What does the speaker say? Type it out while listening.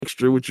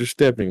extra with your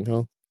stepping,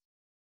 huh?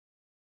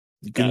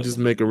 You couldn't just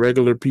make a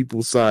regular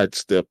people side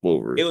step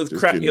over. It was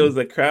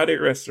a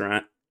crowded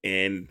restaurant,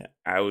 and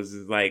I was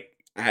just like,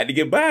 I had to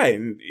get by,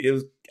 and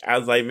I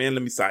was like, man,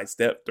 let me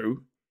sidestep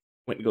through.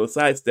 Went to go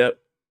sidestep,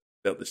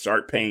 felt the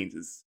sharp pain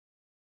just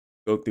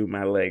go through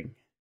my leg.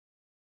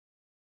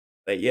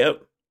 Like,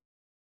 yep.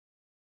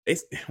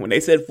 When they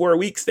said 4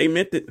 weeks, they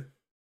meant it.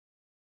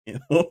 You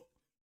know?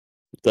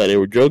 Thought they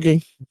were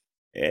joking?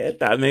 Yeah, I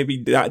thought maybe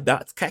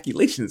Dot's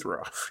calculations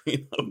were off.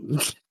 You know?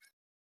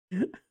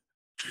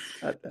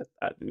 I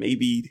thought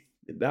maybe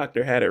the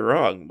doctor had it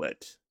wrong,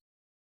 but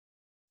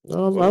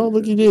no, I don't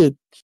think he did.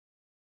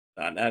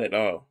 Not at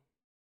all.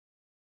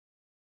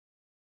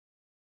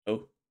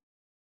 Oh,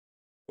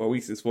 4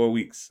 weeks is 4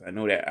 weeks. I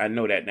know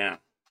that now.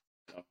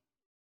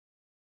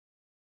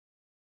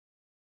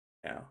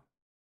 Now,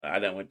 I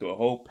done went through a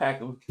whole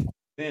pack of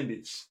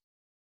bandage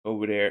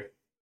over there.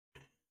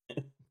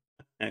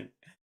 And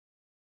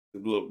the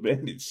little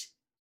bandage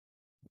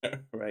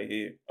right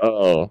here.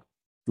 Oh,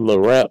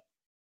 little wrap.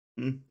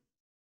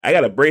 I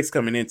got a brace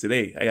coming in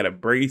today. I got a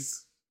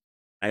brace.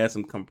 I got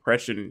some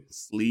compression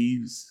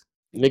sleeves.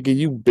 Nigga,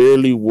 you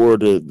barely wore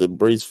the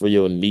brace for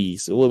your knee.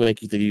 So what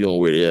make you think you gonna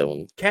wear that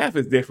one? Calf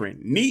is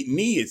different.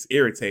 Knee is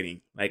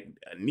irritating. Like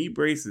a knee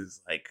brace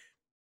is like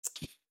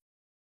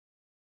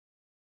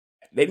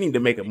they need to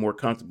make a more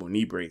comfortable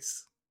knee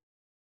brace.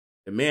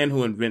 The man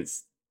who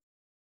invents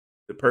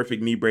the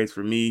perfect knee brace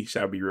for me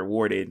shall be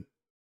rewarded.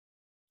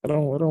 I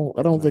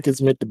don't think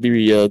it's meant to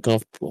be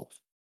comfortable.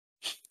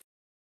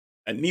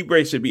 A knee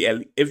brace should be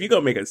if you're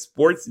gonna make a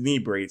sports knee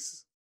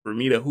brace for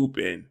me to hoop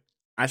in,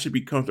 I should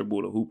be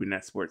comfortable to hoop in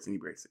that sports knee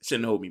brace. It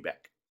shouldn't hold me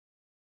back.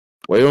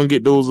 Why you don't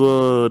get those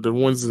the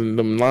ones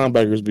them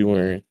linebackers be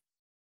wearing?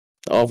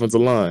 The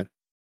offensive line.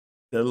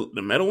 The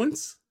metal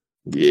ones?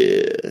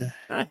 Yeah.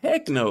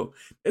 Heck no.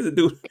 There's a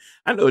dude.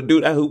 I know a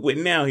dude I hoop with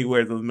now. He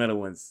wears those metal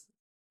ones.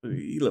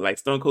 He look like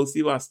Stone Cold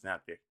Steve Austin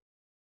out there.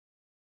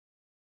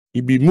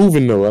 He be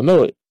moving though. I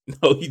know it.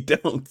 No, he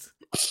don't.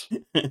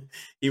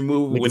 He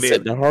moves when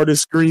it's the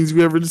hardest screens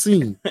we ever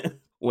seen.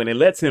 When it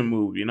lets him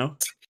move, you know.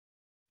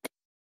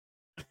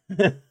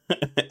 If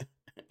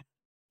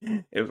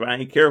I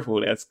ain't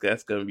careful, that's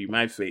gonna be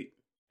my fate,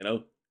 you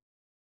know.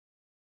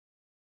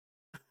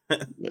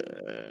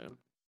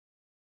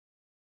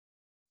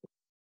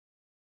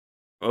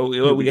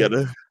 We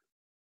gotta.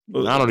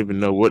 I don't even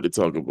know what to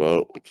talk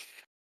about.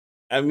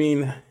 I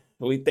mean,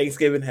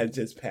 Thanksgiving has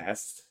just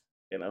passed,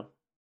 you know.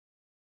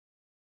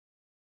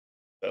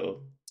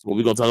 So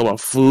we're gonna talk about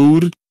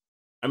food.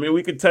 I mean,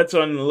 we could touch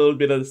on a little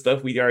bit of the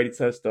stuff we already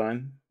touched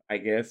on, I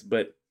guess,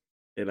 but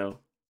you know,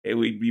 it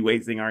would be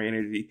wasting our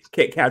energy.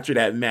 Can't capture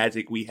that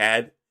magic we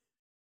had.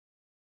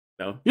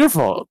 No, your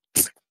fault.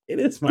 It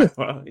is my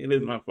fault. It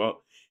is my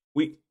fault.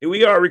 We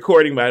are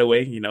recording, by the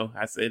way. You know,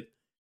 I said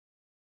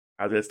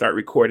I'll just start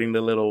recording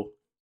the little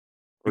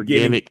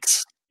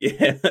organics.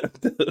 Yeah.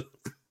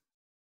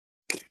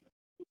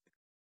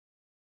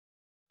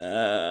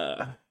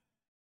 I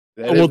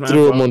went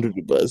through him under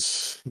the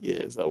bus.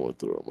 Yes, I went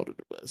through him under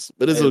the bus,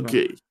 but it's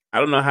okay. I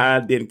don't know how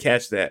I didn't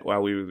catch that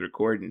while we was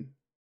recording.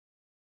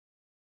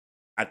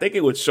 I think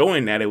it was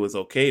showing that it was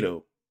okay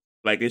though.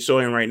 Like it's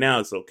showing right now,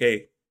 it's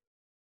okay.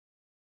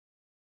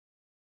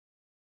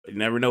 But you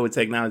never know with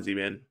technology,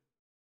 man.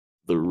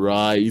 The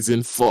rise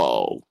and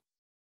fall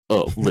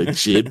of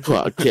LeJit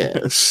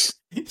podcast.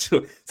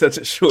 Such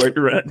a short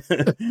run.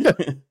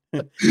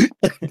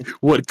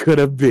 What could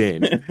have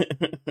been?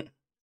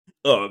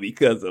 Oh,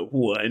 because of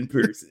one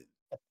person.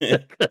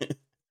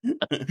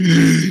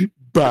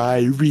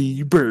 By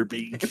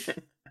reburbing.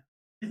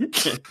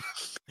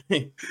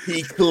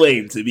 He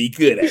claimed to be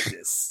good at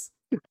this.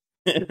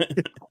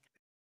 It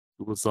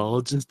was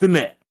all just an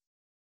act.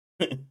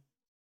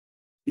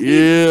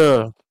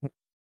 Yeah.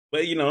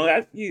 But you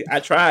know, I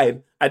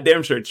tried. I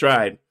damn sure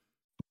tried.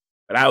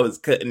 But I was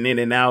cutting in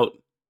and out.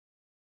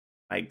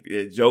 Like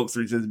the jokes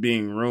were just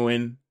being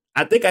ruined.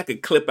 I think I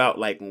could clip out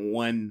like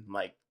one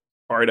like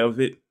part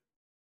of it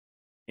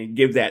and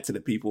give that to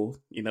the people,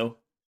 you know.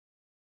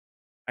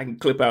 I can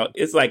clip out.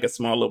 It's like a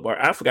small little bar.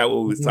 I forgot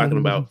what we was talking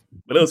about,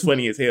 but it was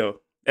funny as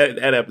hell.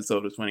 That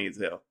episode was funny as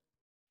hell,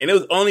 and it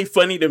was only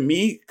funny to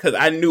me because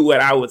I knew what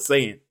I was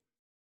saying.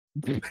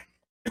 But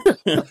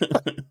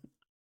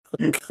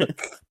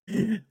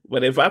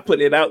if I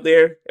put it out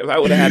there, if I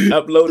would have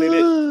uploaded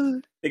it,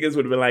 niggas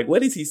would have been like,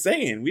 "What is he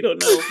saying? We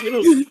don't know." You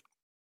know,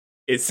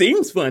 it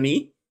seems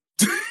funny.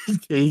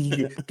 Get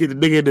the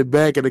nigga in the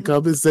back in the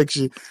comment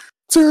section.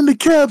 Turn the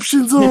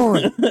captions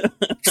on.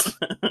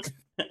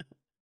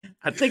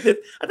 I think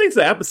it's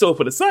an episode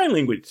for the sign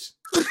language.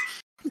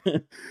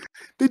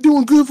 They're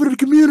doing good for the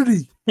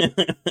community.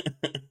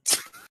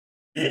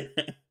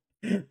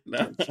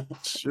 No.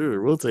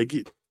 Sure, we'll take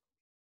it.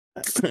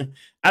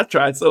 I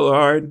tried so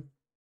hard.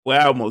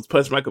 Well, I almost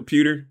punched my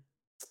computer.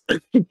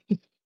 I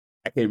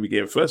can't be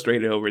getting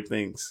frustrated over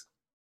things.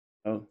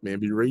 Oh man,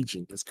 be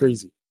raging. That's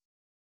crazy.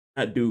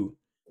 I do.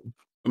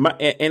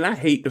 And I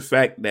hate the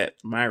fact that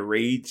my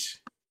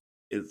rage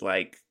is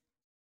like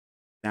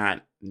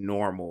not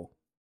normal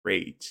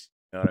rage.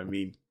 You know what I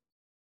mean?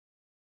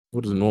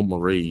 What is normal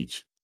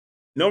rage?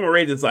 Normal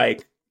rage is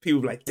like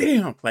people be like,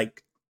 damn,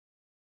 like,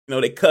 you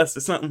know, they cuss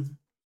or something.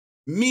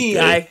 Me,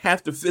 Okay. I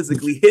have to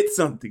physically hit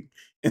something.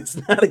 It's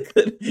not a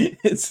good.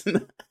 It's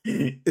not.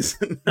 It's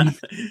not.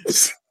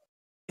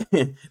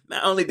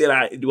 Not only do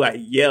I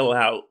yell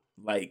out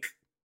like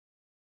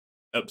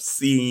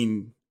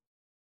obscene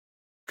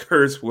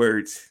curse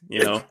words,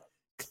 you know,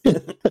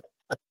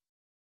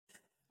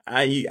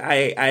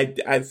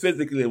 I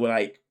physically would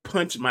like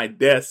punch my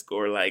desk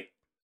or like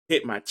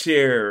hit my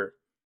chair.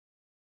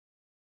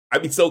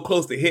 I'd be so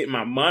close to hitting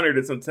my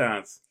monitor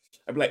sometimes.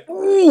 I'd be like,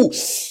 ooh.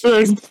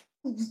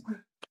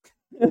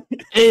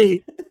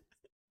 Hey.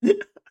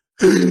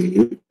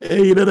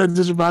 Hey, you know that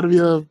just reminded me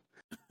of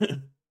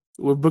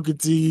with Booker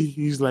T.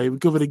 He's like, "We're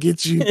coming to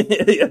get you."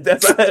 Yeah,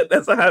 that's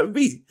how it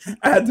be.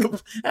 I had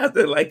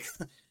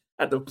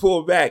to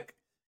pull back.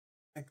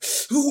 Like,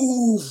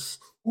 ooh,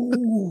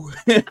 ooh.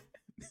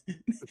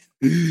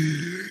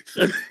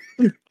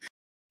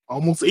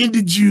 Almost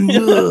ended you.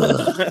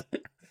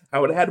 I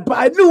would have had to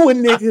buy a new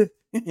one, nigga.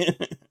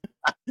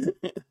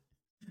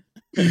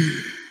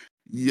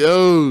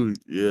 Yo,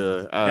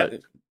 yeah.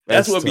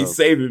 That's what be tough.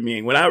 saving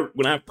me. When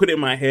I put in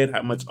my head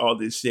how much all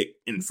this shit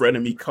in front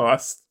of me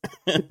costs,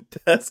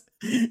 that's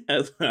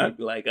when I'd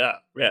be like,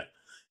 yeah,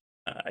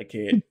 I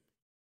can't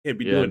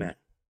be doing that.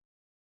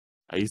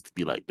 I used to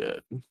be like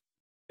that.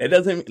 That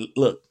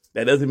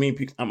doesn't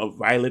mean I'm a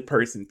violent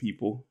person,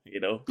 people.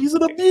 You know, he's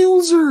an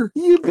abuser.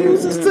 He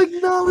abuses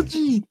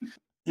technology.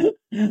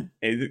 And,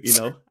 you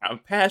know, I'm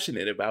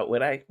passionate about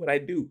what I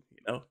do.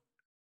 You know,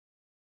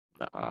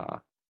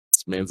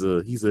 this man's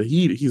he's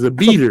a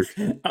beater.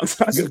 I'm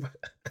talking about.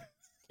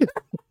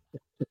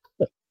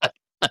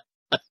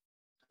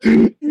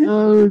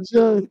 Oh,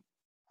 John.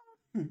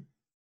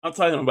 I'm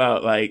talking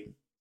about like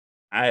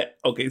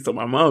so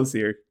my mom's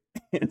here,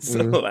 and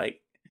so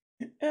like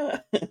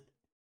I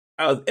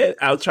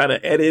was trying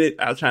to edit it.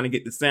 I was trying to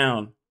get the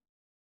sound,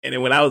 and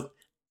then when I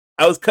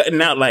was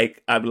cutting out,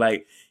 like I'd be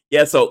like,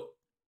 yeah, so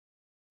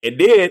it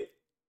did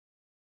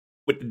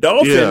with the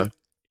dolphin, Yeah.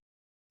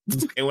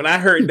 and when I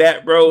heard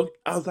that, bro,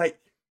 I was like,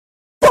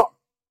 fuck.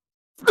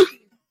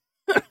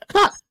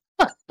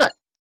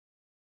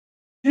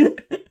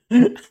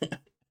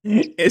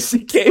 And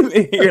she came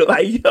in here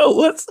like, yo,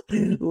 what's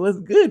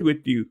good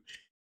with you?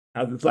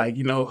 I was just like,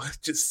 you know,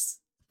 just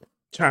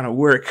trying to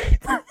work.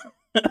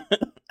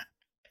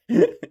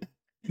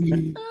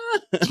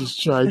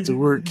 Just trying to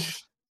work.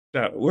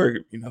 Trying to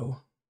work, you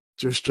know.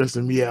 Just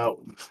stressing me out.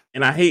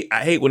 And I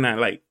hate when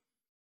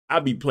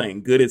I'll be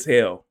playing good as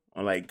hell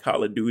on like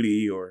Call of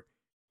Duty or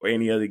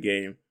any other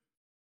game.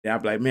 And I'll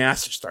be like, man, I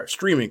should start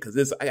streaming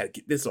because I gotta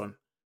get this on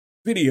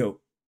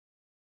video.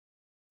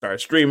 Start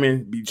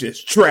streaming, be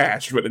just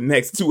trash for the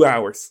next 2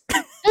 hours.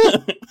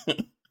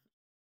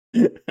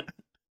 I'm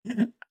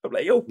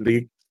like, yo,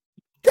 they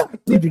get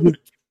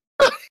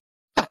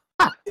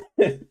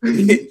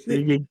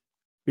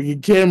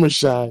camera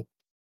shy.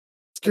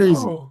 It's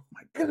crazy. Oh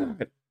my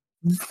god!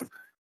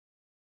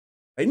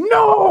 I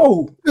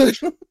know.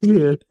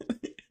 Yeah.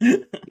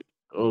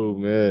 Oh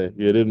man,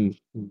 yeah. Them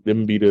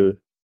be the.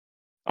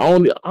 I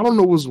don't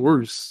know what's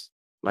worse,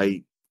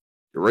 like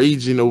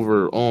raging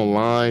over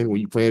online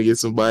when you playing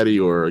against somebody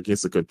or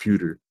against a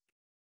computer.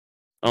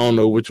 I don't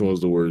know which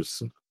one's the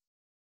worst.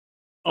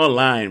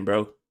 Online,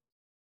 bro.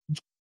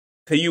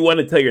 Cause you want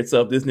to tell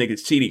yourself this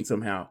nigga's cheating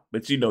somehow,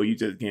 but you know you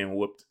just getting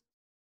whooped.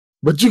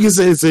 But you can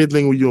say the same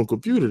thing when you're on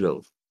computer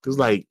though, because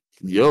like,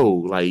 yo,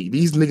 like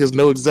these niggas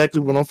know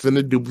exactly what I'm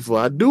finna do before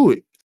I do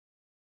it.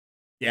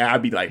 Yeah,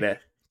 I'd be like that.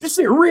 This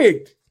shit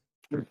rigged.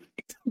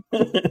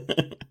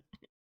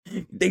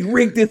 They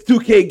rigged this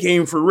 2K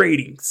game for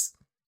ratings.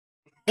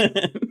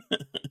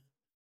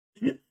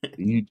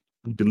 You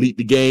delete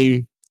the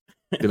game,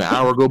 then an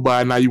hour go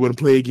by, now you want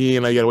to play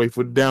again, now you gotta wait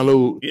for the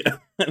download. Yeah.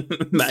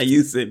 Now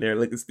you sitting there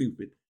looking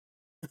stupid.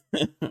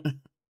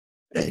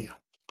 Damn.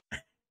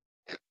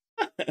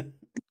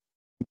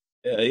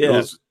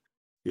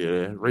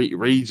 Yeah.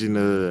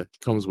 Raging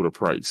comes with a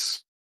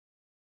price.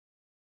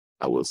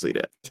 I will say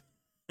that.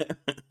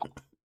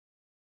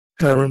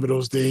 I remember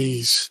those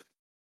days.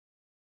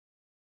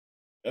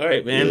 All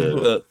right, man.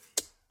 Yeah.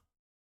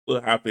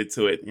 We'll hop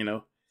into it, you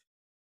know.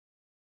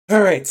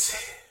 All right.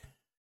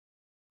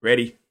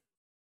 Ready?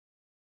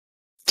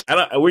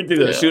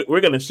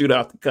 We're gonna shoot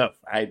off the cuff.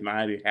 I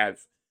have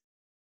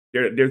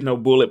there's no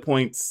bullet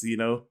points, you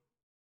know.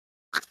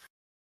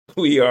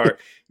 We are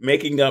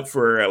making up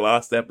for a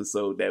lost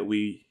episode that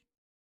we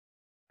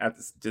have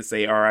to just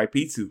say RIP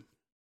to,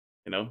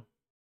 you know.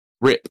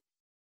 Rip.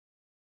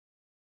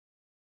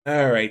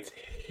 All right,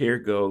 here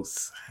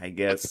goes, I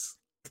guess.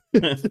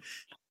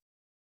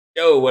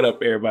 Yo, what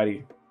up,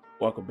 everybody?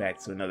 Welcome back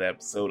to another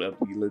episode of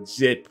the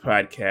LeJit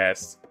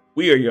podcast.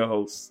 We are your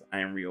hosts. I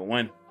am Rio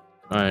One.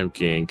 I am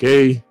King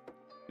K.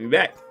 We're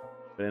back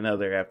with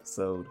another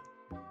episode.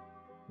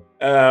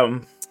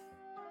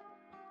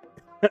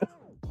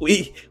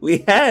 We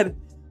had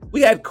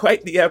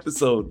quite the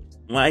episode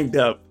lined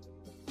up,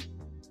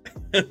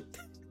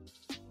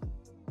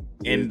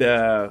 and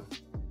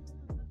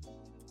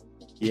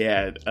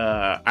Yeah,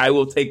 I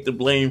will take the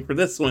blame for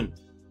this one.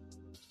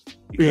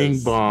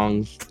 Bing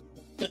bong.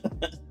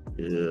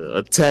 Yeah,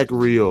 attack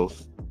Rio.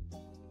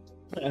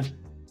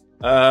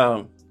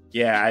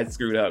 Yeah, I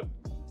screwed up.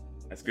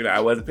 I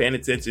wasn't paying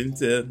attention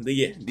to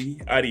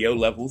the audio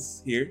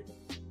levels here,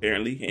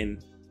 apparently,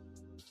 and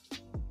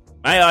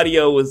my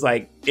audio was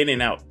like in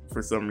and out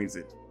for some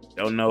reason.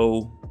 Don't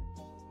know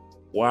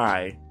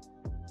why.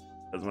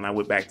 Because when I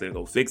went back to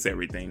go fix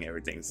everything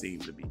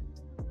seemed to be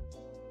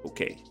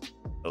okay.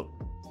 So,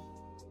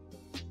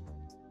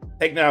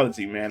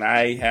 technology, man,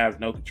 I have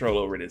no control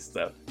over this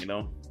stuff, you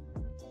know?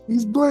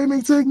 He's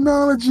blaming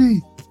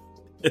technology.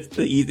 It's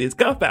the easiest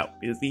cop out.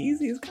 It's the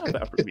easiest cop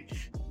out for me.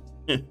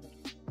 And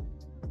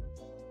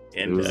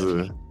it was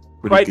a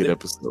pretty good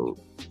episode.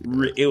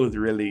 It was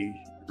really,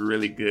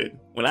 really good.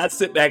 When I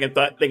sit back and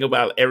think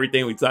about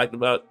everything we talked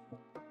about,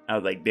 I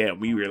was like, damn,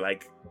 we were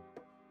like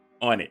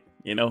on it,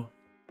 you know?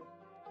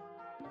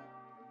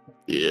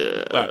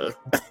 Yeah. Wow.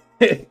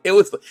 It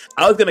was.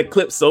 I was gonna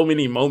clip so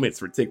many moments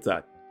for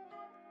TikTok.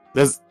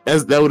 That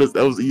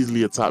was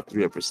easily a top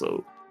 3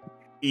 episode.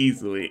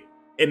 Easily.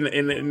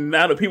 And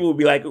now the people will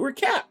be like, we're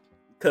capped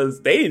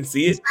because they didn't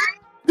see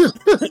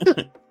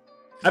it.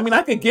 I mean,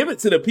 I could give it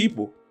to the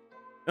people.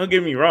 Don't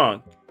get me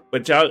wrong,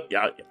 but y'all.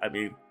 I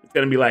mean, it's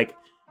gonna be like,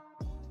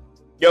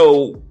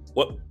 yo,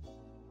 what?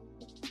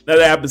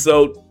 Another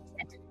episode.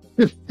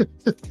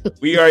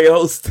 We are your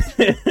host.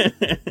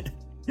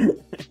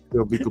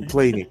 They'll be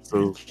complaining.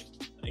 So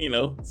you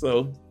know,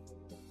 so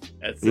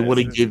we want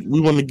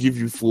to give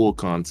you full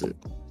content.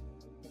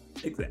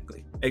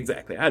 Exactly.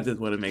 I just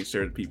want to make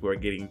sure that people are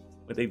getting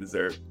what they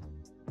deserve.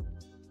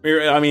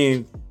 I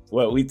mean,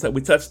 well, we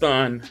touched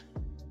on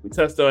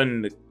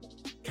the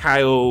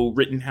Kyle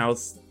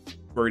Rittenhouse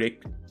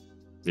verdict.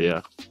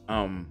 Yeah.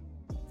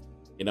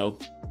 You know,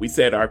 we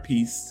said our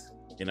piece.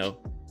 You know,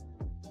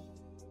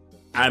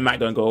 I'm not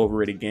gonna go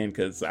over it again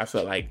because I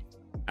felt like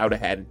I would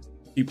have had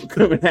people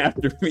coming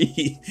after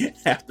me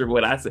after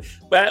what I said.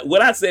 But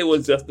what I said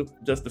was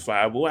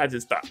justifiable. I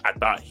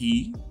thought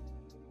he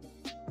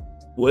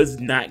was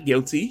not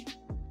guilty,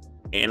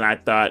 and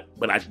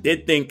but I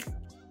did think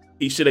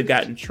he should have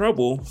gotten in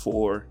trouble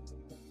for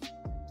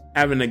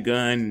having a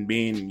gun,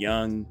 being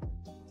young,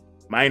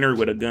 minor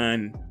with a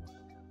gun,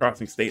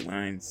 crossing state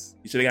lines.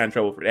 He should have gotten in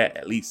trouble for that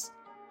at least.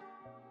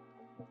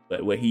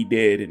 But what he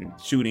did and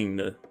shooting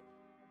the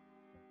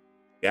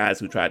guys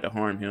who tried to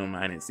harm him,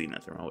 I didn't see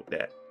nothing wrong with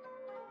that.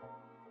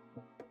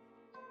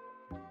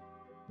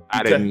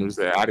 I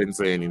didn't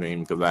say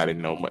anything because I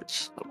didn't know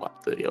much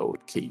about the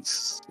old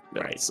case.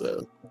 Right.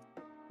 So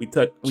we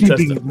touched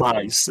on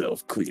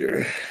myself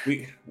clear.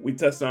 We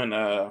touched on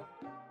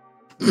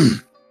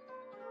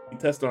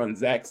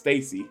Zach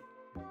Stacy.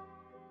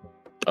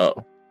 Oh,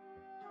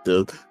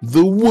 the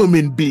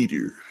woman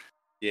beater.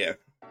 Yeah,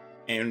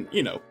 and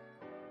you know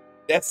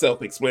that's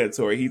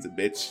self-explanatory. He's a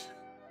bitch.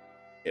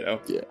 You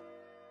know. Yeah.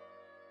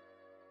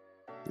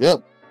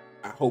 Yep.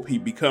 I hope he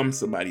becomes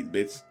somebody's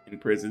bitch in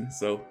prison.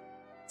 So.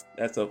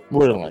 That's a story.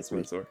 What else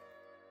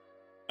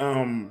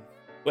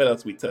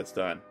we touched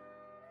on?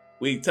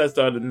 We touched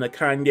on the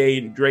Kanye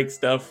and Drake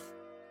stuff.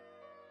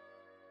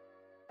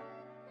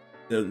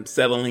 Them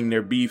settling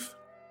their beef,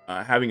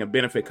 having a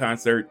benefit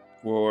concert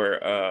for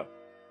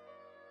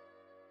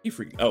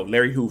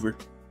Larry Hoover.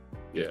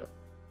 Yeah.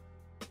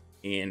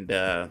 And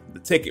the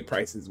ticket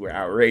prices were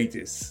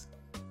outrageous.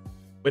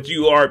 But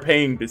you are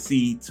paying to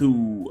see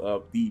 2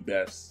 of the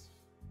best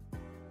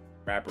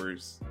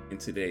rappers in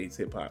today's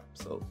hip hop,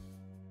 so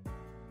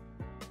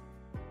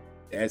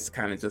that's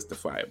kind of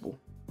justifiable.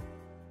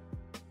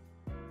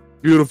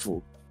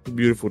 Beautiful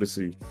to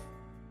see.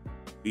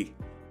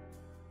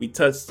 We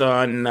touched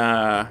on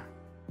the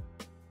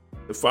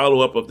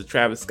follow-up of the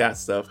Travis Scott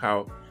stuff,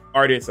 how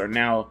artists are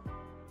now,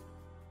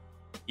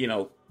 you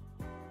know,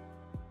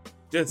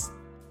 just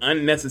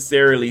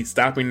unnecessarily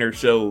stopping their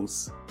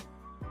shows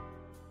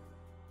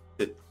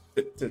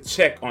to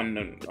check on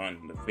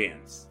the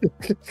fans.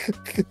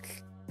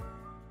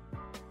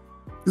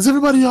 Is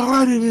everybody all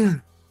right in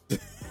here?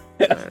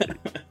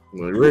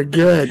 We're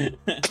good.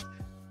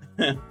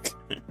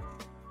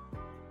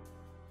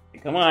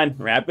 Come on,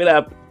 wrap it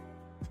up.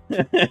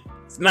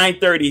 It's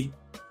 9:30.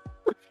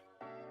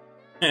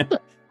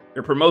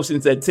 Your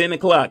promotion's at 10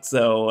 o'clock,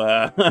 so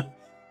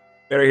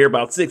better hear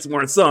about 6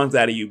 more songs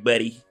out of you,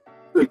 buddy.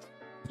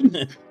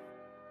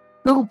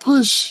 Don't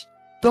push.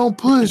 How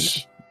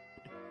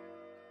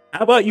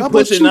about you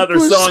push another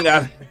song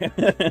out?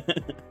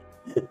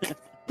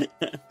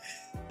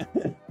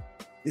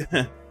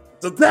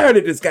 So tired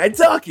of this guy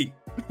talking.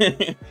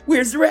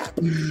 Where's the rap?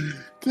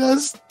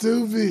 That's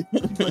stupid.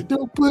 Like,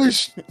 don't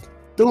push.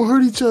 Don't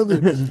hurt each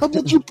other. How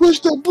about you push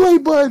that play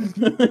button?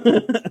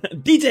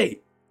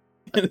 DJ,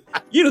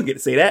 you don't get to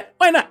say that.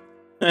 Why not?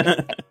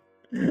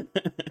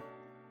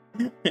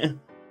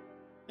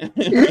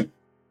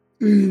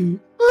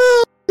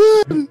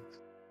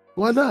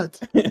 Why not?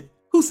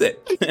 Who said?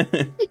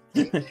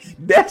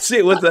 That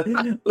shit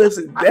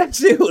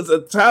was a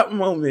top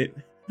moment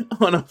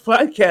on a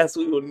podcast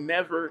we will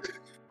never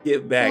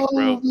Get back, Oh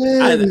bro.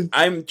 man.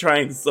 I'm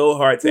trying so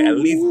hard to at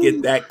least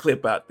get that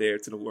clip out there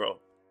to the world.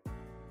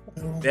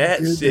 Oh, my That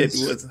shit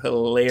goodness. was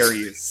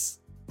hilarious.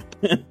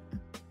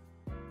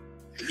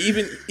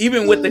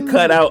 even with the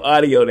cutout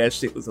audio, that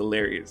shit was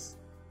hilarious.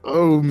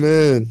 Oh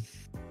man,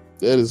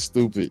 that is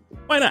stupid.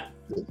 Why not?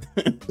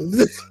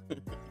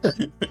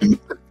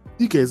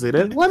 You can't say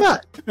that. Why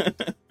not?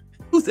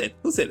 Who said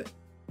that?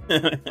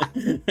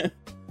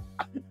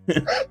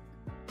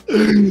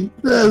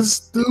 That's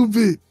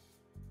stupid.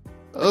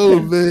 Oh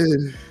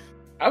man.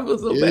 I feel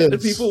so bad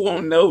that people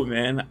won't know,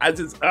 man. I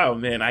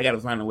gotta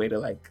find a way to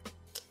like.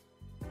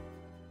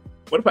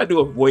 What if I do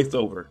a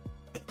voiceover?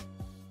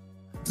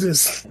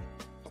 Just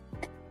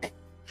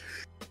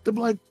they're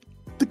like,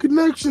 the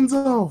connection's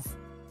off.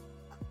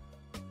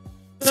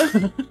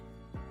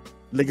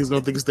 Niggas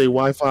don't think it's their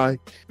Wi-Fi.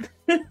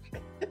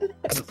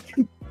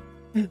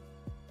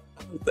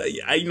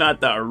 I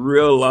thought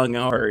real long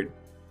and hard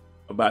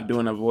about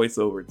doing a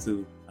voiceover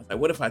too. I was like,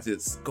 what if I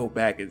just go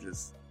back and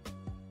just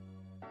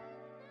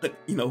put,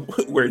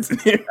 put words in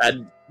there?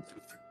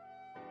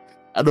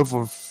 I know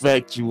for a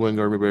fact you weren't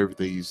gonna remember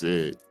everything you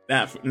said.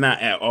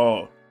 Not at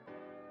all.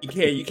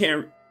 You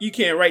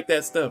can't write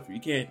that stuff. You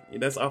can't.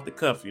 That's off the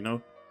cuff,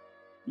 You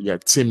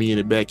got Timmy in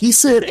the back. He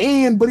said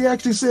 "and," but he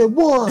actually said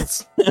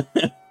 "was."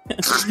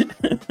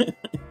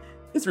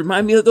 This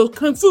reminds me of those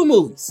kung fu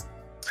movies.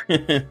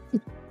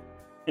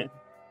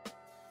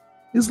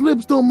 His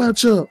lips don't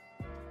match up.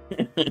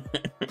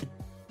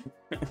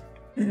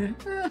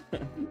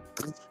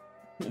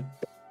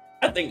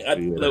 I think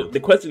the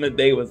question of the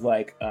day was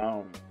like,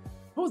 what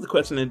was the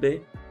question of the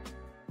day?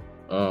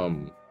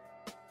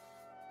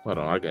 Hold on,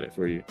 I got it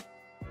for you.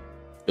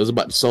 It was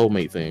about the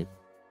soulmate thing.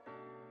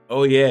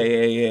 Oh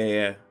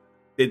yeah.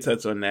 Did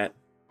touch on that.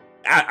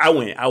 I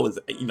was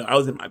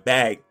in my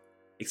bag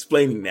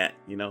explaining that,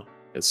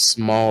 A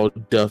small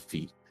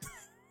Duffy.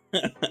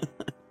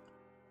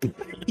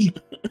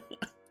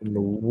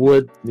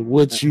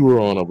 What you were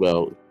on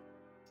about?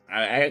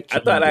 I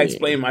thought I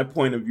explained my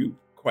point of view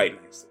quite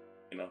nicely.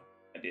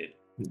 I did.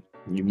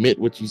 You meant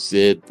what you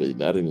said, but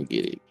I didn't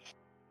get it.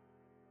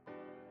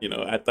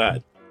 I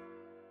thought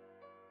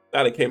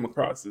it came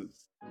across as,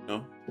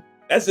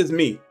 that's just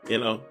me.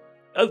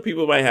 Other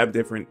people might have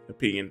different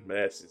opinion, but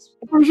that's just.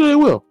 I'm pretty sure they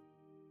will.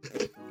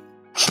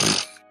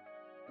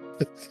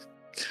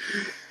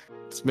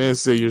 This man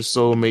said your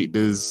soulmate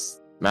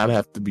does not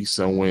have to be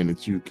someone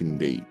that you can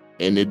date,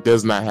 and it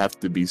does not have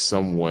to be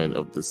someone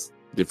of this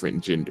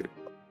different gender.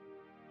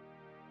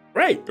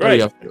 Right. How do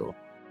y'all feel?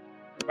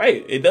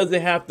 Right. It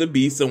doesn't have to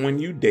be someone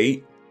you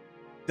date.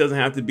 It doesn't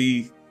have to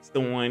be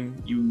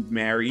someone you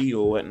marry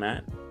or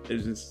whatnot.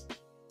 It's just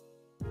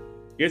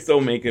your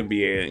soulmate can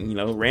be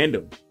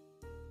random.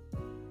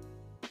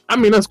 I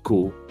mean, that's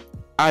cool.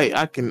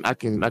 I can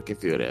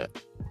feel that.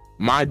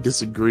 My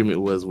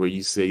disagreement was where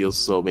you said your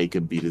soulmate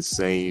could be the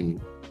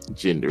same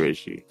gender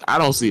as you. I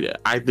don't see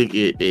that. I think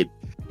it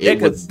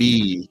would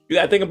be. You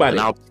gotta think about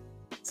it.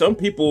 Some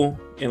people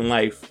in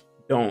life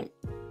don't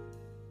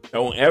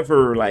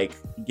ever like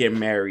get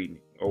married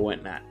or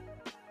whatnot.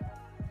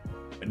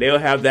 But they'll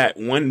have that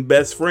one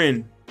best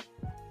friend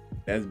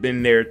that's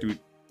been there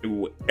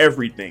through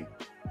everything.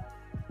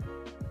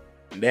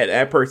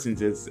 That person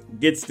just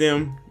gets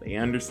them. They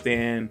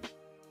understand.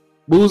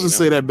 But who's to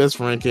say that best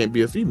friend can't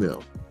be a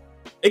female?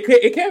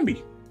 It can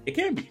be. It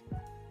can be.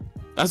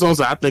 That's what I'm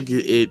saying. I think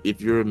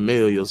if you're a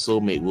male, your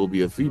soulmate will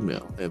be a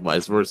female, and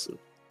vice versa.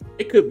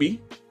 It could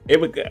be.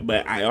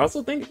 But I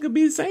also think it could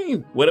be the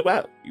same. What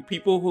about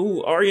people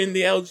who are in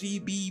the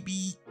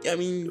LGBT? I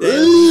mean, the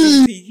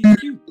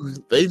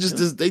LGBTQ? They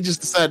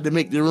just decided to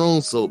make their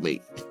own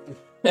soulmate.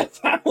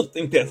 I don't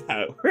think that's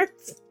how it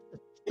works.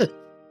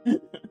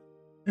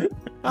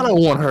 I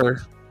don't want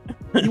her.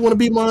 You want to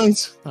be mine?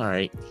 All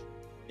right.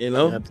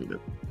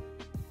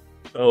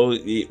 So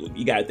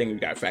you gotta think, we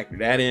gotta factor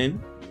that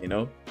in.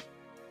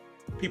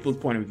 People's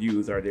point of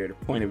views are their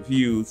point of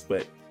views,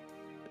 but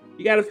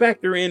you gotta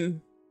factor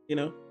in,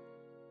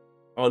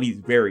 all these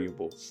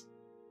variables.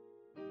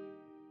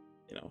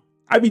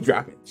 I'd be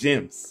dropping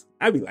gems.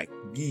 I'd be like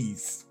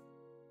these.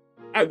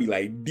 I'd be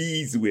like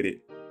these with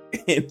it.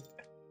 And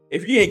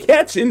if you ain't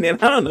catching, then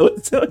I don't know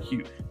what to tell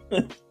you.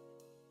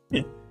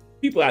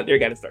 People out there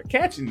got to start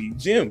catching these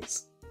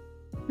gems.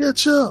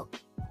 Catch up.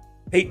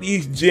 Take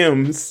these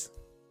gems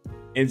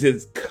and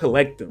just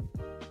collect them,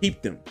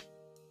 keep them,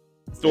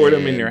 store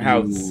them in their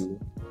house.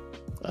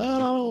 I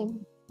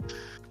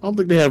don't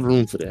think they have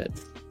room for that.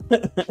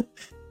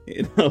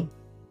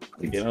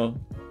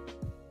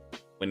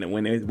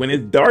 When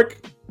it's dark,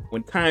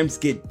 when times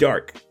get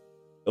dark,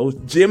 those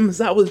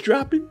gems I was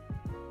dropping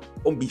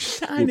gonna be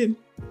shining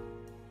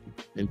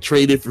and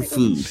trade it for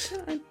food.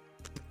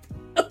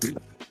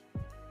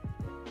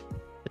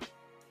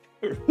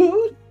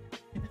 Food?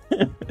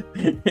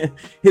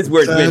 His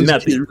words meant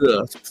nothing.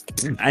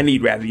 I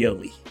need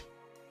ravioli.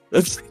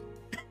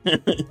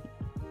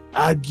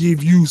 I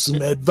give you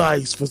some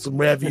advice for some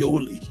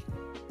ravioli.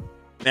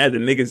 Now the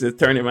niggas just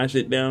turning my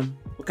shit down.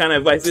 What kind of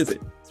advice is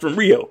it? It's from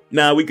Rio.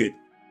 Nah, we good.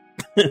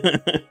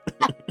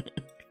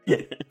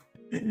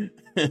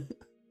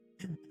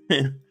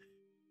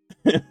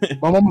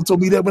 My mama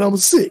told me that when I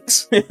was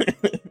 6.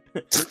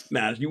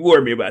 Nah, she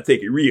warned me about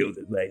taking Rio's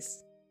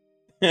advice.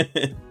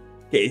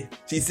 Okay,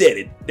 she said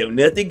it. Don't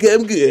nothing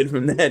come good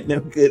from that. No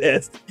good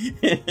ass.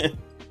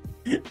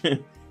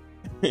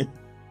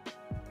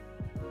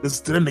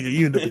 Listen to that nigga,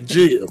 you end up in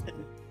jail.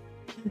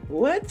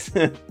 What?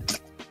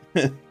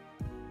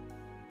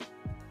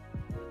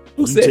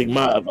 You take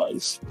my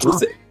advice.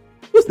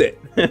 Who said?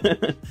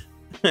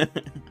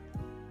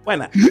 Why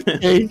not?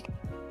 Hey.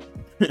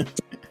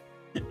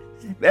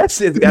 That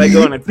shit's gotta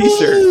go on a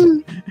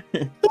t-shirt.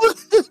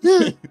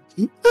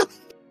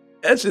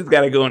 That shit's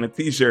gotta go on a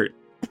t-shirt.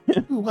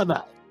 Why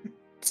not?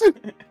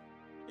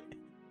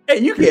 Hey,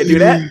 you can't do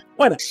that.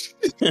 Why not?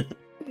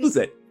 Who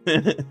said?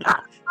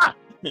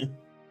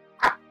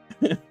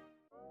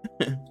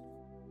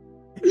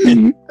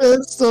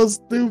 That's so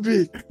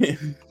stupid.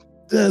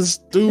 That's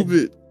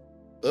stupid.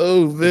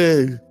 Oh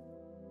man.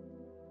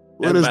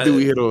 What else do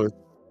we hit on?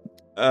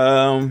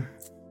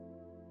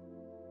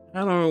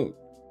 I don't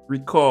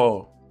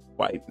recall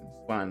quite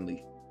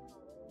fondly.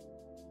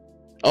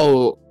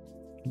 Oh,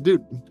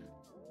 dude.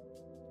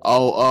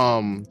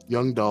 Oh,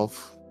 Young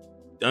Dolph.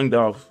 Young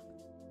Dolph.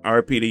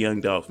 R.I.P. to Young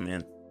Dolph,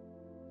 man.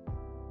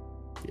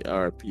 Yeah,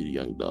 R.I.P. to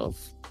Young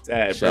Dolph.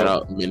 Sad, Shout bro.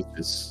 out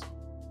Memphis.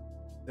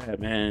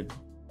 Sad, man.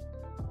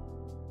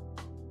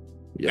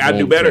 Yeah, Gotta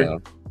do better.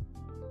 hometown.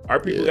 Our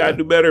people gotta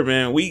do better,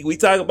 man. We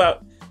talk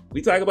about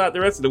the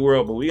rest of the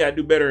world, but we gotta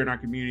do better in our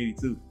community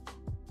too.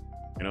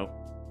 You know,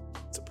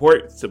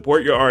 support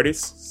your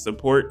artists,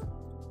 support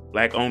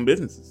Black-owned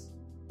businesses.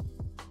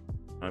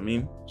 I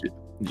mean,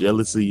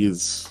 Jealousy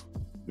is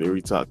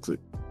very toxic.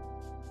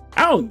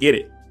 I don't get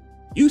it.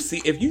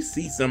 If you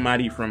see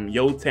somebody from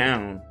your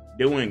town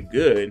doing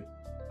good,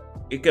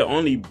 it could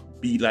only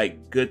be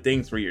like good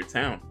things for your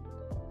town.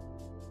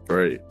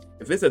 Right.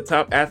 If it's a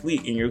top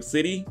athlete in your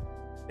city,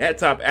 that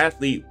top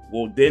athlete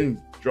will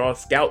then draw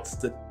scouts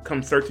to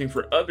come searching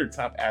for other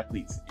top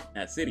athletes in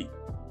that city.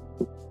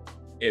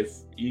 If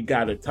you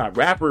got a top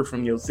rapper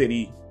from your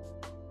city,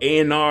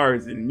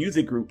 A&Rs and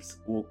music groups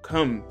will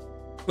come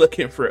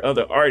looking for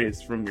other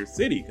artists from your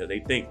city because they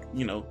think,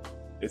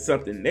 there's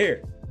something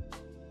there.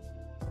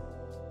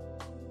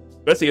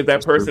 Especially if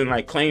that person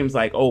claims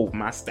oh,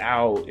 my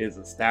style is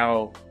a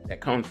style that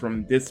comes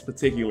from this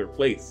particular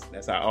place.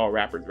 That's how all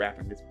rappers rap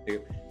in this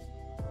particular.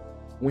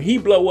 When he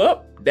blow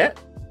up,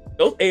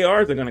 those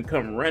ARs are gonna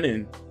come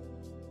running,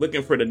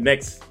 looking for the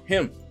next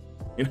him.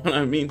 You know what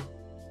I mean?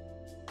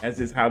 That's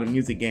just how the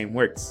music game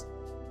works.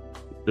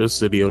 Just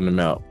city on them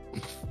out.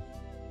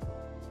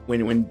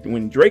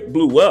 When Drake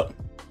blew up,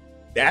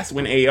 that's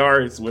when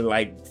ARs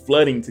were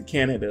flooding to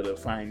Canada to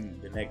find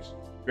the next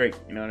Drake.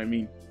 You know what I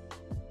mean?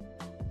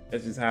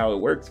 That's just how it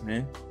works,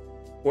 man.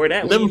 For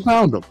that, never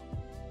found them.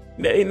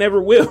 They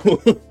never will.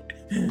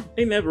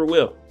 They never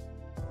will.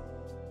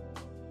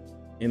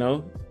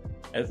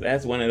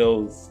 That's one of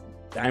those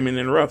diamond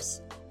in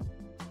roughs.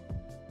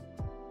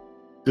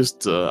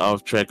 Just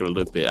off track a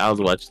little bit. I was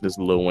watching this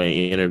Lil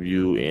Wayne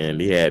interview,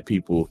 and he had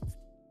people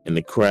in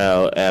the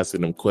crowd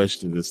asking him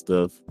questions and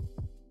stuff.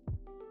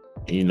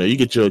 And, you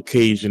get your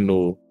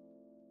occasional,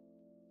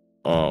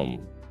 when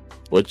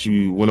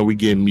are we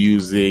getting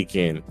music,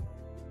 and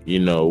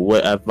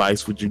what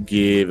advice would you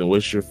give, and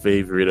what's your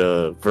favorite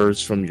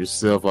verse from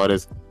yourself, all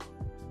this.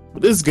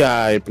 But this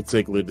guy in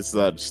particular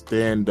decided to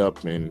stand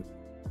up and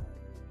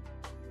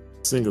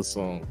sing a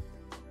song.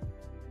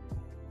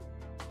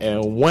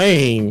 And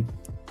Wayne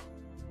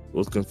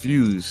was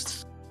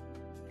confused.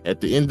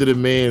 At the end of the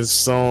man's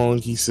song,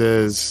 he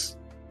says,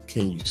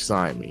 "Can you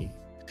sign me?"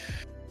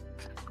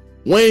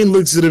 Wayne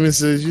looks at him and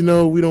says, we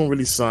don't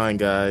really sign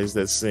guys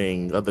that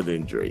sing other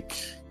than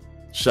Drake.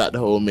 Shot the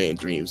whole man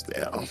dreams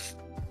down.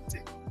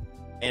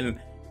 And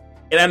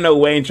I know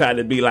Wayne tried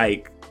to be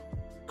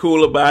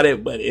cool about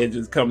it, but it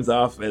just comes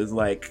off as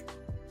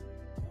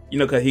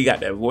because he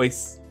got that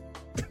voice.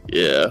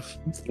 Yeah.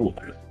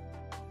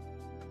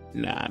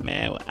 Nah,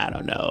 man, I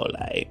don't know.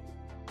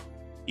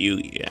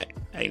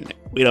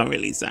 We don't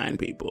really sign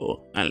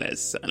people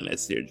unless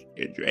you're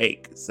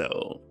Drake.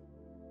 So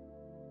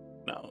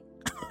no,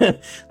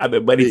 I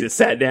bet Buddy just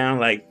sat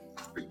down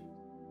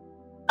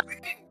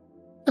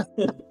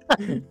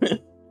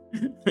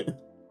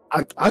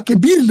I can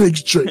be the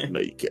next Drake.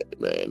 No, you can't,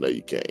 man. No,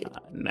 you can't.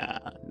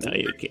 No,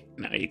 you can't.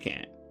 No, you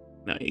can't.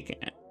 No, you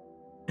can't.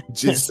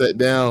 Just sat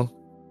down.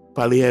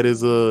 Probably had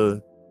his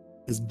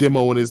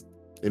demo in his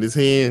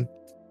hand.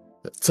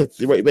 Tucked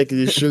it right back in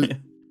his shirt.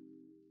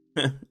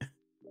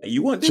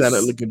 You want this? Trying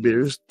to look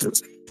embarrassed.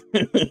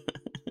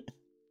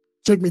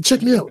 Check me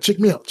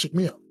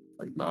out.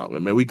 Nah,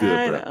 man, we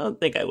good, bro. I don't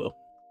think I will.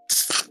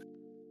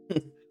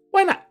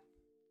 Why not?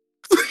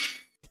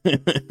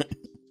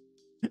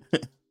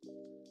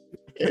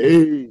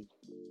 Hey,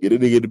 get a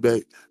nigga in the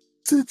back.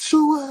 Sit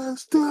your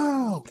ass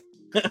down.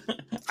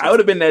 I would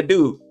have been that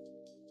dude.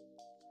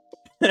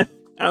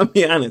 I'll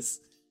be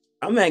honest.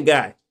 I'm that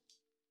guy.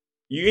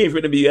 You ain't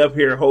gonna be up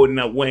here holding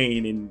up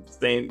Wayne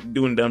and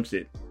doing dumb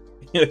shit.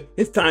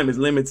 His time is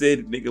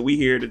limited, nigga. We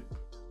here to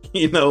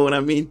You know what I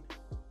mean?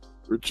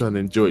 We're trying to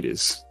enjoy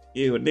this.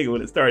 Yeah, when nigga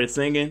would have started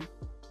singing,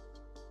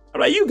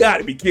 I'm like, you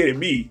gotta be kidding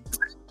me.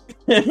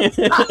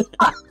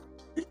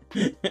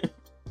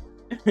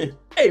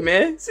 Hey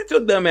man, sit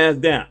your dumb ass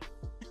down.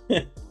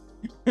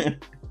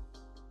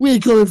 We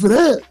ain't coming for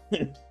that.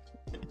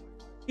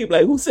 He'd be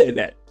like, who said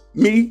that?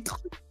 Me?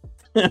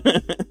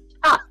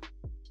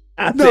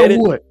 I No, said it.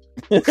 what?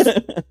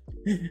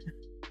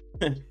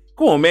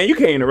 Come on, man, you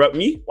can't interrupt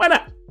me. Why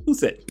not? Who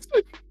said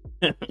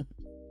it?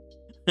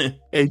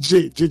 Hey,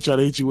 Jit try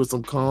to hit you with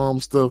some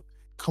calm stuff.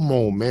 Come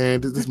on,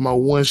 man. This is my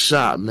one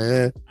shot,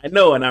 man. I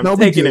know, and I'm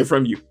taking it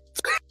from you.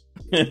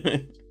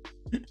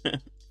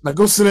 Now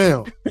go sit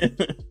down.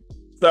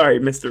 Sorry,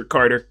 Mr.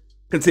 Carter.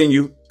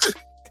 Continue.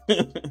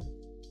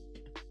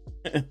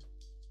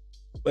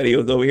 But he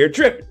was over here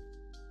tripping.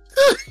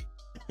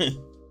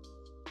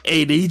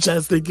 Hey, did he try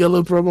to stick your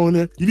little promo in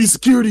there? You need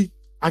security?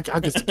 I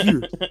can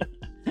secure.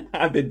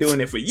 I've been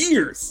doing it for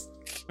years.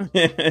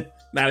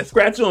 Not a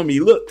scratch on me.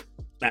 Look,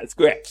 not a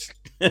scratch.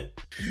 I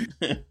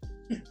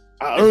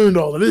earned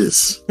all of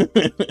this.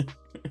 Let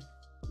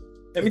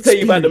me tell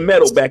you about the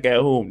medal back at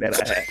home that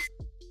I had.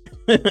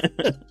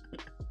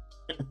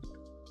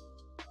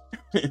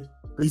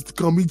 They used to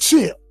call me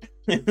Champ.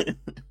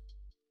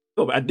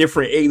 Go by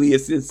different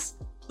aliases.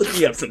 Look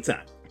me up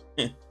sometime.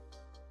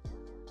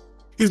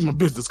 Here's my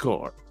business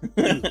card.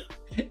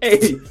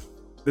 Hey,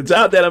 the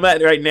job that I'm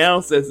at right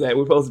now says that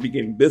we're supposed to be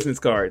getting business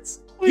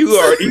cards. You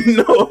already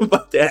know I'm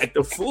about to act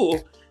a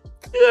fool.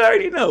 You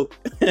already know.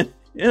 You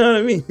know what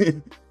I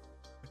mean?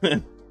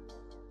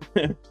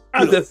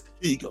 I'm just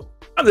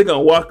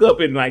gonna walk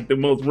up in like the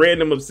most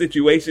random of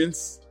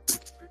situations.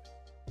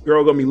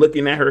 Girl gonna be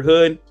looking at her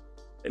hood.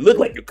 It look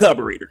like your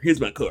carburetor. Here's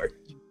my card.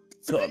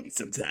 Call me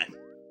sometime.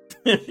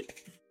 I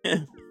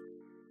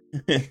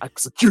can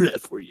secure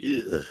that for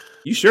you.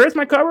 You sure it's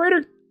my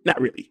carburetor?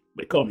 Not really,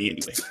 but call me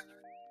anyway.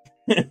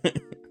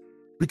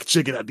 We can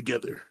check it out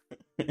together.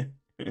 I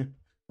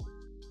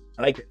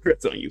like the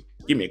trips on you.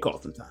 Give me a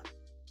call sometime.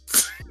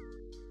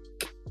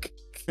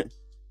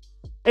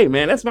 Hey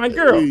man, that's my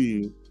girl.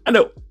 Hey. I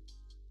know.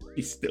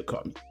 She still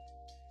call me.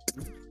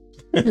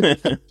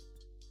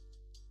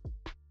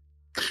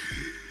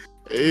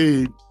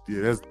 Hey,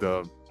 yeah, that's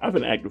dumb. I've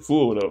been acting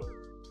fool though.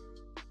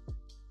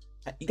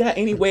 You got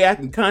any way I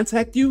can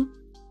contact you?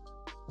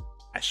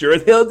 I sure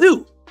as hell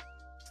do.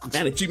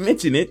 Now that you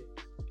mention it.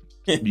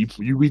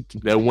 you reach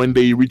that one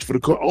day you reach for the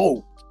car.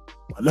 Oh,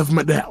 I left him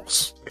at the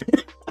house.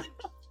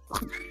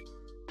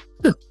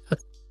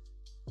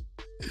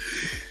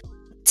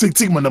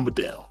 Take my number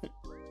down.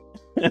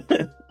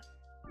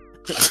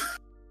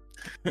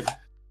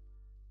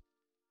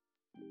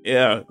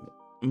 Yeah,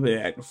 I'm gonna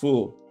act a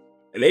fool.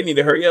 And they need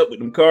to hurry up with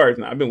them cars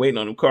now. I've been waiting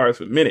on them cars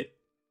for a minute.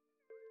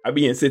 I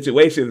be in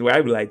situations where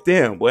I be like,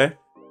 damn, boy.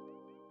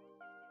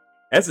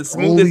 That's the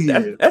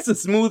smoothest. That's the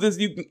smoothest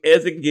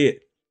as it can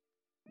get.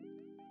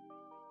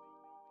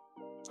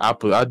 I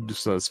do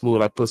something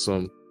smooth. I put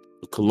some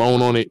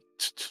cologne on it.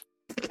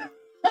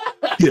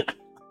 Yeah.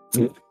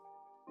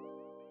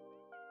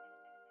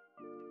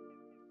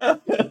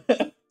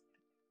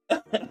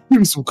 Give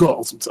me some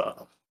calls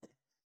sometime.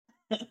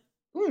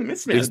 It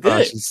smells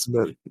good. She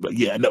smell it. But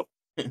yeah, I know.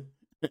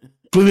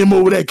 Plenty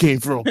more where that came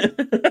from.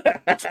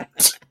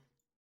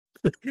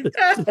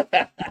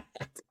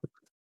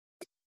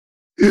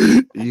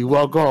 You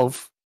walk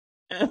off.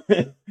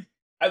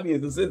 I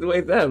mean, the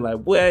situation I'm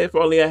like, boy, if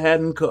only I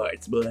had them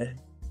cards, boy.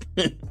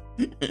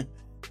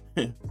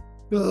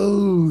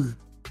 Oh,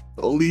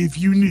 only if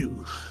you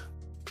knew.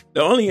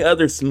 The only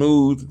other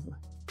smooth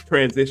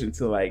transition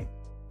to like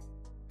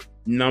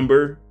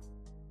number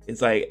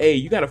is like, hey,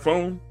 you got a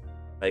phone?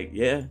 Like,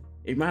 yeah.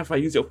 Hey, mind if I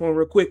use your phone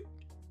real quick?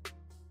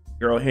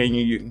 Girl hand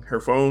you her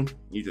phone,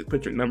 you just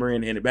put your number in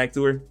and hand it back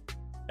to her.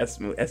 That's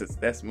smooth.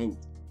 That's smooth.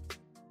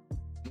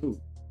 Smooth.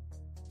 You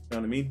know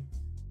what I mean?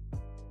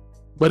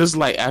 But it's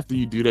like after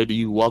you do that, do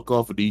you walk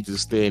off or do you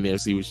just stand there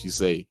and see what she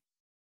say?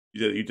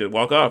 You just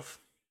walk off,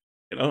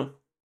 you know?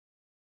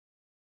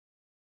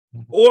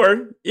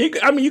 Or you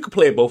could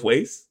play it both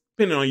ways,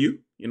 depending on you,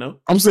 you know?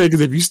 I'm saying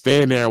because if you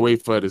stand there and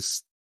wait for her to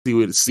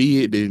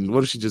see it, then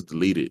what if she just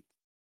delete it?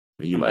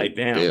 And you like,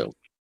 damn.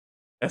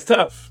 That's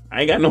tough.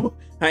 I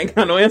ain't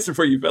got no answer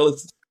for you,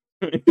 fellas.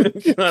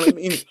 You know what I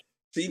mean?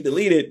 She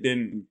deleted,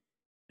 then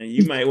and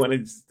you might want to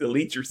just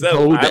delete yourself.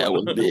 Hold that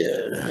one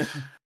there.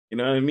 You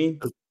know what I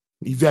mean?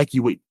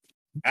 Evacuate.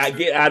 I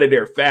get out of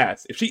there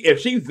fast. If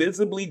she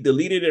visibly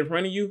deleted in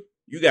front of you,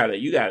 you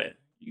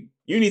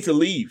need to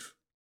leave.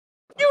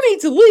 You need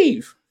to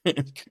leave.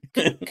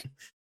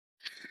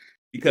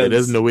 Because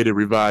there's no way to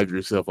revive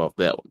yourself off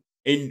that one.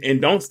 And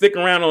don't stick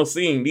around on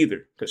scene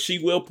either, because she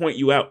will point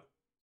you out.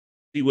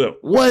 She will.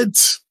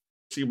 What?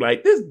 She be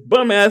like, this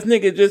bum ass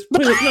nigga just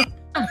put it.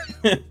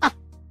 You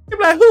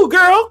be like, who,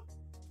 girl?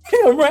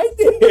 Him right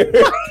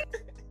there.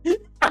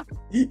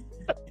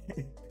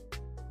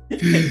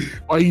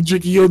 While you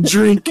drinking your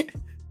drink,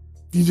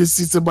 you just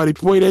see somebody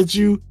point at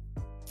you.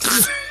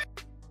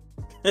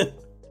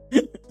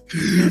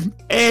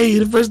 Hey,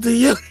 the first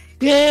thing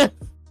yeah.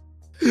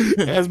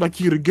 That's my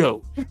cue to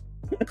go.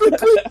 Quick,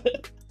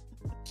 quick.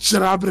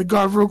 Shut up in the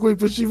car real quick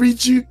before she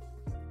reach you.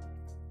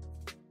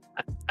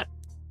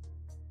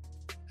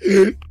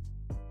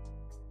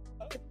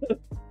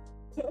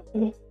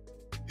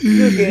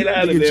 Get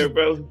out of there,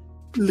 bro.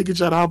 Look at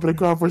y'all to hop in the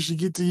car before she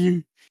get to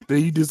you.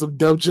 Then you do some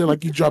dumb shit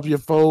like you drop your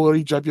phone or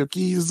you drop your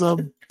keys or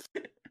something.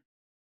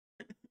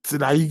 So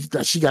now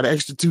she got an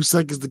extra 2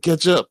 seconds to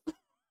catch up.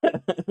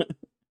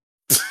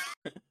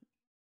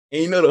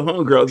 And you know the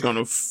homegirl's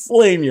gonna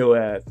flame your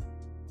ass.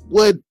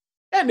 What?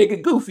 That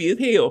nigga goofy as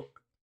hell.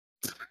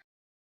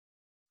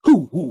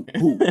 Who?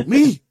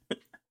 Me?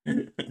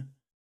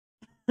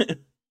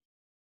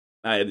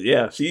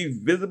 Yeah, she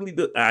visibly.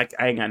 I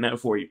ain't got nothing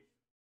for you.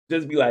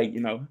 Just be like,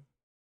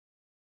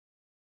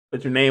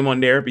 put your name on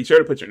there. Be sure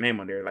to put your name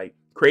on there. Like,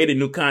 create a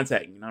new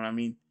contact. You know what I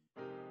mean?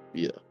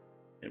 Yeah.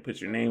 And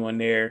put your name on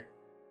there.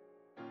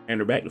 Hand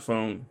her back the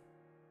phone.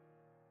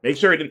 Make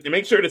sure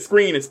the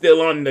screen is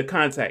still on the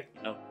contact.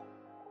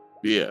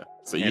 Yeah.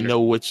 So you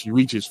know what she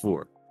reaches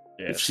for.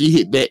 Yeah. If she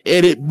hit that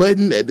edit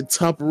button at the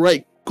top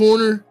right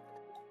corner,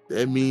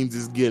 that means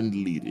it's getting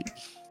deleted.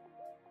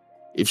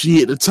 If she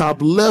hit the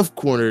top left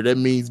corner, that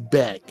means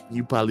back.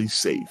 You probably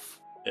safe.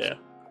 Yeah.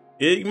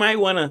 You might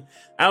want to,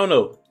 I don't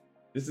know.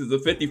 This is a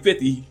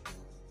 50-50.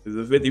 This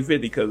is a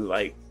 50-50 because,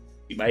 like,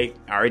 you might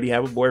already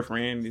have a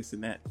boyfriend, this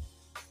and that.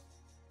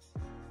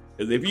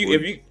 Because if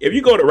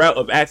you go the route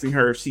of asking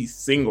her if she's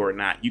single or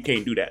not, you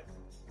can't do that.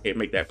 You can't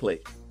make that play.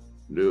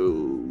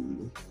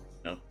 No.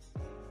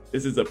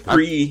 This is a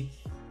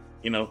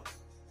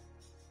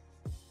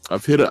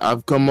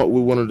I've come up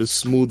with one of the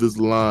smoothest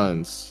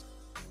lines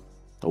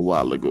a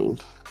while ago.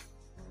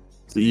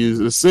 So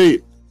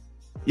say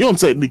you don't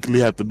technically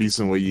have to be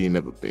somewhere you ain't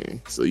never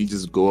been. So you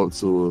just go up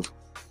to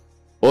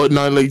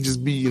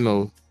just be,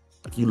 like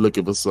you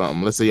looking for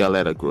something. Let's say y'all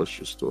at a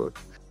grocery store.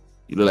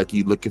 You look like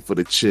you looking for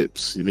the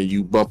chips. And then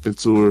you bump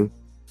into her.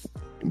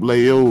 And be like,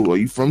 yo, are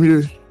you from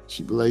here?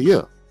 She be like,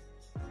 yeah.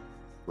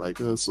 Like,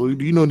 so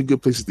do you know any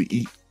good places to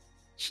eat?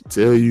 She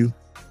tell you.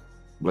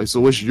 Like, so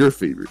what's your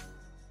favorite?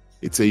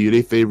 They tell you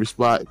their favorite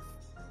spot.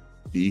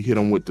 You hit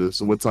them with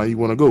so what time you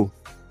want to go?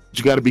 But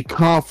you got to be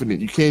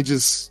confident. You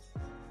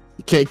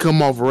can't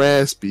come off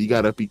raspy. You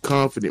got to be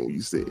confident when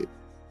you say it.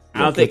 I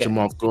don't think them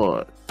off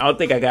guard. I don't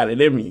think I got it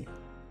in me.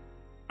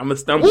 I'm going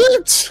to stumble.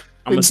 What?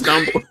 I'm going to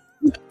stumble.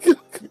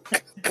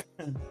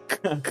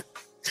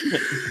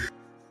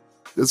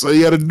 That's all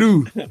you got to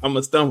do. I'm going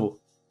to stumble.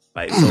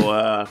 Like,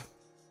 so,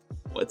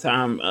 what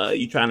time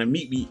you trying to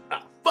meet me?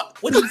 Fuck,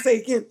 what did you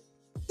say again?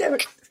 Damn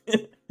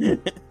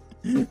it.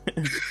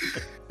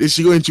 Did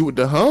she go at you with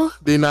the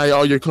Then now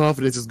all your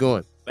confidence is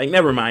gone. Like,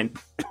 never mind.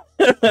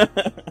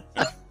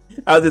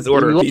 I'll just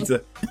order a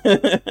pizza.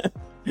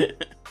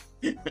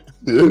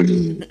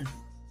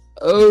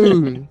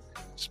 Oh,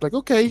 she's like,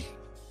 okay.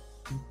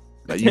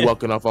 Now you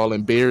walking off all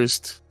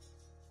embarrassed.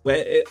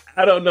 But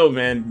I don't know,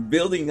 man.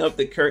 Building up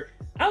the courage.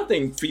 I don't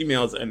think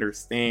females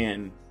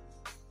understand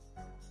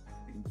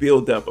the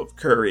build-up of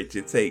courage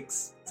it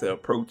takes to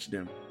approach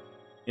them.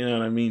 You know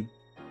what I mean?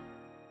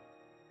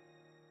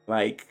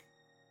 Like,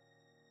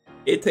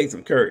 it takes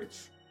some courage.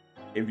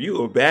 If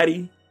you a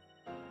baddie,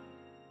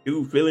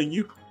 dude feeling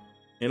you,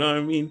 you know what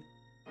I mean?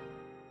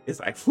 It's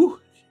like, whew,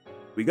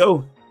 we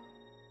go.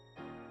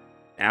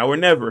 Now or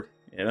never,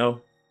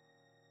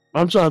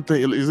 I'm trying to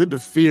think, is it the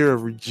fear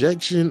of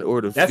rejection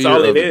or the That's fear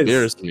all of it is.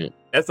 embarrassment?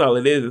 That's all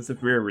it is. It's a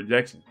fear of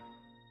rejection.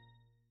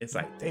 It's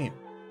like, damn.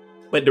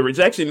 But the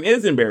rejection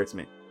is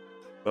embarrassment.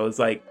 So it's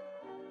like,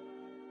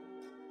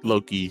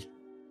 low-key.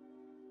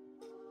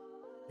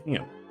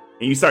 Damn.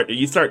 And you start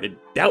to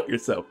doubt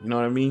yourself. You know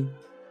what I mean?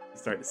 You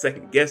start to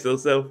second guess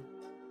yourself.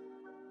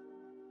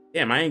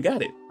 Damn, I ain't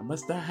got it. I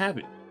must not have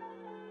it.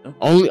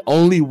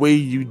 Only way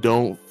you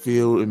don't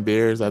feel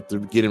embarrassed after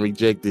getting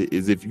rejected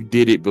is if you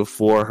did it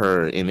before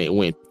her and it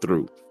went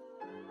through.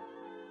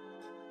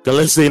 Cause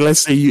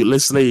let's say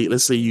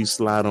you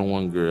slide on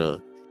one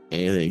girl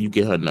and you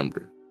get her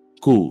number.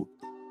 Cool.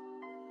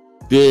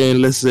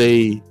 Then let's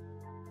say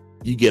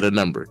you get a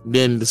number.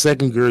 Then the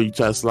second girl you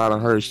try to slide on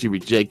her, she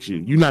rejects you.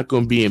 You're not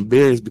gonna be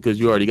embarrassed because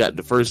you already got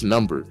the first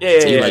number. Yeah,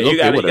 so like, you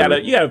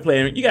gotta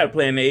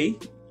plan A,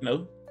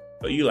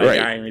 So you like, right.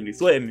 I ain't really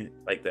sweating it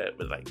like that,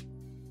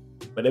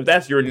 but if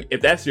that's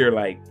your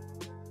like,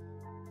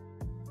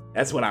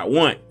 that's what I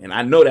want, and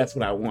I know that's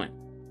what I want,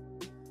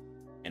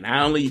 and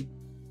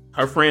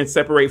her friends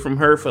separate from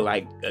her for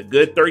like a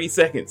good 30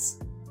 seconds.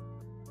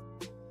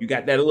 You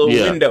got that little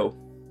window.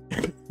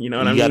 You know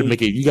what I mean?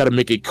 You gotta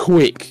make it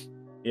quick.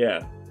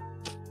 Yeah.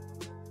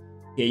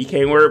 Yeah, you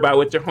can't worry about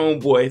what your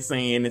homeboy is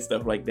saying and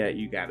stuff like that.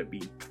 You gotta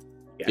be.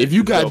 If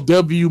you got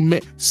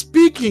man,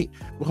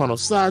 hold on,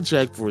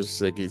 sidetrack for a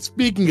second.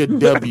 Speaking of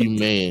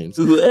mans,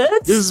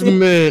 this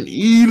man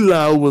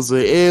Eli was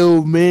a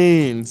L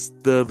mans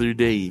the other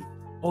day.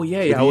 Oh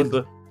yeah, I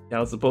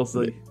was supposed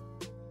to.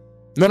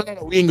 No,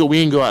 we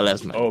ain't go out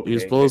last night. Okay, we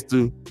were supposed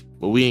to,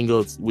 but we ain't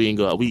go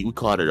out. We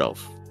called it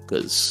off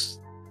because,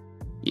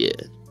 yeah.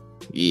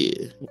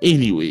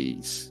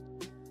 Anyways,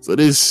 so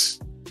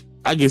this,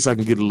 I guess I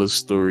can get a little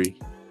story.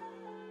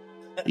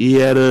 he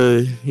had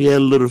a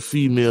little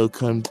female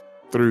come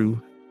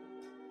through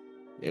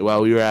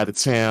while we were out of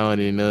town,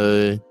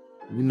 and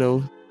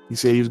he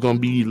said he was gonna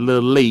be a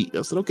little late.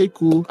 I said, okay,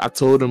 cool. I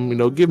told him,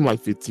 give him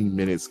like 15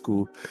 minutes,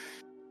 cool.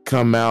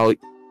 Come out,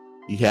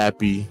 you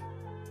happy,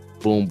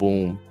 boom,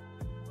 boom,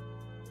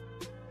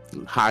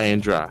 high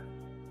and dry.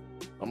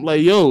 I'm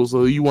like, yo,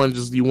 so you want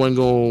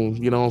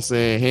going,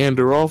 hand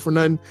her off or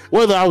nothing?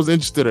 Whether I was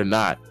interested or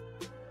not.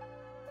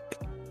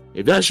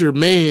 If that's your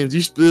man,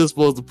 you still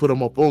supposed to put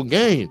him up on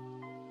game.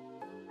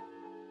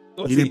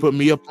 He didn't put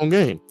me up on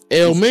game.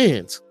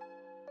 Mans.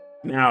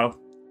 Now,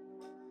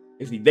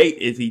 is he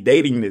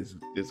dating this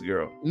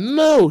girl?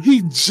 No,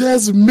 he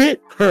just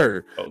met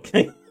her.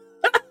 Okay.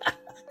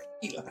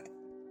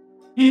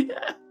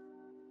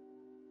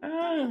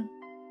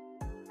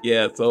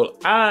 Yeah, so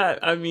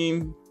I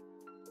mean,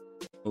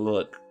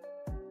 look.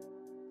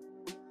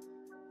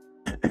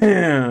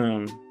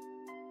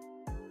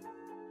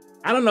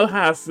 I don't know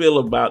how I feel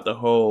about the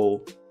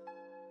whole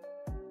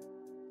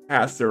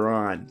Pastor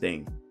on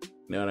thing. You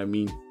know what I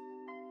mean?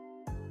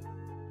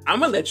 I'm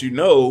gonna let you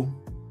know.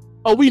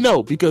 Oh, we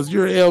know because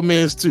you're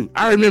L-Mans too.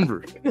 I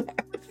remember.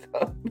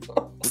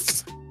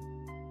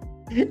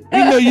 You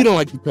know you don't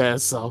like to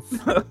pass off.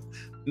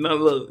 No,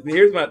 look,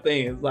 here's my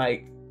thing. It's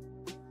like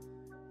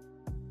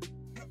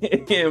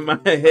in my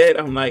head,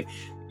 I'm like,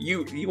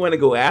 you want to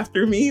go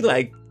after me?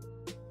 Like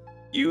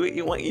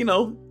you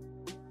want,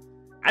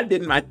 I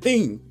did my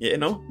thing, me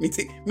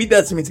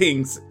does my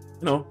things,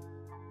 So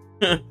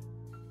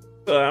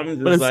I'm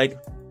just like,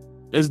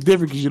 it's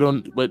different because you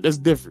don't. But that's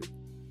different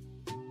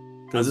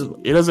because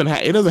it doesn't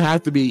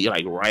have to be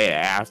like right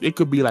after. It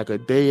could be like a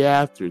day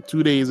after,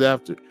 2 days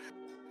after,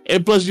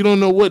 and plus you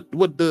don't know what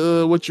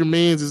your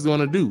man's is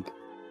gonna do.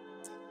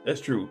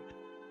 That's true,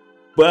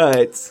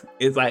 but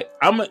it's like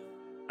I'm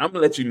gonna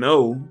let you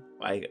know,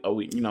 like,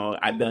 oh,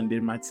 I done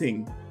did my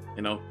thing,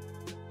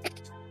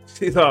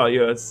 She's all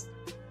yours.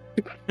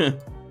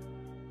 But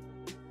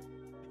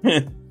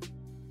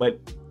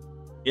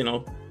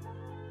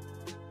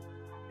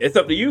it's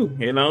up to you.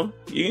 You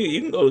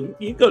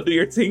can go do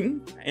your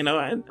thing. I'm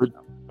gonna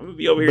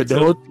be over here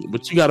too.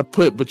 But you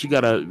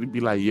gotta be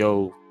like,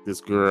 yo,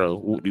 this girl,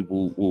 whoop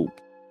whoop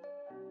whoop.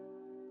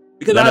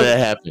 Because none of that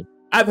happened.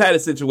 I've had a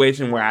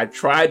situation where I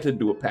tried to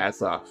do a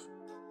pass off.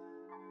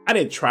 I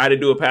didn't try to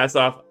do a pass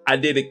off. I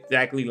did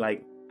exactly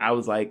like I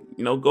was like,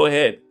 go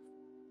ahead,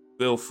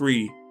 feel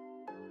free.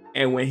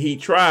 And when he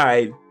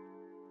tried,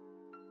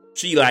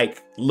 she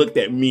like looked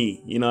at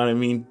me. You know what I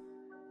mean?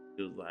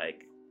 It was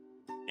like,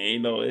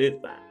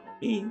 it's not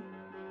me.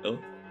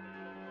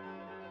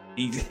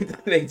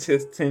 They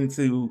just tend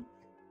to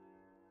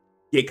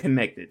get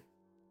connected,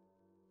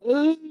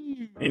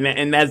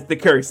 and that's the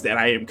curse that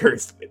I am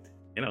cursed with.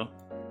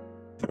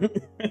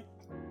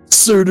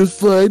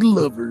 Certified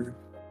lover.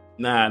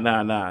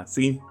 Nah.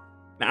 See,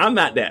 now I'm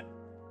not that.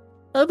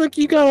 I think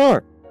you got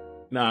heart.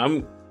 Nah,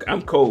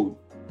 I'm cold.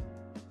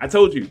 I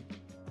told you,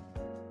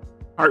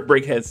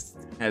 heartbreak has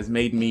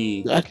made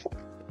me.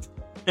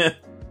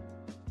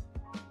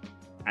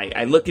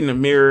 I look in the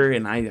mirror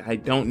and I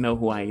don't know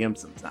who I am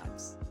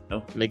sometimes.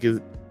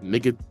 Niggas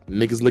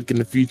look in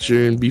the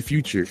future and be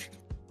future.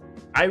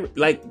 I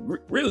like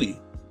really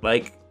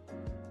like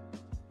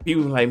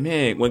people like,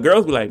 man, when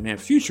girls be like, man,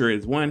 future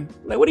is one.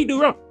 Like, what do you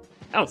do wrong?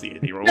 I don't see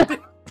anything wrong with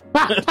it.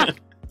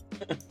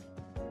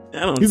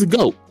 He's a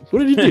goat. What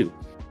did he do?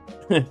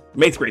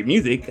 Makes great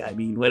music. I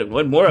mean,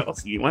 what more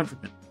else do you want from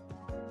him?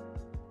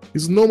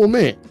 He's a normal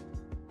man.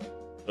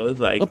 So it's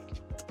like,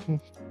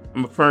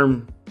 I'm a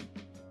firm.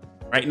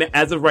 Right now,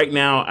 as of right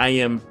now, I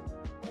am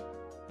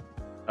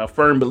a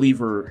firm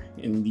believer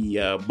in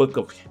the book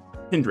of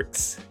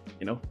Hendrix.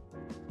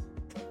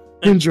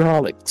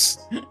 Hendriholics.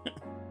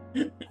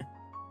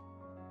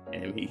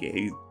 And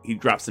he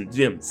dropped some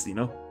gems.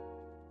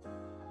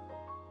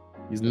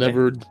 He's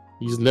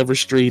never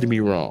strayed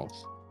me wrong.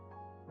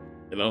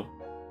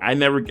 I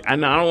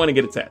don't want to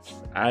get attached.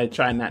 I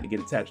try not to get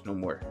attached no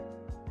more.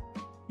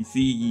 You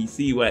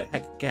see what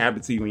can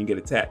happen to you when you get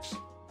attached.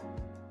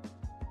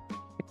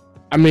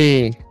 I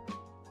mean,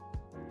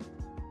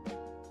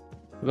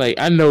 like,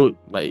 I know,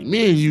 like,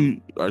 me and you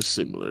are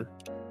similar.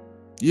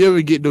 You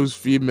ever get those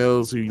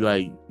females who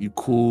you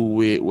cool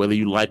with, whether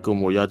you like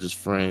them or y'all just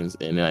friends,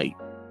 and like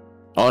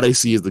all they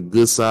see is the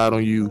good side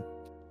on you.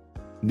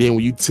 Then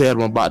when you tell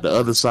them about the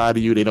other side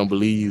of you, they don't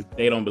believe you.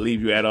 They don't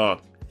believe you at all.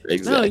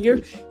 Exactly.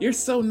 No, you're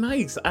so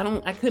nice.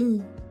 I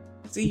couldn't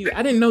see you.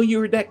 I didn't know you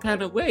were that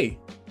kind of way.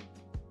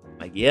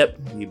 Like, yep,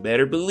 you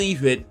better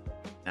believe it.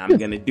 I'm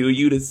gonna do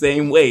you the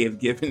same way if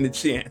given the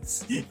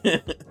chance.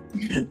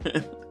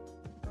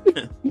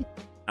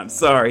 I'm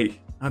sorry,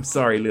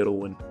 little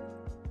one.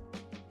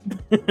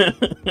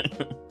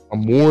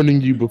 I'm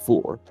warning you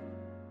before.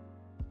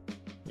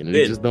 And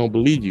they just don't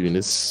believe you. And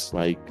it's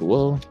like,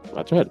 well,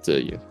 I tried to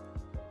tell you.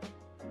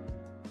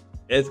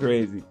 It's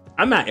crazy.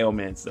 I'm not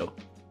L-Mans, though.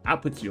 I'll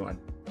put you on.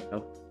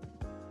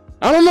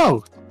 I don't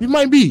know. You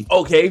might be.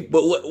 Okay,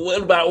 but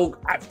what about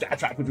I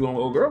tried to put you on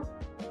with old girl?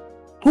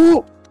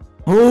 Who?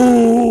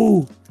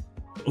 Come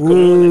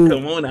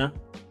on now.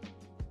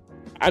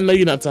 I know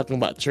you're not talking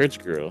about church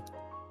girl.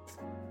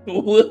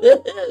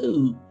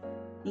 Whoa.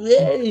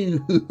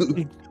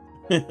 Whoa.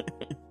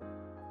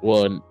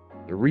 Well,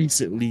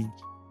 recently,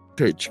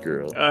 church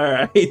girl. All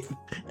right. Is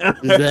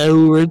that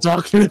who we're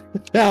talking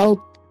about?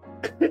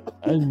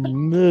 I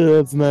know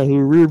that's not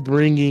who we're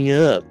bringing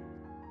up.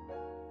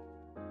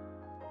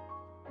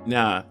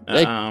 Nah.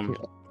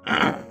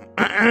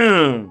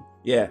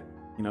 Yeah.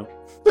 You know.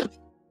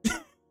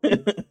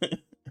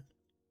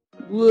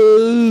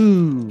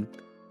 Whoa.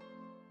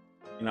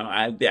 You know,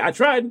 I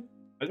tried.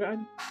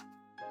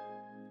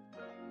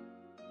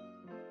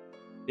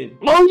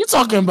 Oh, you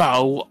talking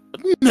about?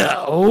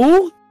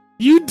 No,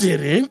 you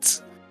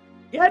didn't.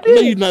 Yeah, I No,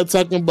 did. you're not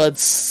talking about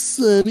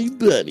Sunny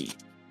Bunny.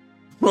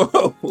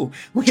 Whoa,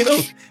 we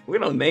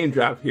don't name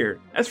drop here.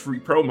 That's free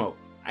promo.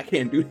 I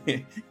can't do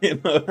that. You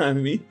know what I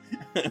mean?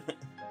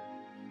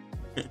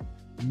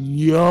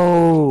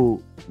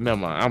 Yo, never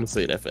mind. I'm gonna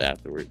say that for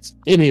afterwards.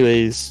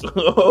 Anyways,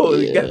 Oh,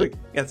 yeah. you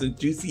got some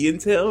juicy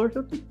intel or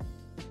something?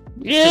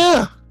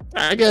 Yeah,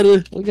 I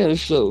gotta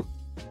show.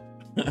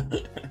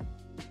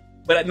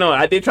 But no,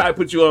 I did try to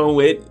put you on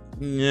with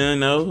you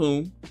know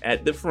who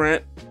at the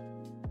front,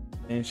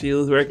 and she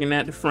was working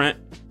at the front.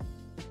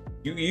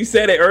 You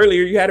said it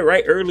earlier. You had it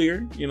right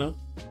earlier. You know.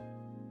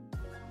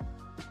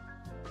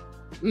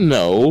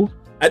 No,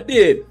 I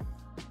did.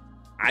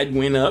 I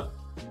went up,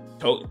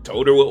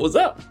 told her what was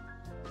up.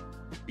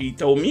 She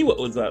told me what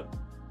was up.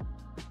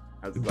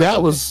 I was like,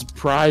 that was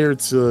prior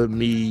to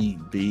me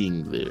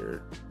being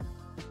there,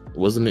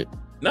 wasn't it?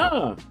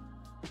 nah.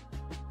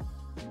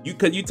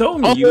 Because you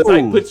told me you was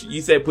like Oh.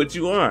 you said put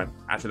you on.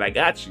 I said I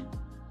got you.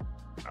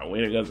 I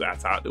went and I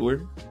talked to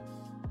her,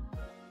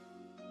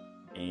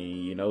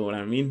 and you know what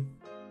I mean.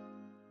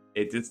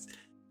 It just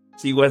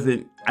she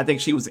wasn't. I think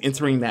she was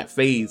entering that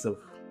phase of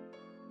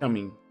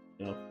becoming,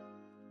 you know,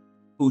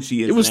 who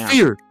she is. It was now.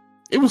 fear.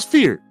 It was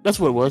fear.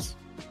 That's what it was.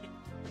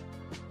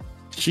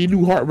 She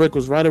knew heartbreak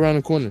was right around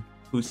the corner.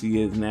 Who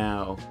she is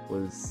now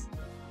was,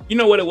 you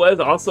know what it was.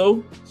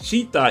 Also,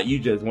 she thought you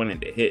just wanted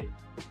to hit,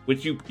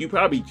 which you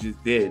probably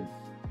just did.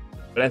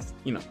 But that's,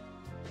 you know.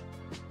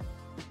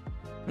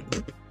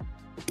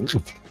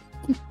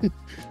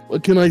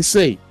 What can I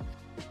say?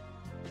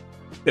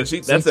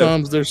 That's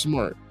Sometimes they're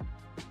smart.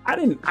 I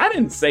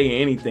didn't say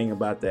anything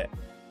about that.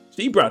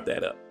 She brought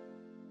that up.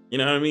 You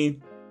know what I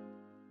mean?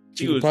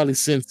 She would probably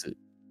sense it.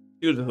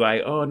 She was just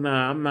like, "Oh no,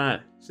 I'm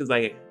not." She's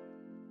like,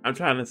 "I'm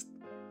trying to."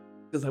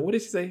 She's like, "What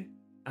did she say?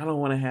 I don't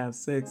want to have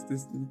sex."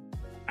 This,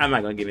 I'm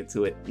not gonna get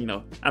into it. You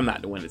know, I'm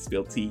not the one to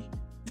spill tea.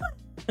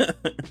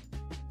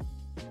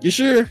 You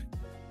sure?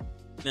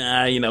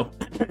 Nah, you know,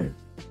 you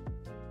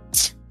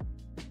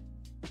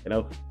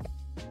know.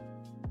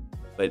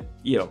 But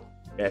you know,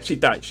 yeah, she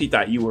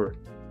thought you were,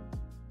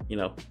 you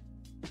know,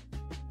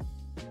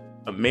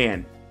 a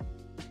man.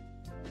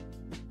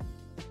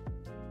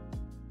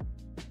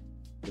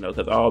 You know,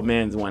 because all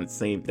men's want the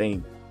same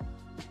thing.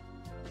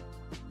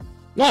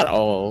 Not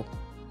all.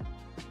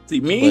 See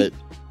me,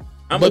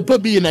 but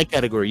put me in that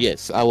category.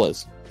 Yes, I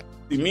was.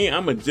 See me,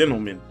 I'm a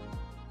gentleman.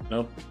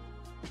 No,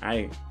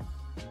 I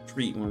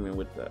treat women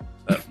with the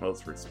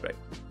utmost respect.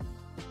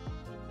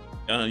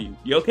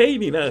 You okay? You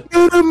need a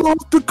Get him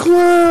off the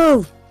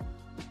clown.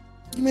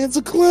 Man's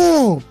a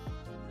clown.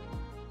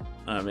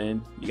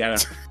 Man, you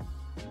gotta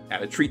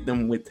treat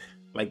them with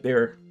like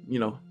they're, you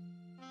know,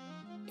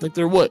 like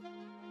they're what?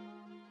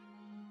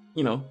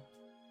 You know,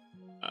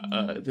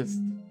 just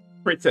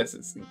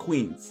princesses and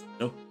queens.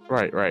 You know?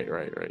 Right.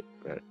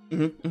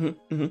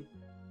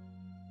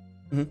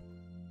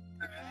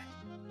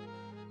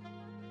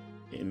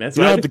 And that's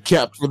you don't have the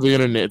cap for the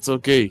internet. It's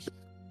okay.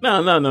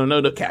 No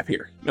the cap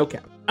here. No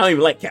cap. I don't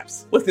even like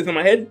caps. What's this on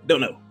my head?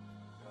 Don't know.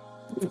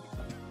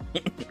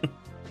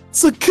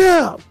 It's a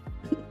cap.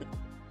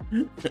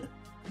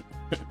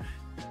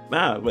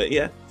 Nah, but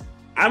yeah,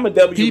 I'm a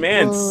W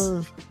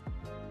man.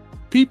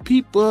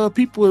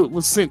 People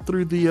was sent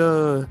through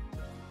the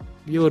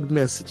old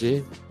message.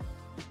 Eh?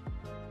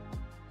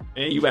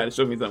 And you about to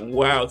show me some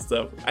wild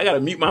stuff. I gotta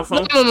mute my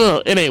phone.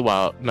 No, it ain't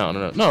wild.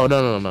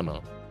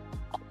 No.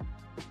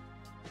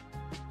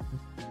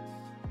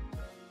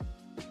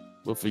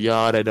 But for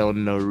y'all that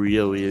don't know,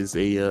 Rio is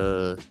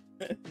a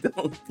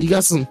he's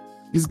got some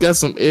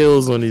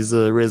L's on his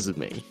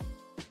resume.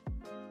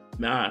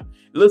 Nah,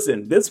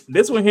 listen, this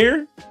one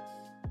here,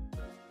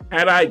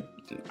 had I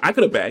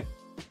could have bagged.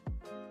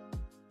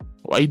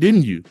 Why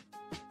didn't you?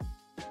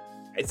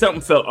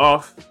 Something felt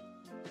off,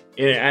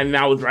 and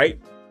I was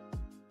right.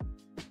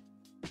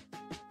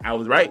 I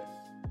was right.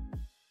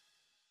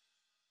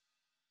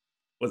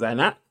 Was I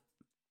not?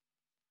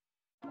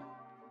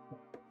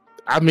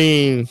 I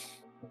mean,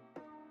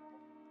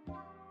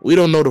 we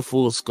don't know the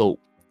full scope,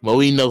 but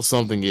we know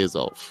something is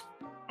off.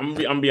 I'm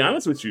gonna be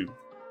honest with you.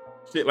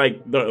 Shit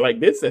like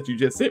this that you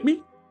just sent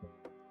me,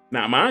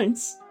 not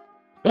mine's.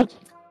 Not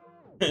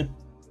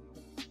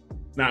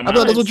mine. I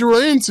thought that's what you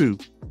were into.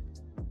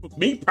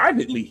 Me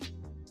privately.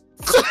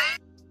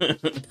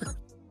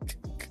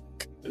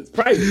 It's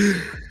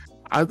private.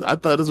 I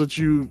thought that's what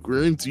you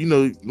were into. You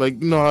know,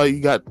 like you know how you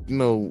got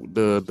not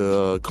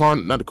the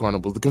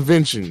carnival, the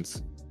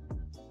conventions.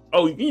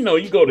 Oh,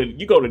 you go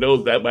to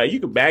those that, but you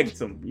can bag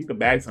some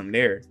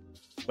there.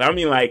 But I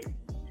mean, like,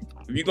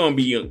 if you're gonna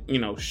be,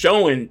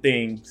 showing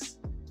things,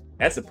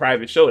 that's a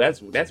private show.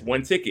 That's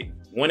one ticket,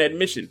 one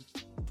admission.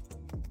 So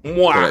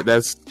Mwah.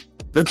 that's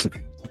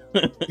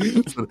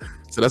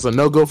so that's a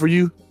no go for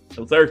you.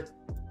 No sir,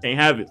 can't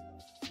have it.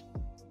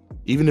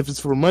 Even if it's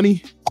for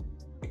money.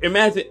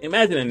 Imagine a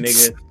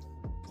nigga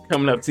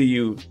coming up to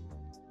you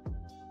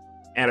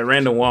at a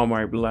random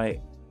Walmart, and be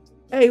like,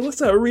 "Hey,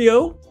 what's up,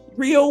 Rio?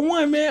 Rio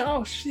One, man.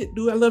 Oh shit,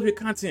 dude, I love your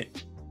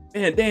content,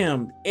 man.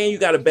 Damn, and you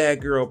got a bad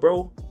girl,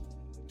 bro.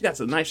 She got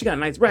a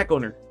nice rack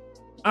on her.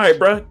 All right,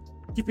 bro,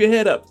 keep your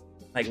head up."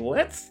 Like,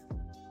 what?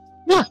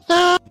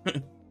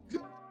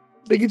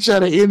 They can try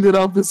to end it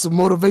off with some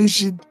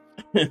motivation.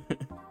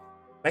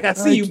 Like, I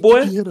see you,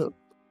 boy. Keep your head up.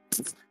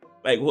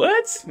 Like,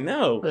 what?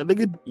 No,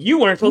 Nigga, you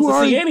weren't supposed to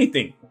see you?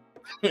 anything.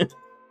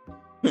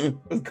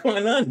 What's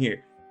going on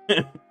here?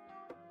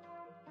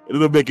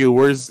 It'll make it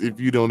worse if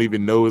you don't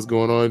even know what's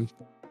going on.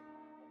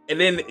 And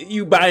then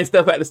you buying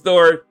stuff at the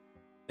store,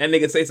 that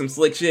nigga say some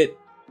slick shit.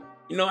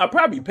 I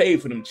probably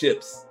paid for them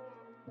chips.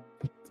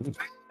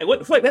 Like, what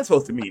the fuck that's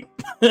supposed to mean?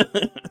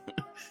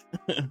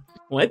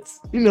 What?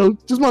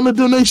 Just want the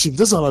donations.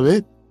 That's all I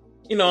meant.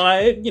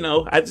 I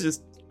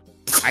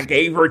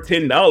gave her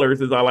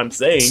 $10 is all I'm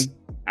saying.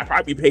 I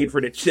probably paid for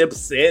the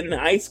chips and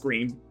the ice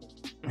cream.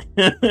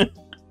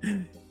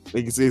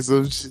 They can say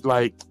some shit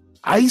like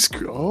ice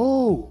cream.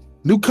 Oh,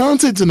 new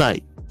content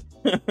tonight.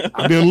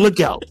 I'll be on the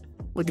lookout.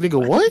 Like,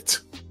 nigga, what?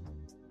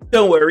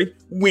 Don't worry.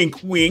 Wink,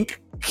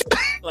 wink.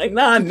 Like,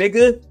 nah,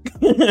 nigga.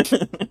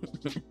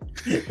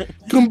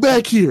 Come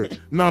back here.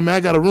 Nah, man, I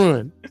gotta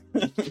run.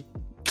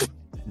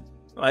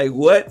 Like,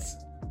 what?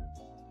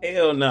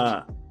 Hell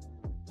nah.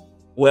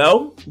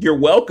 Well, you're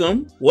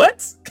welcome.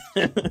 What?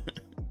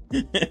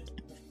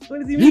 What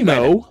does he mean?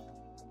 No,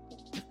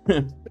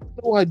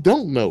 I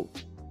don't know.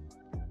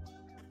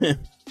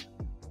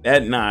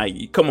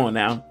 Come on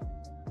now.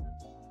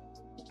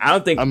 I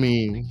don't think. I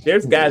mean,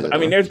 there's guys. I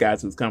mean, there's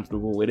guys who's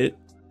comfortable with it.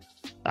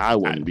 I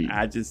wouldn't be.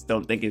 I just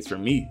don't think it's for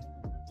me.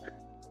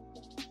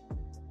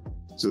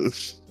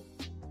 Just,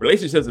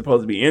 Relationships are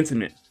supposed to be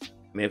intimate,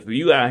 and if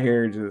you out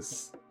here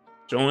just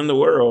showing the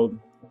world,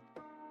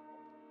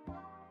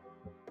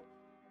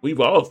 we've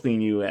all seen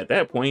you at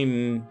that point.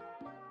 And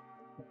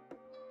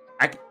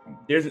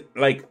there's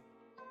like,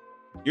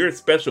 you're a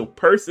special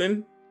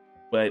person,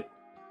 but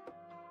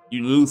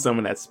you lose some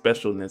of that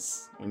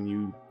specialness when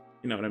you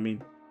know what I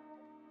mean.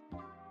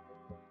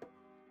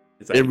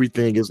 It's like,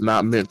 everything is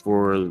not meant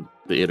for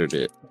the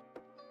internet.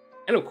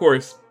 and of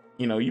course,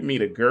 you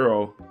meet a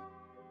girl.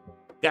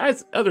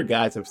 Other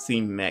guys have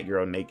seen that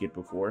girl naked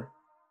before.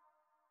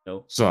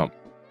 Some,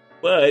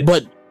 but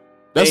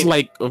that's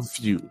like a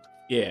few.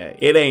 Yeah,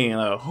 it ain't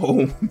a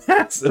whole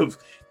massive.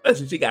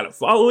 Especially if she got a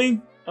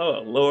following.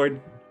 Oh Lord,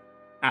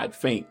 I'd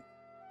faint.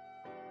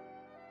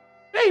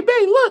 Hey,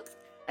 babe, look,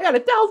 I got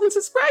 1,000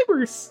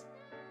 subscribers.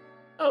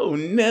 Oh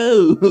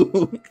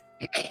no.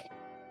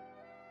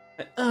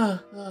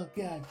 Oh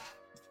God.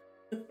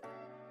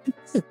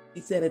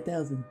 He said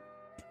 1,000.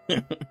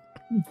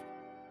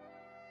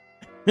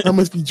 I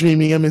must be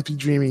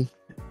dreaming.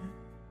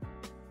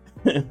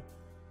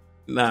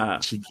 Nah.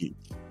 Cheeky.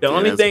 The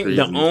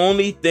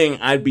only thing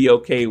I'd be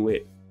okay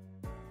with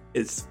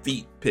is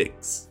feet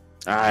pics.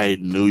 I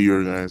knew you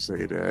were gonna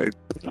say that.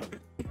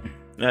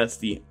 That's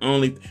the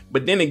only.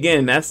 But then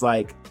again, that's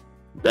like,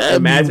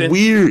 that'd be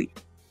weird.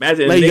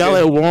 Imagine like y'all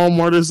at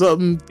Walmart or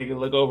something. Nigga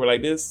look over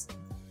like this.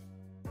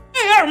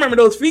 Hey, I remember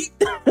those feet.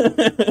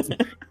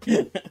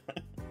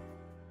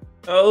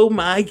 Oh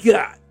my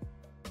God.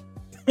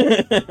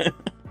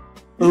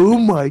 Oh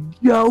my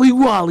golly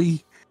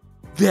Wally.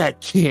 That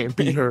can't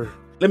be her.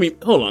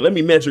 Hold on. Let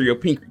me measure your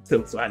pinky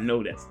toe so I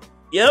know that's.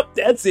 Yep,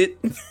 that's it.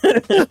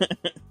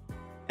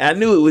 I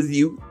knew it was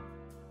you.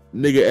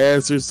 Nigga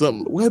asked her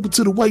something. What happened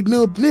to the white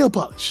nail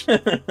polish?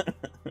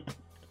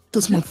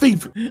 That's my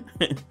favorite.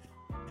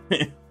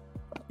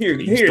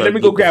 Here. Let me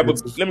go grab one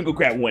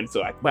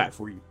so I can buy it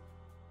for you.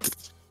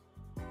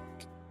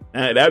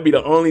 That'd be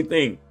the only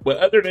thing. But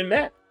other than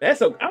that,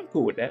 I'm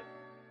cool with that.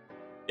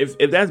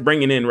 If that's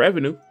bringing in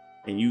revenue,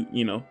 and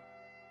you know.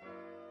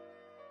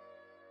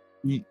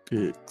 Feet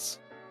pics.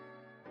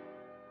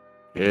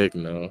 Heck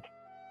no.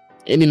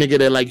 Any nigga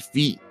that like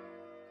feet,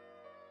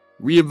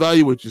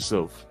 reevaluate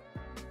yourself.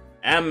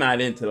 I'm not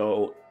into the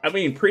whole. I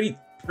mean, pretty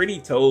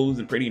toes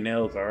and pretty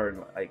nails are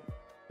like,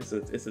 it's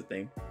a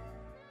thing.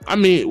 I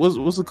mean,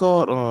 what's it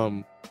called?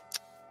 When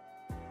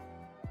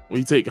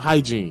you take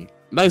hygiene,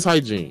 nice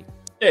hygiene.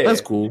 Yeah,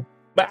 that's cool.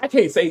 But I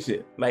can't say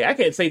shit. Like, I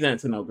can't say that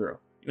to no girl.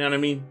 You know what I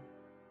mean?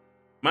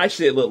 My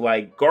shit look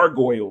like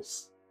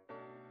gargoyles.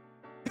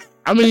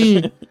 I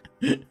mean,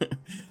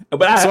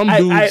 but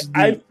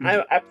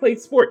I play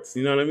sports.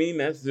 You know what I mean?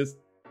 That's just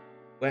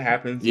what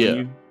happens.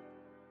 Yeah.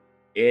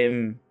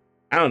 And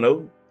I don't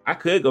know. I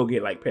could go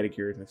get like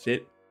pedicures and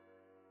shit.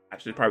 I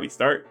should probably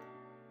start.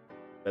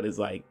 But it's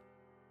like,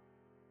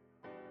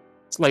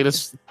 It's like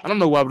this. I don't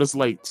know why, but it's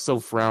like so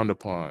frowned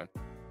upon.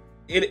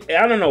 I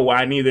don't know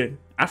why neither.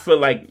 I feel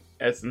like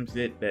that's some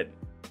shit that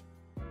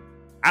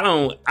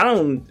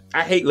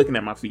I hate looking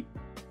at my feet.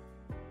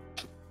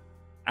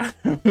 I'm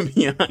gonna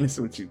be honest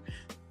with you.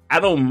 I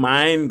don't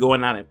mind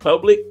going out in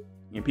public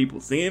and people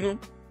seeing them,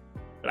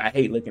 but I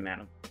hate looking at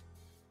them.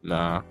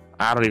 Nah,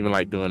 I don't even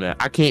like doing that.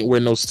 I can't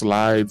wear no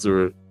slides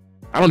or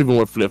I don't even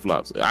wear flip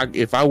flops.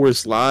 If I wear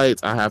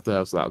slides, I have to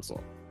have socks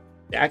on.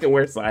 Yeah, I can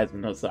wear slides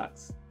with no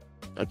socks.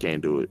 I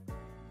can't do it.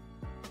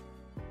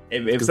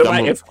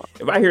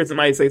 If I hear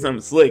somebody say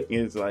something slick,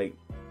 it's like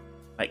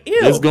ew.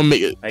 It's gonna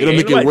make it. Like, it'll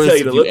make it worse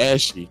if you look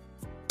ashy.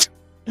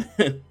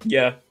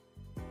 Yeah.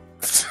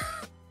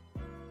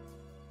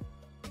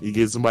 You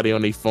get somebody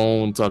on their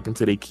phone talking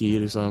to their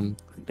kid or something.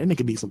 That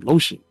nigga need some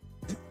lotion.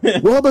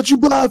 Well, how about you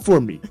buy it for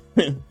me?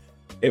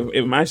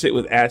 If my shit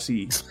was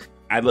ashy,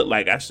 I look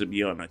like I should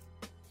be on a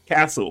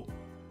castle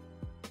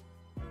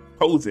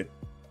posing.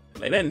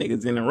 Like, that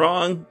nigga's in the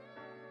wrong.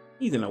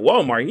 He's in a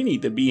Walmart. He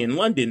need to be in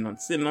London,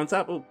 sitting on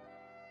top of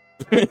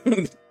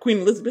Queen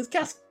Elizabeth's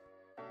castle.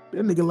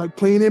 That nigga like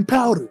playing in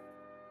powder.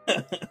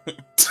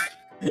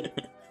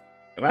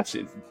 My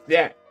shit's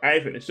that. I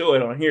ain't finna show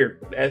it on here,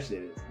 but that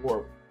shit is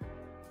horrible.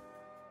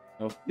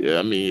 Oh. Yeah,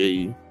 I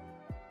mean,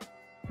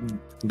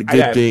 the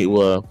good thing,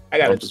 well,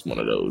 I'm just one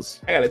of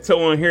those. I got a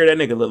toe on here. That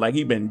nigga look like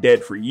he been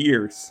dead for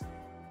years.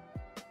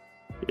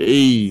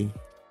 Hey,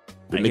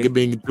 the nigga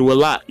been through a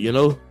lot, you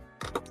know?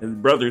 His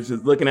brother's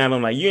just looking at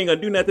him like, you ain't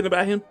gonna do nothing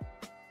about him?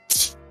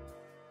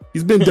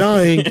 He's been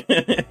dying.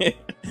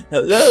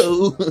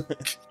 Hello?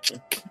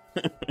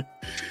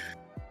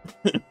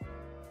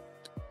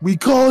 We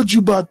called you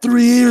about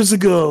 3 years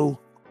ago.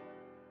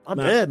 I'm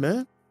bad,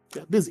 man.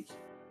 Got busy.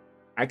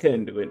 I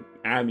couldn't do it.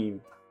 I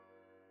mean,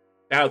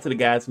 shout out to the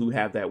guys who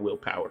have that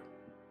willpower.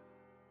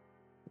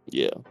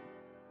 Yeah.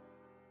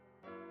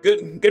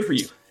 Good for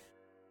you.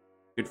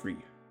 Good for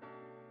you.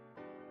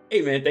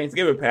 Hey, man,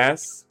 Thanksgiving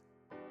passed.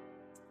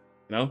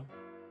 You know?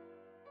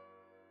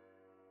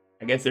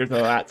 I guess there's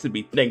a lot to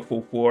be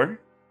thankful for.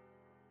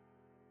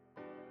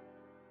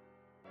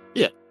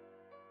 Yeah.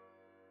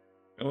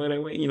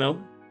 You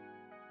know,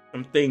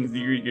 some things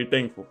you're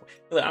thankful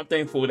for. I'm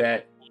thankful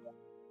that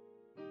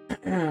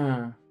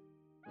I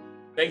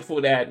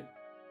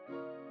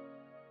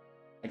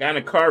got in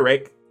a car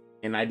wreck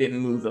and I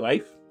didn't lose a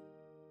life.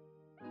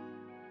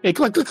 Hey,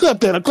 clap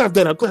that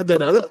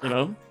up. You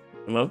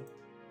know.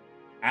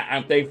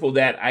 I'm thankful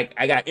that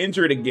I got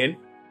injured again,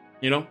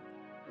 you know,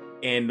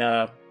 and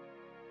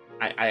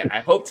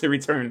I hope to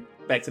return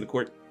back to the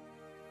court.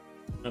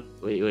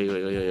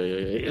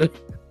 Wait.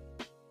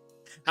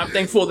 I'm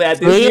thankful that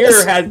this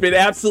year has been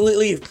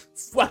absolutely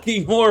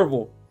fucking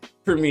horrible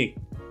for me.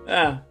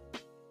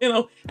 You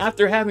know,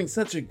 after having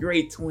such a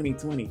great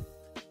 2020,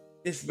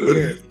 this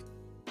year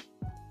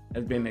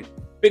has been a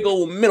big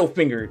old middle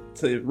finger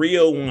to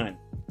Rio 1.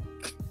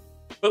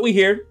 But we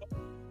here.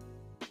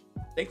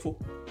 Thankful.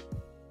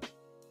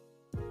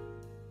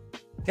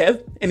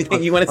 Kev,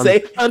 anything you want to say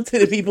to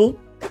the people?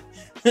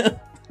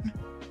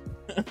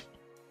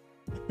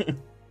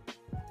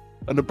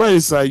 On the brighter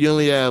side, you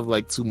only have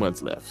like 2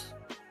 months left.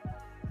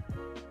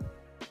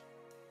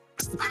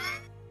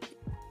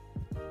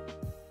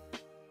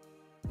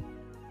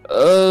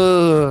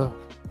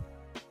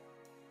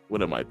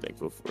 What am I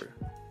thankful for?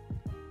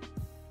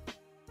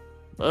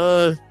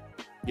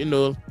 You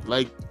know,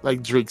 like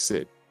Drake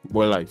said,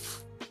 more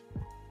life.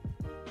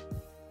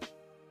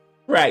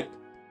 Right.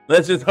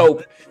 Let's just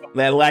hope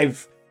that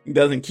life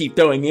doesn't keep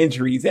throwing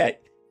injuries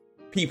at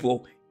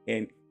people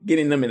and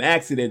getting them in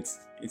accidents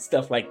and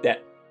stuff like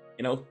that.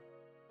 You know?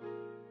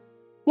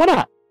 Why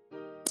not?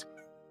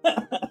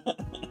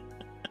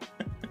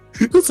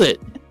 Who's it?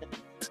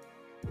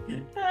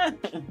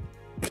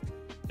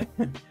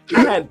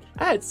 I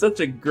had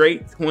such a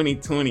great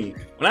 2020.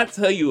 When I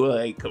tell you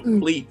a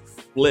complete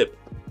flip,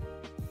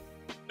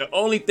 the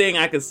only thing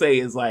I can say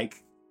is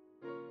like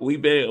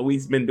we've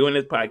been doing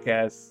this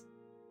podcast,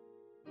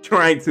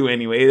 trying to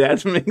anyway. It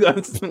hasn't been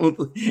going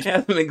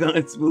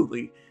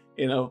smoothly.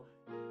 You know,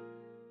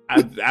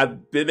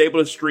 I've been able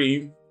to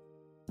stream.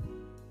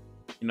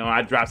 You know,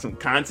 I dropped some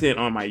content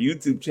on my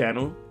YouTube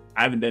channel.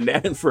 I haven't done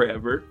that in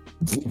forever.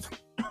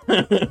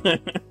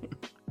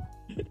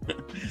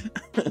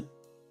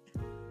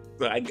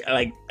 So I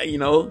like, you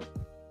know.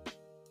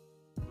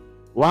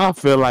 Well, I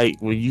feel like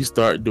when you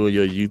start doing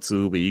your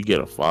YouTube and you get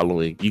a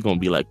following, you're gonna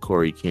be like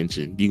Corey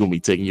Kenshin. You're gonna be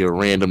taking your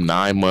random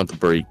 9-month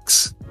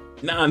breaks.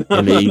 No.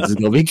 And then you just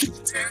gonna be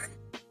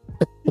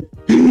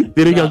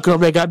then he gonna come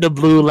back out the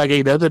blue like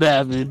ain't nothing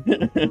happened.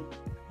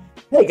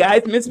 Hey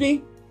guys, miss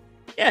me?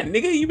 Yeah,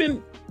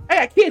 nigga, I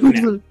got kids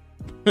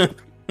now.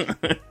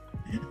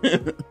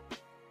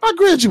 I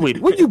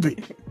graduated. Where you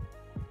been?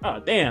 Oh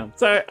damn.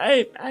 Sorry,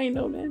 I ain't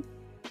know, man.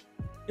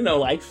 You know,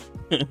 life.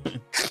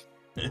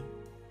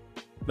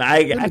 Nah,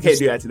 I can't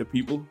do that to the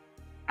people.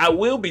 I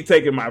will be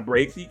taking my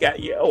breaks.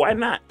 Why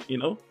not? You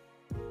know?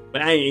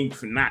 But I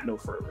ain't not no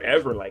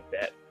forever like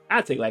that.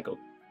 I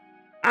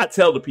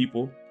tell the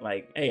people,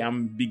 like, hey,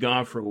 I'm be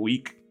gone for a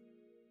week.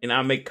 and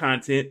I'll make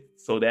content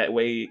so that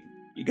way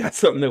you got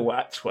something to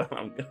watch while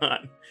I'm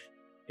gone.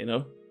 You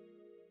know?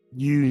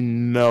 You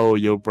know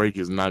your break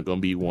is not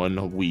gonna be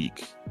 1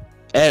 week.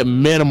 At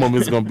minimum,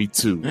 it's gonna be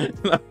 2.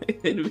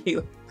 It'd be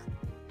like...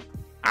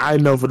 I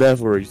know for that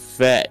for a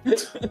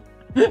fact.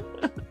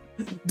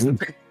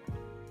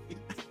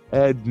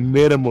 At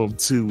minimum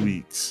 2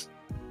 weeks.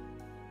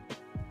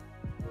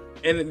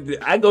 And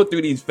I go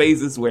through these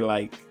phases where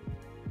like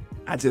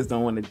I just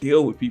don't want to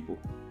deal with people.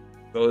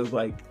 So it's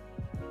like,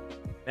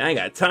 I ain't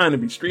got time to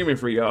be streaming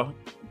for y'all.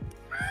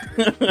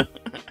 I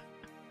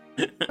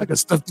got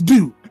stuff to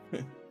do.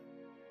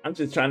 I'm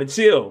just trying to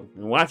chill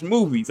and watch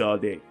movies all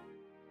day.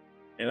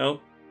 You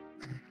know?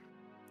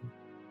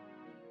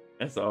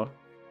 That's all.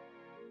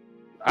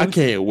 I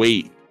can't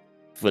wait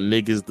for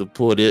niggas to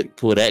pull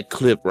that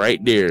clip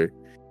right there.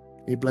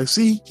 They be like,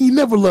 see, he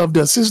never loved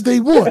us since day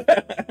one.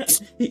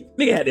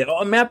 Nigga had it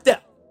all mapped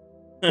out.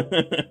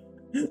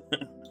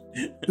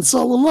 It's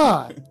all a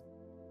lie.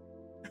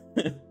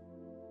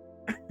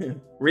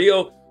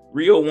 Rio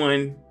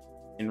 1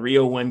 and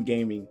Rio 1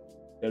 Gaming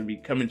gonna be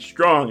coming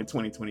strong in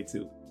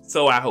 2022.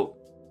 So I hope.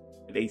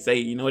 They say,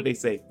 you know what they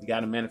say? You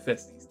gotta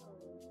manifest these.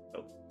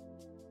 So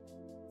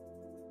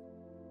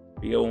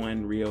Rio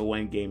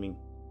 1 Gaming.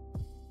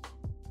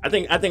 I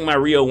think my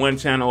Rio 1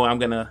 channel, I'm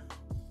gonna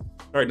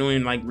start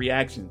doing like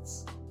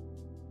reactions.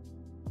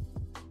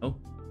 Oh,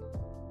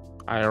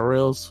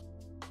 IRLs.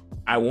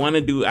 I want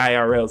to do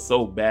IRL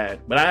so bad,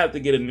 but I have to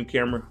get a new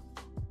camera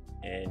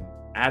and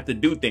I have to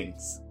do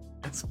things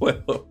as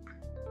well.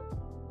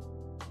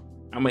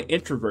 I'm an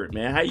introvert,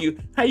 man. How you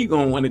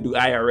gonna want to do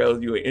IRL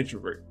if you're an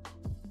introvert?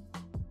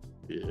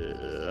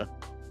 Yeah.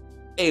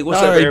 Hey,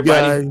 what's up,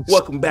 everybody? Guys.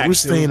 Welcome back We're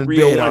to the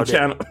Rio 1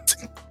 channel.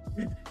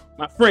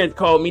 My friends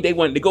called me. They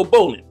wanted to go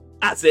bowling.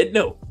 I said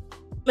no.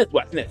 Let's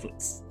watch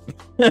Netflix.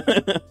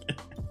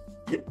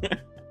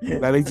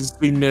 Now they just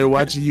sitting there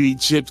watching you eat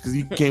chips because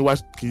you can't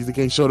watch, because they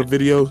can't show the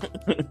video.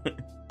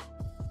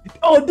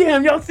 Oh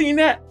damn, y'all seen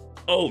that?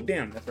 Oh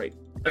damn, that's right.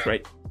 That's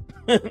right.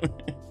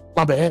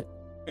 My bad.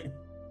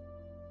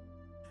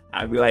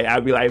 I'd be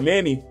like,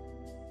 Manny.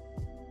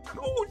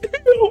 Oh damn!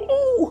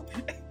 Oh.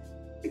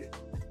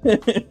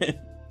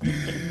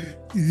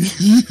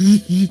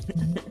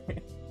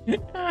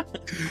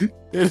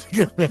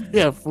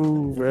 Yeah,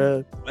 fool,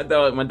 bro. My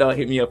dog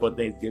hit me up on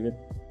Thanksgiving.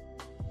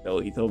 So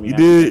he told me. He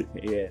did?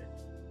 Yeah.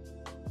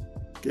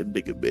 Good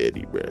nigga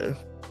Manny, bro.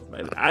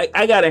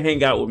 I gotta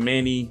hang out with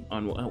Manny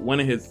on one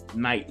of his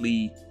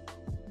nightly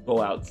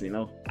go outs, you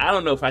know. I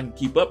don't know if I can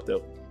keep up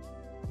though.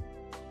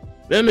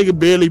 That nigga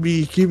barely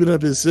be keeping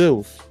up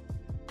himself.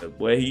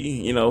 Boy,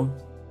 he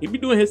be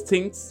doing his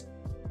things.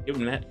 Give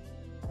him that.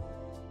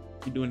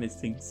 He doing his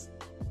things.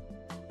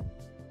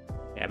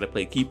 I had to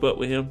play keep up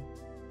with him.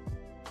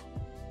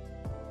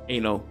 And,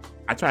 you know,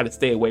 I try to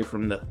stay away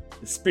from the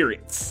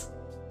spirits.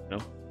 You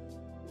know.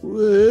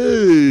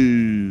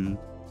 Whoa.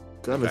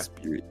 Kind of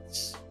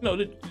spirits. No,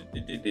 the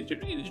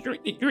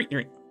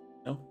drink.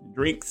 No, the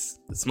drinks,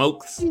 the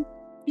smokes.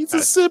 He's a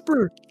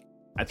sipper.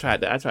 I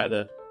tried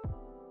to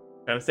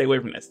stay away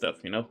from that stuff,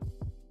 you know.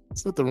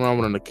 There's nothing wrong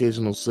with an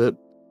occasional sip.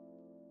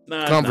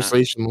 Nah,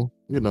 conversational,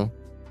 you know.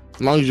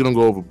 As long as you don't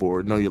go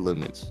overboard, know your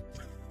limits.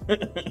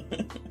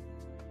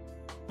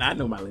 I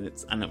know my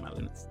limits. I don't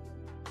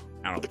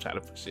try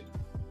to push it.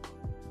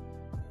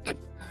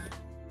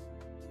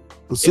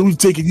 But so we've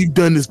taken, you've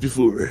done this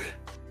before.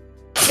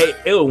 Hey,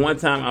 it was one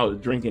time I was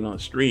drinking on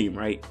stream,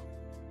 right?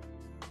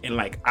 And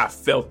like I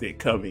felt it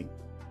coming.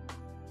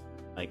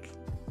 Like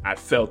I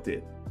felt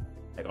it.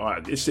 Like, oh,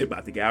 this shit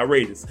about to get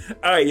outrageous.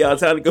 All right, y'all,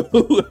 time to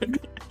go.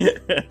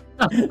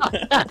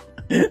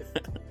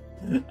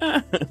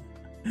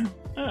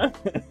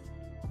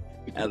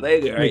 I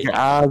like it, right? Your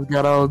eyes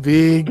got all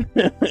big.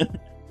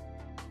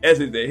 That's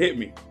it that hit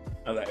me.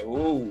 I was like,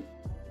 ooh.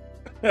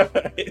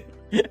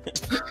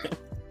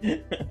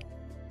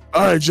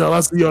 All right, y'all.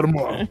 I'll see y'all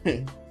tomorrow.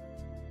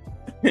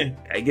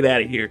 I get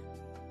out of here.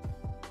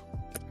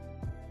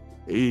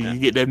 Hey, you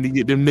get them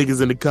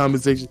niggas in the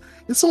comment section.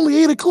 It's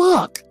only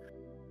 8:00.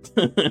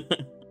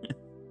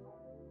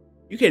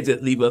 You can't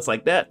just leave us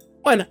like that.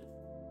 Why not?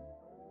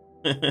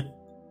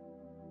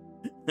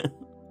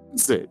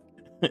 That's it.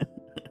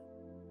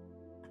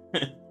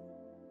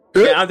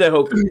 Yeah, I'm just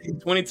hoping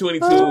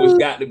 2022 has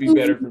got to be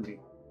better for me.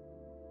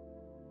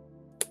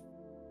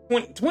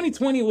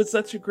 2020 was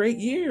such a great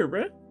year,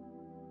 bro. I'm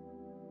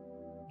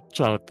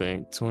trying to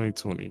think.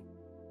 2020.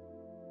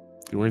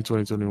 You were in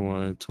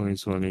 2021,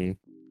 2020.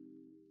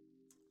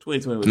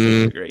 2020 was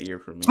such a great year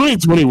for me.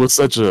 2020 was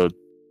such a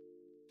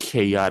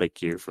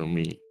chaotic year for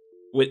me.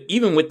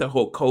 Even with the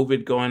whole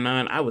COVID going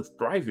on, I was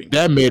thriving.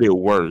 That made it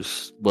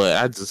worse,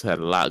 but I just had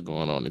a lot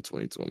going on in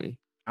 2020.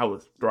 I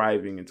was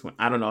thriving in 20.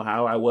 I don't know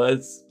how I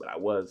was, but I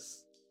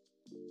was.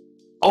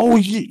 Oh,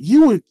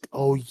 you were.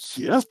 Oh,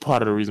 yeah. That's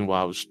part of the reason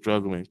why I was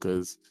struggling,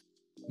 because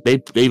they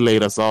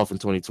laid us off in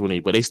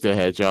 2020, but they still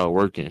had y'all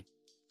working.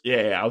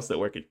 Yeah, I was still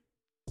working.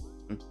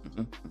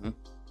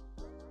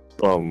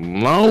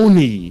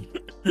 Baloney.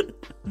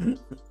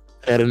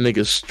 Had a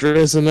nigga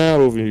stressing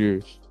out over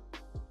here.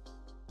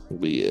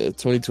 But yeah,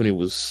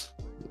 2021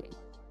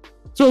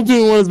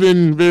 has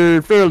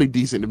been fairly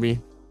decent to me.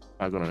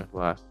 Not gonna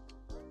lie.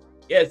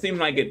 Yeah, it seemed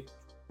like it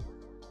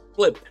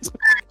flipped.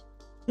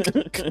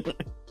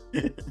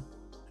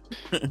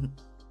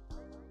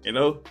 You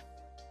know,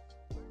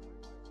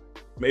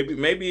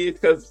 maybe it's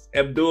because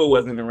Abdul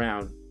wasn't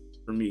around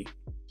for me.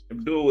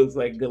 Abdul was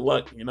like, good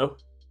luck, you know.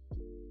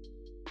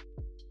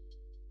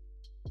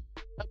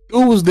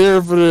 Who was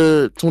there for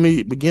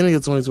the beginning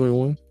of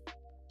 2021?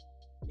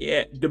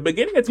 Yeah, the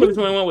beginning of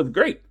 2021 was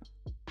great.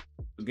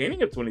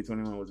 Beginning of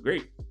 2021 was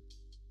great.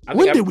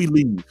 When did we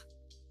leave?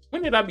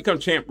 When did I become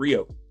champ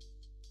Rio?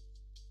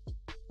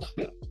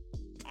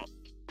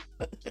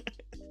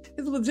 It's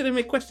a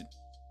legitimate question.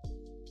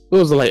 What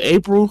was it, like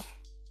April?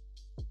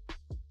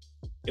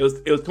 It was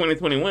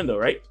 2021 though,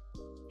 right?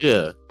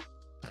 Yeah.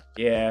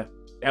 Yeah,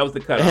 that was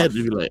the cutoff. It had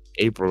to be like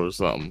April or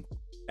something.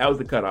 That was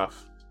the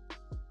cutoff.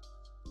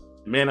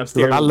 The man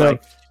upstairs was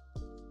like,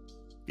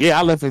 yeah,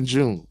 I left in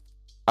June.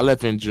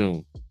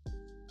 The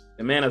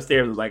man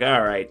upstairs was like,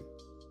 all right,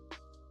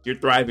 you're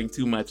thriving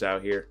too much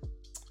out here.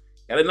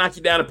 Gotta knock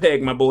you down a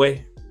peg, my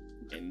boy.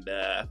 And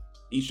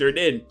he sure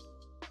did.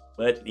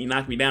 But he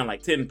knocked me down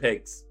like 10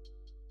 pegs.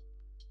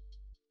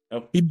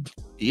 Oh.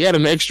 He had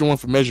an extra one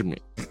for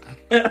measurement.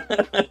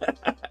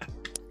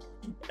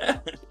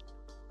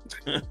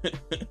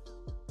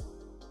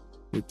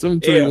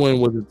 2021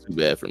 wasn't too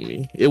bad for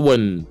me. It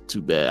wasn't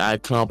too bad. I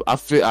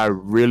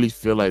really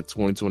feel like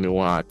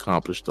 2021 I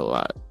accomplished a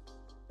lot.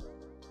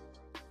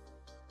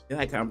 Did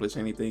I accomplish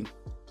anything?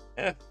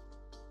 I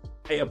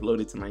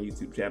uploaded to my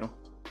YouTube channel.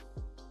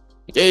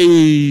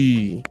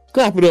 Hey,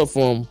 clap it up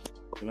for him.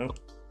 You know,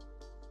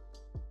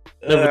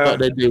 never thought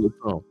that day would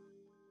come.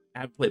 I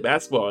haven't played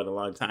basketball in a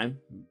long time,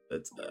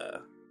 but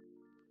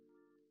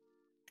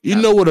you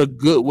know what a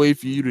good way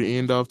for you to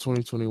end off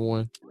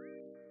 2021?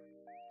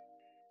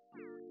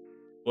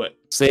 What?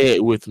 Say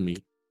it with me.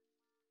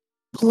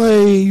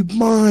 Play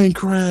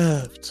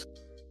Minecraft.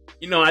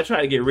 You know, I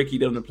tried to get Ricky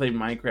them to play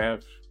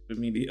Minecraft with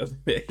me the other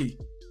day.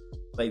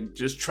 Like,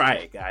 just try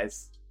it,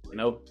 guys. You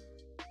know,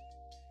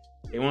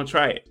 they won't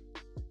try it.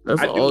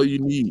 That's all you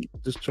need.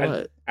 Just try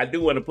it. I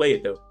do want to play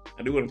it though.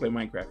 I do want to play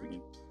Minecraft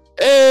again.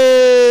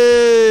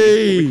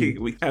 Hey,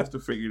 we have to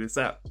figure this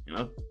out. You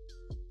know,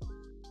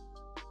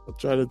 I'll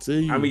try to tell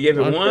you. I'm gonna give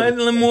it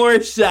one more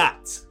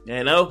shot.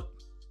 You know,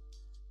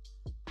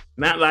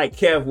 not like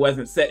Kev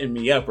wasn't setting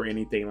me up or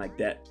anything like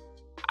that.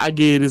 I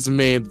gave this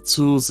man the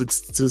tools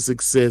to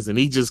success, and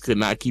he just could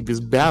not keep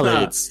his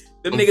balance.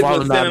 Them niggas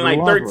was sending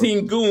like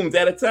 13 goons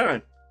at a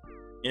time.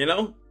 You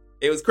know,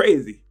 it was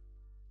crazy.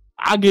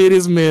 I gave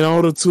this man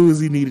all the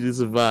tools he needed to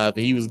survive,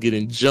 and he was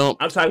getting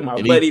jumped. I'm talking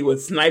about buddy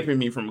was sniping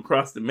me from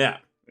across the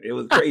map. It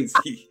was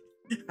crazy.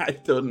 I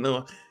don't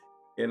know.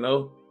 You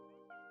know,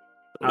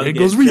 there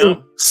goes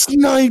Rio.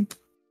 Snipe.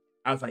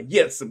 I was like,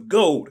 yes, some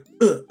gold.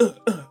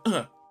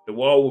 The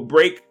wall would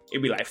break.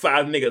 It'd be like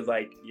 5 niggas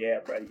like, yeah,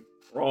 buddy,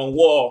 wrong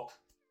wall.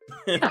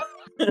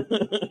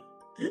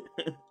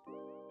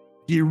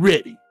 Get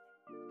ready.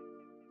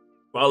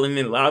 Falling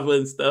in lava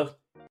and stuff.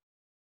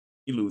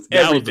 You lose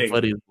everything. That was the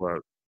funniest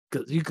part.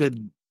 Because you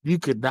could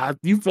not,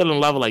 you fell in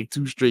lava like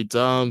 2 straight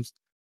times.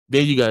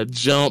 Then you got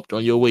jumped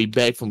on your way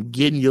back from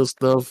getting your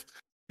stuff.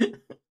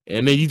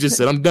 And then you just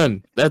said, I'm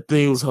done. That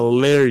thing was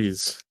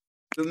hilarious.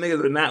 Those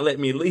niggas would not let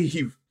me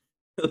leave.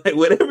 Like,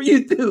 whatever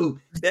you do,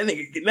 that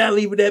nigga cannot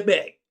leave with that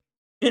bag.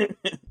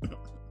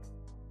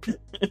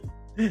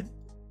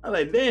 I'm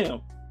like,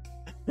 damn.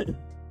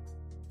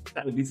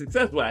 Gotta be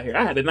successful out here.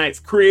 I had a nice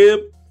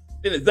crib.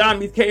 Then the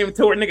zombies came and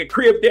tore a nigga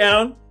crib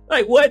down.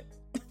 Like, what?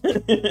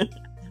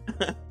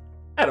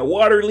 Had a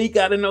water leak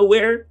out of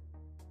nowhere.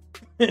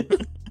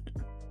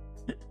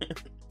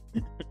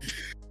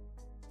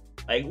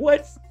 Like,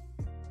 what?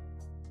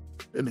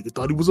 That nigga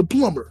thought he was a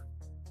plumber.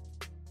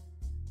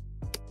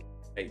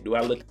 Hey, do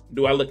I look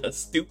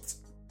astute?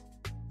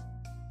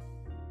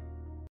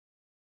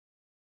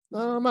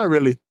 No, not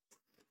really.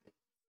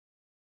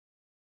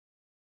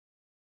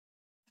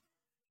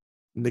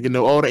 Nigga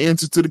know all the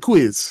answers to the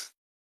quiz.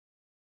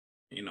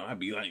 You know, I'd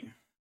be like,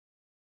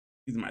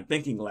 these are my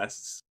thinking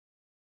glasses.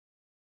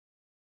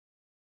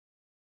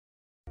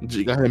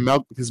 He got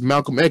his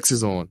Malcolm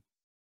X's on.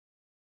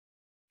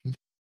 What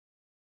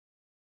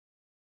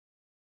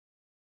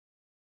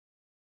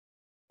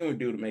can we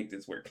do to make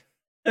this work?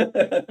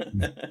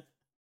 Nigga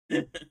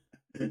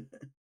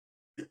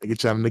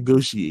trying to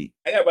negotiate.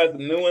 I gotta buy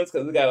some new ones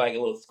because we got like a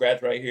little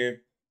scratch right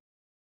here.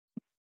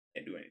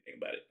 Can't do anything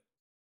about it.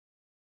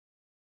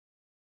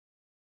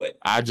 But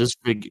I just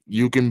figured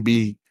you can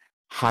be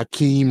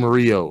Hakeem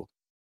Rio.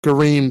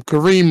 Kareem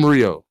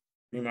Rio.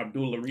 Kareem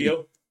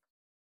Abdul-Rio.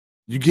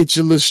 You get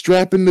your little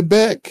strap in the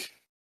back.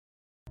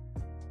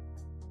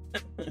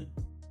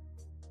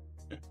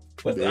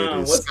 What's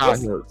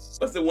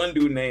the one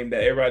dude name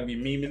that everybody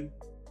be memeing?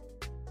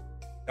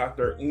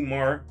 Dr.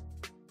 Umar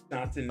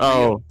Johnson.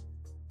 Oh.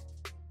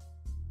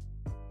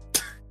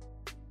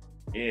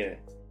 Yeah.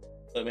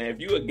 Look, man,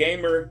 if you a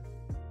gamer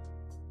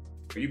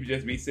or you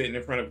just be sitting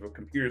in front of a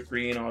computer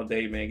screen all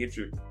day, man, get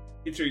your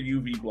Get your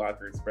UV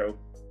blockers, bro.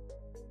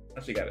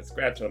 Actually got a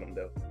scratch on them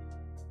though.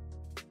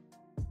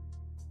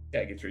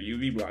 Gotta get your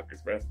UV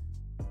blockers, bro.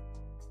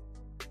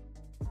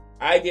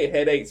 I get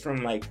headaches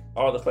from like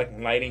all the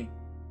fucking lighting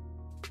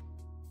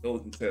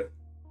goes into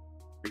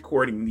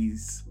recording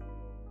these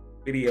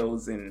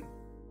videos and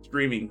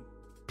streaming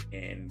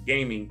and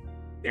gaming,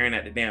 staring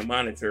at the damn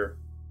monitor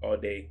all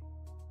day.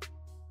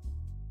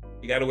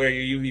 You gotta wear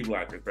your UV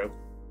blockers, bro.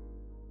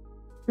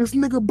 This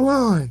nigga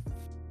blind.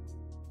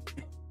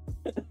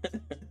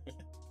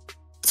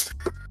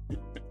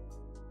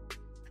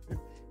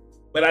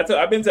 But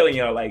I've been telling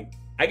y'all, like,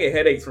 I get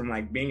headaches from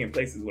like being in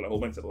places with a whole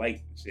bunch of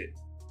light and shit.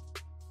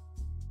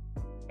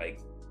 Like,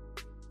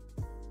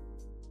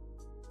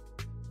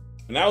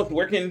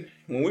 when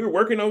we were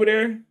working over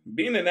there,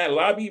 being in that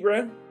lobby,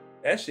 bro,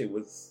 that shit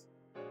was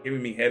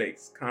giving me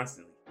headaches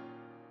constantly.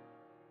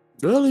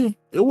 Really?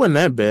 It wasn't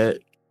that bad.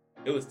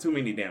 It was too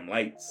many damn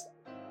lights.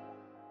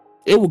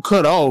 It would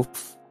cut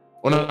off.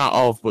 Well, not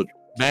off, but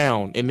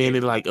down. And then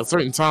at like a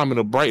certain time,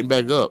 it'll brighten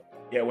back up.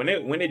 Yeah, when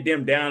it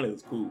dimmed down, it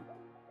was cool.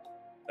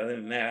 Other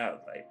than that, I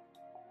was like,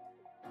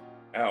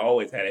 I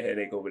always had a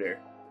headache over there.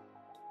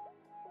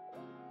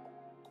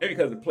 Maybe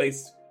because the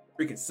place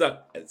freaking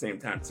sucked at the same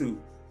time, too.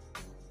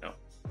 No.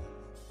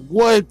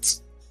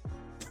 What?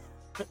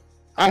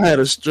 I had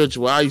a stretch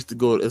where I used to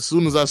go, as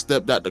soon as I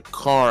stepped out the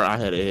car, I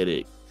had a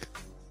headache.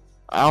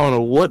 I don't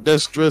know what that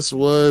stress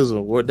was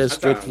or what that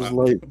stretch was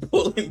like.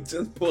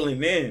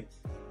 Pulling in.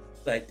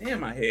 Like, damn,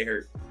 my head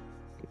hurt.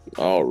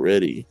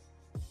 Already.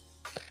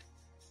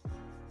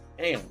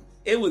 Damn.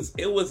 It wasn't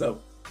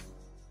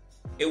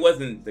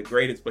the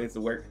greatest place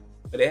to work,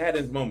 but it had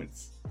its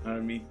moments. You know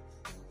what I mean?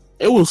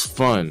 It was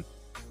fun.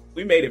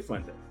 We made it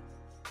fun, though.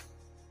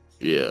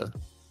 Yeah.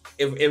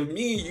 If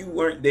me and you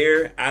weren't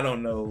there, I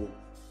don't know.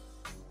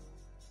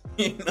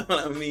 You know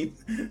what I mean?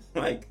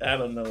 Like, I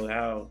don't know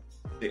how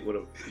it would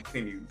have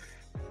continued.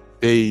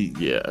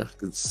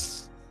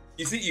 It's...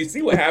 You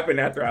see what happened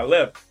after I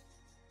left?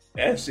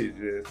 That shit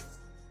just,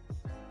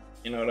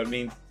 you know what I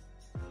mean?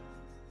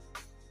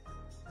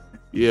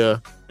 Yeah.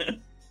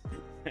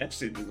 That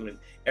shit just went.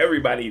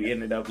 Everybody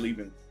ended up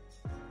leaving.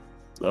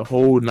 The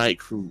whole night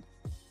crew.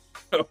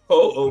 The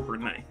whole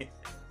overnight.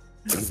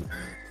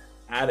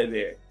 Out of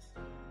there.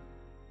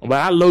 But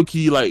I low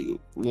key like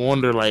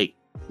wonder like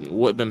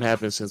what done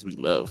happened since we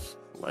left.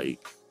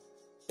 Like,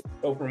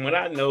 so from what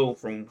I know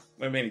from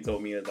what Manny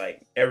told me is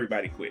like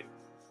everybody quit.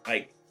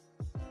 Like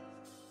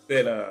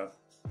said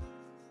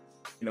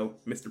you know,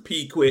 Mr.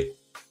 P quit.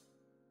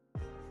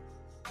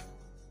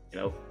 You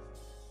know.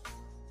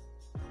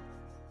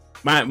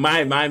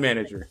 My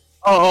manager.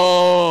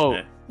 Oh,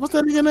 yeah. What's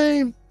that nigga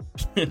name?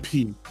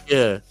 P.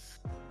 Yeah.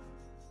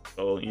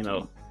 So, you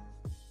know,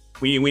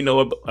 we know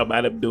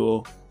about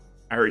Abdul.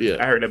 I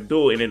heard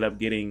Abdul ended up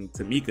getting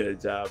Tamika a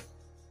job.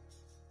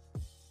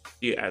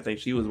 Yeah, I think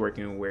she was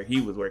working where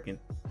he was working.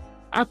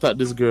 I thought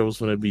this girl was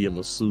gonna be a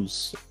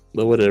masseuse,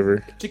 but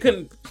whatever. She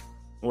couldn't.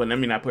 Well, let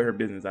me not put her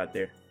business out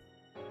there.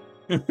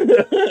 I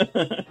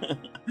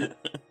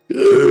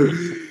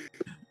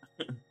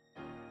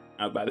was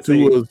about to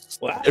say.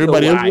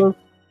 Everybody else left?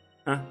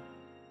 Huh?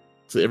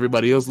 So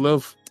everybody else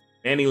left?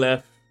 Annie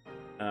left.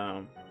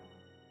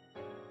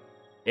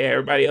 Yeah,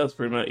 everybody else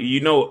pretty much. A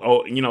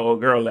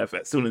girl left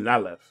as soon as I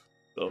left.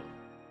 So.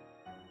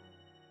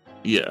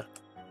 Yeah.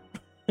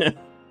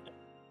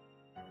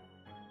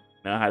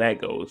 Know how that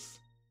goes,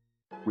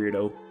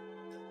 weirdo.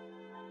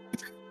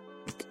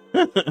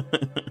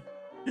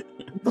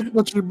 Talk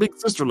about your big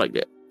sister like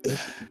that.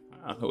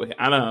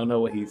 I don't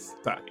know what he's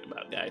talking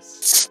about,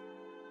 guys.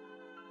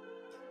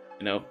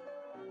 You know,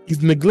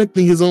 he's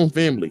neglecting his own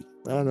family.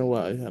 I don't know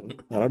why. I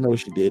don't know what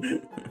she did.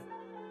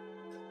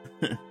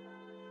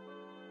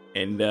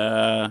 And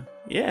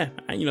yeah,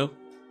 you know,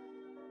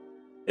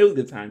 it was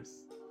good times.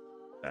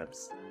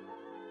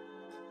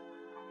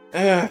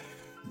 You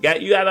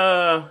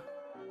got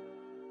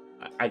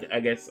I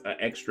guess an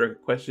extra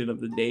question of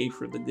the day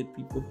for the good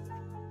people.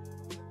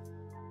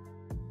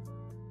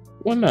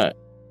 Why not?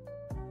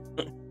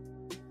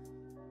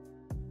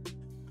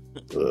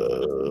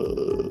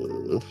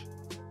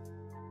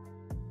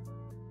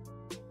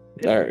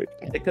 All right.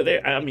 Because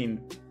I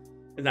mean,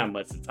 there's not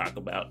much to talk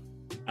about.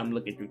 I'm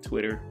looking through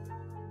Twitter.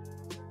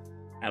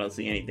 I don't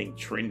see anything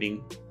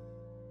trending.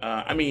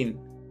 I mean,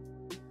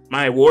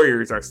 my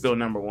Warriors are still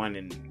number one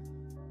in.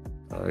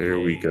 Oh, here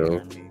we go.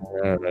 I mean,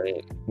 all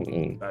right.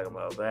 Talk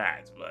about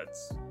that, but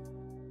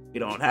you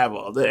don't have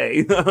all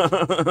day.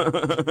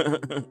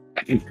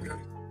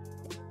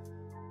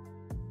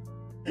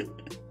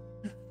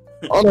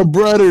 On a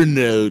brighter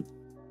note,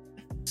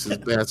 since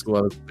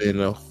basketball has been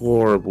a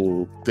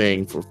horrible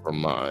thing for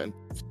mine.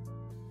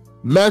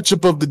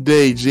 Matchup of the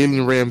day: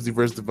 Jalen Ramsey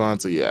versus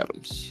Devontae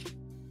Adams.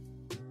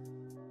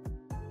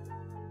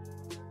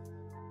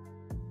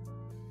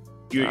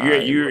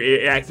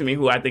 You're asking me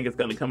who I think is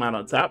going to come out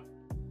on top?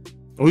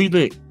 Who do you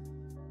think?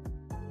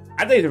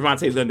 I think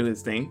Devontae's going to do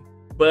his thing,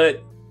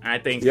 but I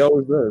think he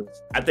always does.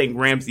 I think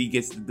Ramsey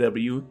gets the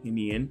W in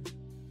the end.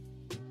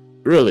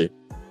 Really?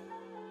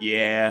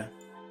 Yeah.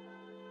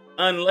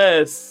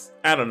 unless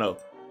I don't know,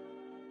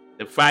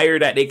 the fire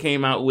that they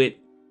came out with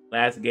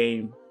last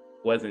game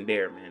wasn't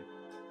there, man.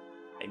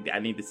 I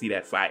need to see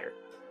that fire.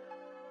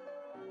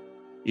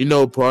 You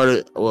know, part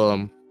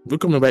of we're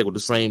coming back with the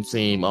same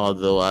team,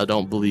 although I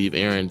don't believe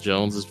Aaron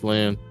Jones is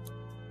playing.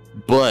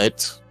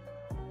 But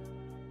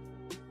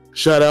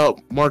shout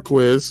out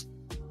Marquez,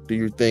 do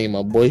your thing,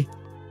 my boy.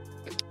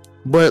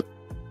 But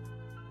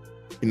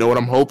you know what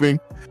I'm hoping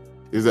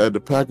is that the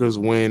Packers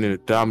win in a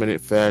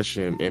dominant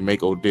fashion and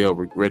make Odell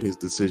regret his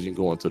decision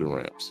going to the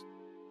Rams.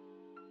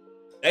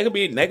 That could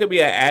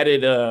be an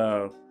added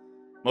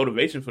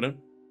motivation for them.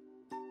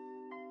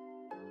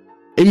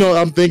 You know,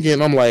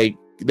 I'm like,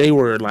 they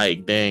were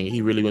like, dang,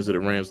 he really went to the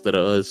Rams instead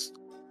of us.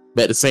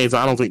 But at the same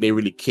time, I don't think they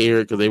really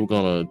cared because they were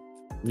gonna,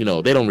 you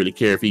know, they don't really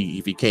care if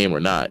he came or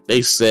not.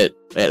 They set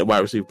at the wide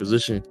receiver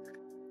position.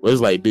 But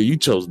it's like, dude, you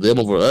chose them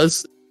over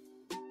us.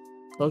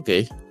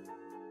 Okay.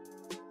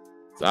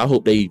 So I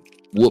hope they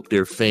whoop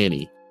their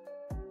fanny.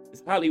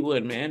 It's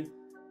Hollywood, man.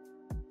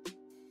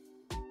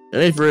 It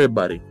ain't for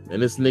everybody.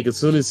 And this nigga, as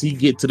soon as he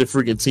get to the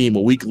freaking team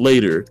a week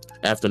later,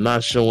 after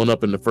not showing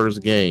up in the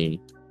first game,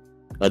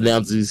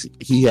 announces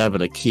he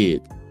having a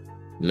kid.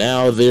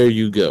 Now there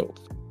you go.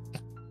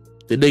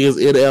 The nigga's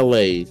in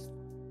LA.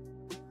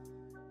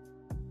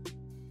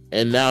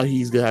 And now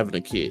he's having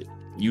a kid.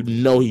 You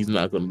know he's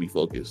not going to be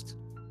focused.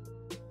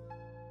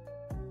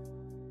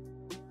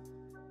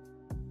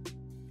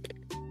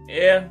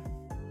 Yeah.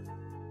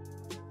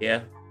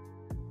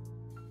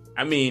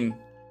 I mean,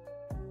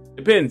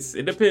 depends.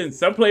 It depends.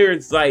 Some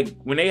players, like,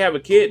 when they have a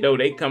kid, though,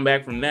 they come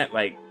back from that,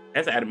 like,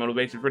 that's added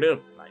motivation for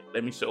them. Like,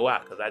 let me show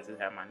out because I just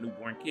have my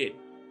newborn kid.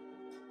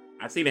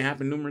 I've seen it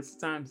happen numerous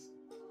times.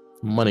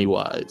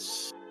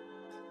 Money-wise.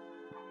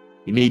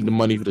 You need the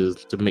money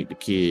to make the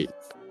kid,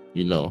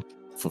 you know,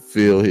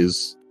 fulfill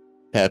his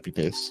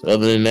happiness.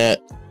 Other than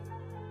that,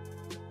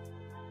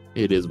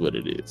 it is what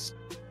it is.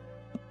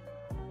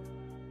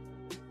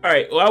 All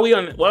right, while we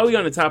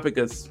on the topic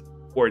of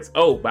sports.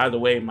 Oh, by the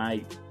way,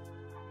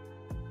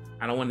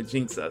 I don't want to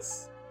jinx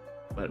us,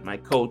 but my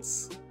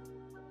Colts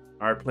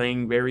are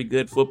playing very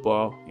good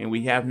football, and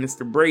we have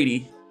Mr.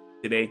 Brady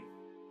today.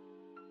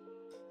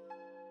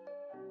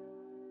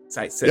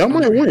 Y'all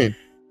might win.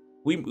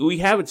 We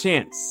have a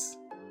chance.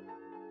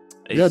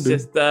 It's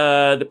just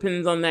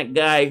depends on that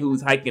guy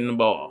who's hiking the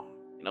ball,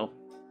 you know.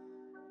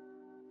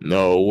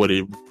 No, what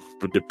it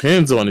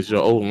depends on is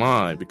your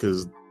O-line,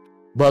 because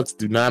Bucks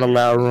do not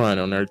allow run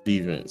on their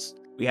defense.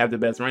 We have the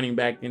best running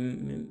back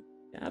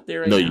out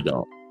there right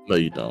now. No,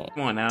 you don't.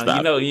 Come on now. Stop.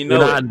 You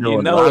know it.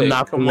 I'm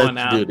not Come on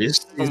now. Do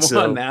this. Come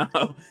on now.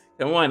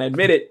 Come on,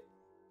 admit it.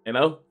 You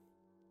know?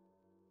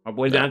 My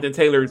boy Jonathan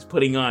Taylor is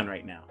putting on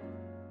right now.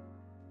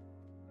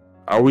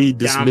 Are we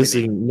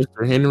dismissing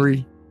Mr.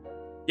 Henry?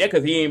 Yeah,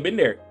 because he ain't been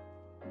there.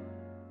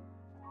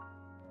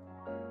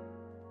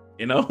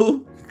 You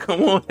know?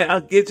 Come on now.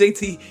 Give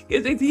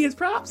JT his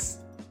props.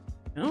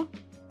 You know?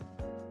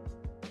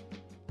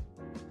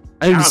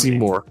 I need to see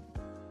more.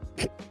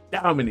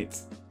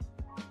 Dominance.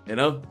 You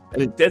know?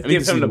 Just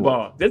give him the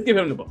ball. Just give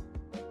him the ball.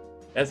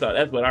 That's all.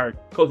 That's what our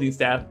coaching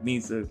staff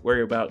needs to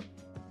worry about.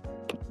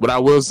 What I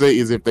will say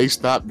is if they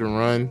stop the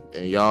run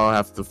and y'all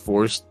have to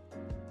force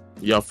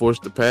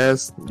the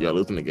pass, y'all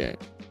losing the game.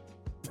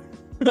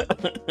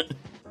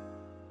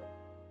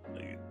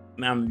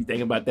 Now I'm gonna be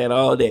thinking about that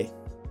all day.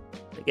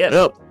 Like,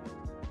 yep.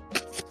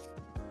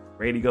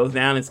 Brady goes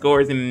down and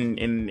scores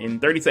in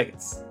 30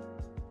 seconds.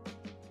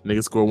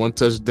 Niggas score one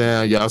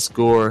touchdown, y'all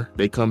score,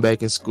 they come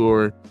back and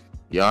score.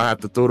 Y'all have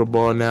to throw the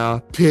ball now.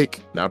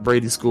 Pick. Now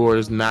Brady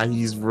scores. Now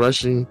he's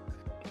rushing.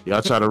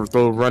 Y'all try to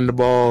run the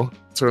ball.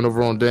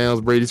 Turnover on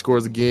downs. Brady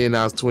scores again.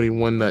 Now it's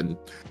 21-0.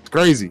 It's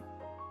crazy.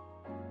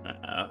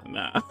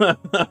 Nah.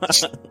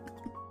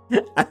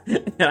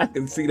 I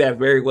can see that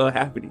very well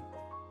happening.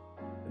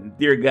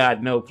 Dear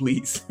God, no,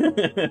 please.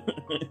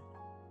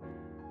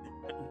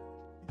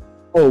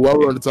 Oh, while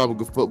we're on the topic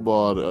of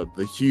football,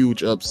 the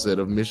huge upset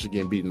of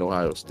Michigan beating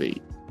Ohio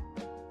State.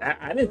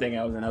 I didn't think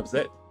I was an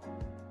upset.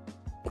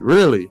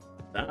 Really?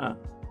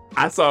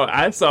 I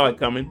saw it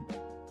coming.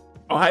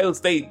 Ohio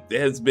State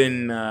has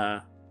been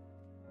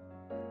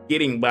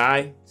getting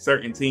by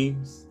certain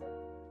teams.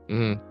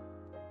 Mm-hmm.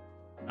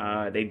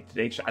 I think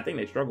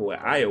they struggle with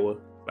Iowa,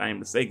 if I am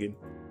mistaken.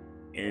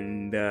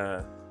 And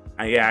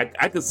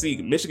I could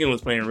see Michigan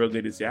was playing real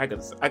good this year. I could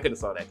have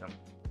saw that coming.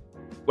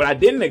 What I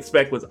didn't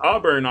expect was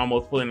Auburn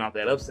almost pulling off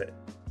that upset.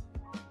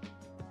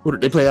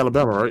 They play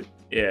Alabama, right?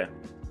 Yeah.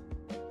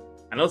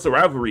 I know it's a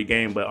rivalry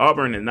game, but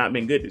Auburn has not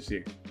been good this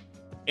year.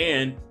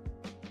 And,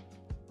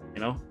 you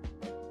know,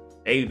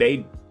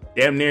 they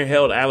damn near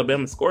held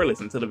Alabama scoreless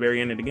until the very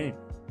end of the game.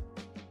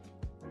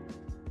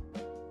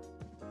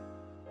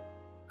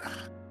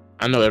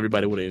 I know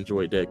everybody would have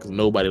enjoyed that because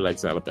nobody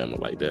likes Alabama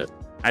like that.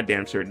 I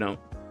damn sure don't.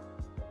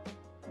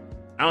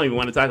 I don't even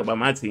want to talk about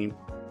my team.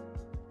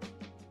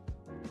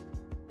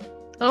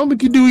 I don't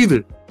think you do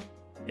either.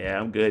 Yeah,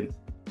 I'm good.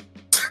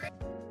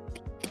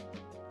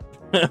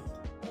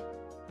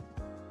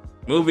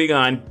 Moving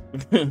on.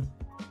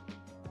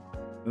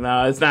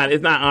 No, it's not.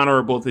 It's not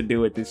honorable to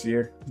do it this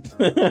year.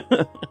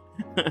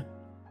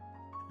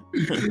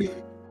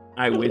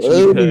 I wish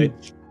we could.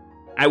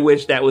 I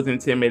wish that was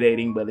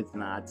intimidating, but it's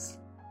not.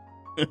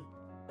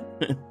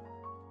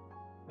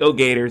 Go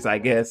Gators, I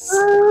guess.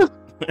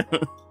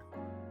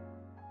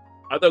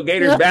 Although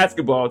Gators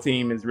basketball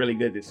team is really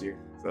good this year,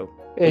 so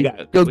hey,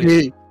 go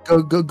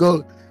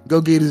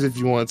Gators if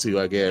you want to.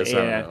 I guess.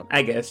 Yeah,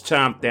 I guess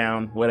chomp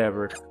down,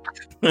 whatever.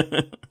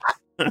 I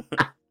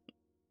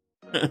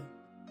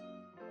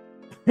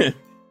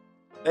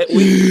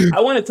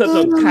want to touch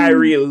on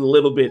Kyrie a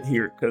little bit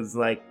here because,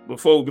 like,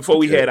 before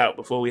we head out,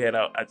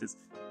 I just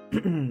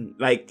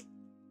like,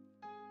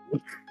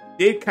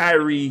 did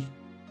Kyrie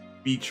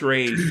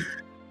betray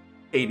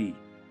KD?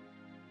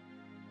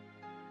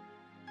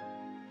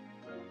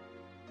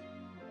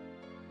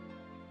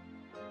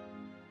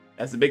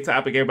 That's a big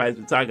topic everybody's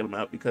been talking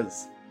about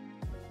because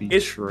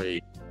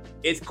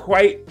it's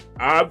quite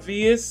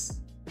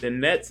obvious the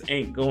Nets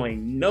ain't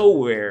going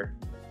nowhere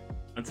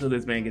until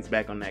this man gets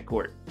back on that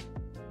court.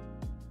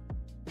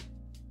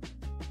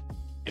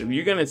 If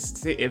you're gonna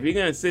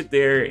sit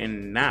there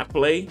and not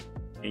play,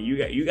 and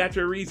you got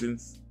your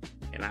reasons,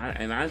 and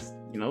I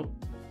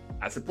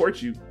I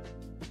support you,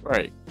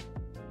 right?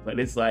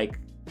 But it's like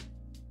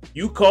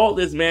you called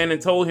this man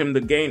and told him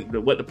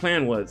what the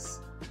plan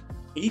was.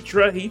 He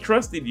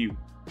trusted you.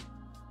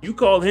 You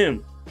called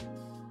him.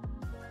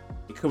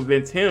 You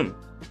convinced him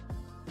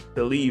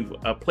to leave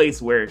a place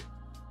where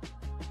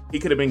he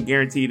could have been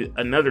guaranteed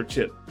another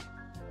chip.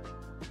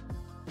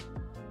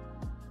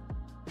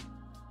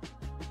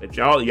 But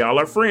y'all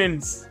are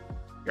friends.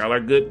 Y'all are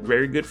good,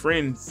 very good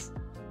friends.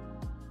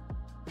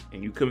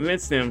 And you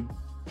convinced him.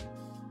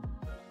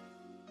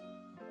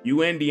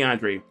 You and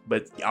DeAndre,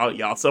 but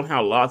y'all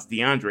somehow lost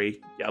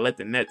DeAndre. Y'all let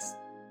the Nets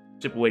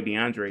chip away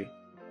DeAndre.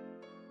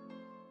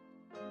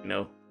 You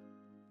know,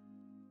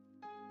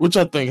 which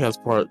I think has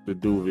part to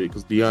do with it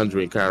because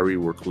DeAndre and Kyrie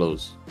were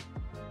close,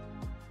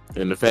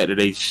 and the fact that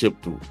they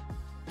shipped,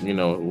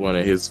 one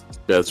of his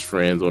best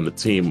friends on the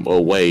team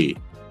away,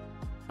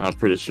 I'm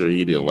pretty sure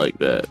he didn't like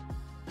that.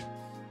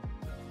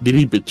 Did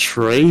he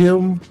betray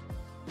him?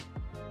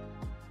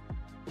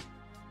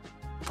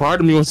 Part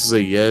of me wants to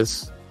say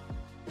yes,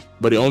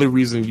 but the only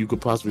reason you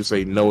could possibly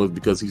say no is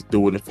because he's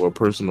doing it for a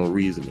personal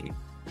reasoning.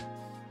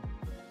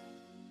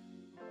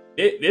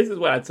 This is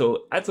what I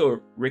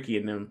told Ricky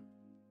and them.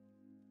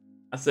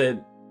 I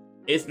said,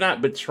 it's not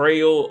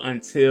betrayal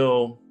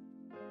until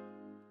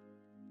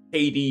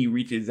KD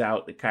reaches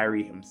out to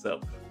Kyrie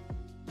himself.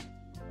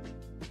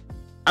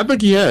 I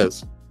think he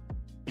has.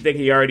 You think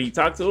he already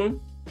talked to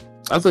him?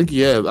 I think he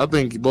has. I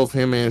think both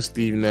him and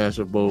Steve Nash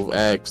have both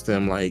asked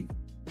him, like,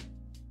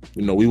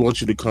 we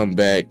want you to come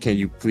back. Can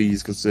you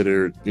please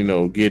consider,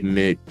 getting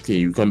it? Can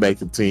you come back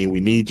to the team? We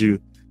need you.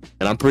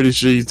 And I'm pretty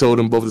sure he told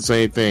them both the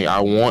same thing. I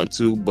want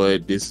to,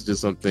 but this is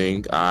just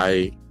something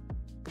I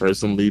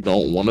personally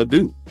don't want to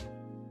do.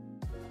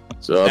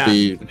 So now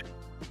I'm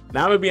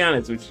gonna be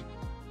honest with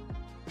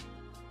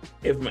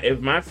you.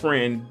 If my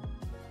friend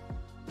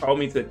called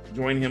me to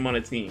join him on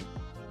a team,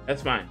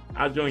 that's fine.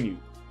 I'll join you.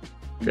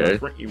 Okay.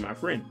 You're my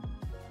friend.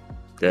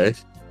 Okay.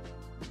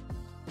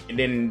 And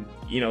then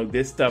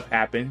this stuff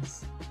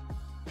happens.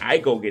 I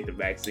go get the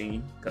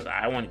vaccine because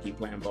I want to keep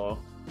playing ball.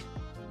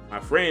 My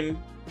friend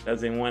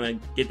doesn't want to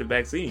get the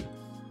vaccine.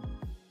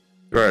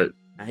 Right.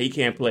 Now he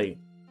can't play.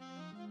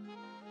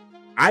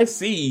 I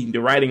see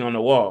the writing on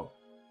the wall.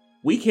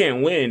 We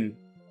can't win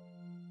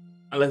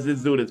unless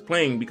this dude is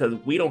playing because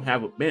we don't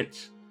have a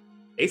bench.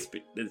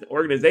 The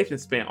organization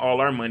spent all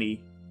our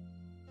money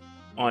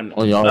on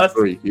y'all us.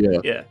 three. Yeah.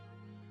 Yeah.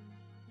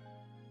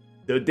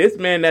 This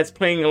man that's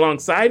playing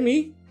alongside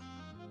me,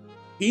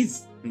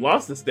 he's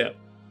lost a step.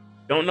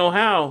 Don't know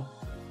how,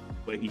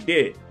 but he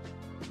did.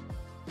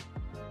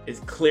 It's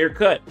clear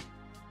cut.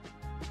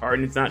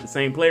 Harden's not the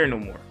same player no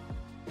more.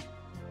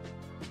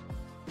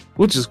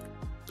 Which is,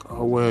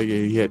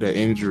 he had that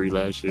injury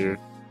last year.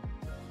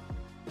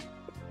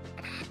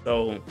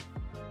 So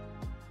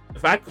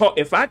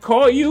if I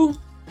call you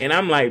and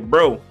I'm like,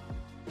 bro,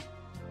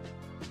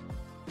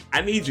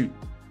 I need you.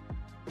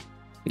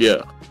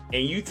 Yeah.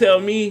 And you tell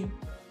me,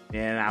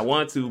 man, I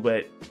want to,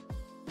 but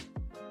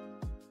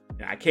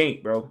I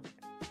can't, bro.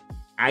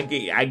 I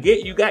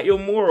get you got your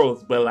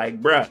morals, but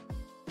like, bruh,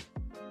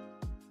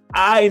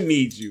 I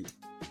need you.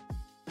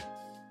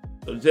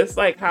 So just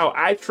like how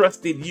I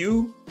trusted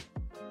you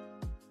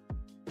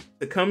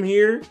to come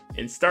here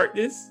and start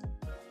this,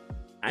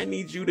 I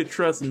need you to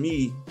trust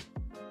me.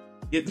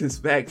 Get this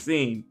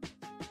vaccine.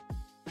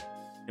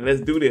 And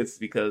let's do this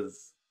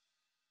because,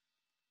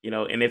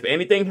 and if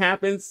anything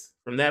happens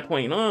from that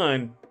point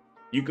on,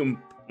 you can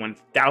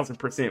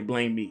 1000%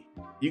 blame me.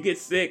 You get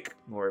sick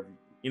or,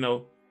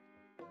 the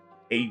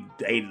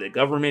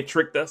government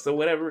tricked us or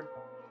whatever,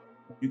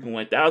 you can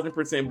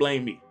 1000%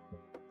 blame me.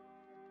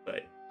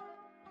 But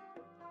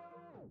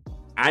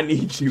I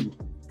need you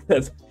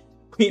because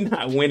we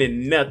not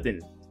winning nothing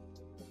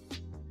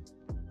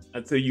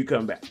until you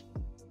come back.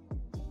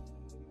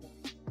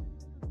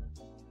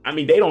 I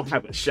mean, they don't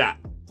have a shot.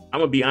 I'm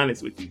going to be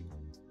honest with you.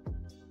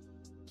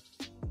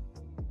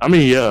 I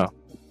mean, yeah,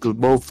 because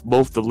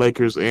both the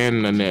Lakers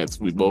and the Nets,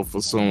 we both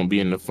assume will be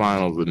in the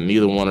finals, and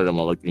neither one of them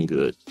are looking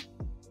good.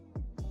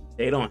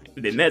 They don't.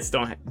 The Nets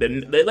don't.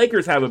 The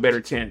Lakers have a better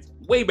chance,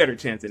 way better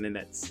chance than the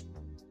Nets.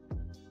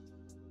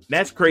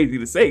 That's crazy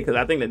to say because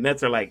I think the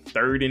Nets are like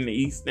third in the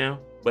East now,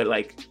 but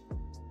like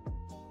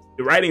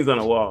the writing's on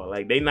the wall.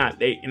 Like they in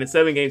a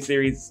 7-game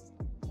series,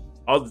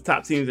 all the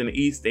top teams in the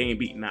East, they ain't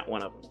beating not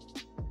one of them.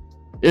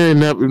 In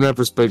that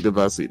perspective,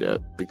 I see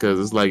that because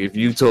it's like if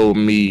you told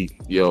me,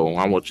 "Yo,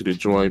 I want you to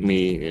join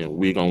me, and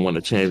we're gonna win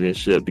a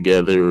championship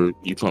together."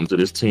 You come to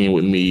this team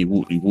with me,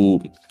 whoop de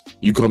whoop.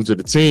 You come to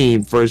the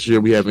team. First year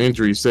we have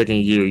injuries. Second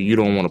year you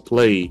don't want to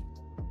play.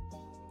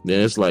 Then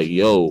it's like,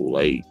 yo,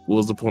 like,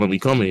 what's the point of me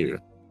coming here?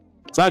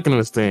 So I can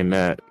understand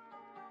that.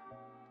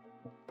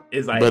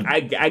 It's like but,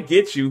 I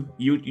get you.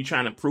 You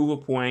trying to prove a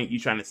point. You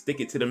trying to stick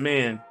it to the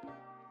man.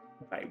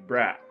 Like,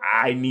 bruh,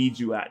 I need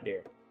you out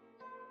there.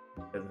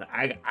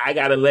 I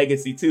got a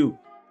legacy too.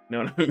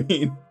 You know what I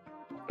mean?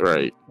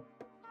 Right.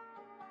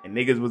 And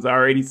niggas was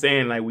already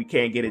saying like we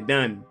can't get it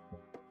done.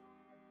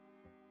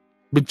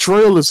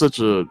 Betrayal is such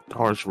a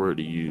harsh word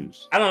to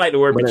use. I don't like the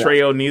word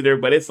betrayal neither,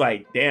 but it's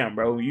like, damn,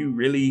 bro, you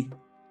really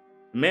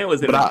man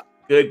was in a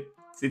good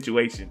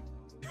situation.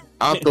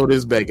 I'll throw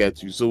this back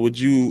at you. So would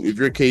you, if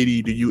you're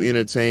KD, do you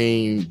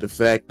entertain the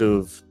fact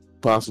of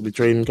possibly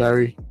trading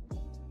Kyrie?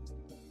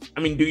 I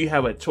mean, do you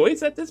have a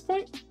choice at this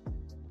point?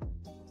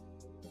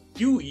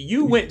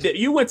 You went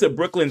to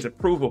Brooklyn to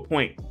prove a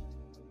point.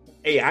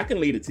 Hey, I can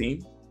lead a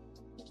team.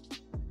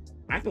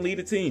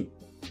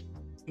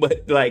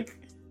 But like,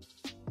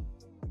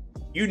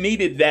 you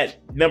needed that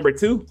number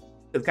 2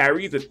 because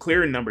Kyrie's a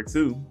clear number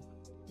 2.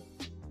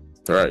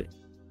 Right.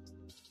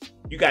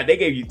 They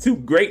gave you 2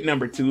 great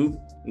number 2s.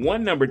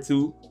 One number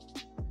 2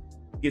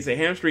 gets a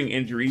hamstring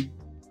injury,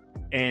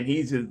 and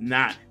he's just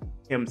not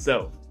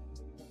himself.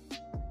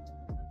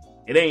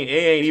 It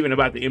ain't even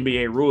about the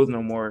NBA rules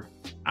no more.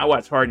 I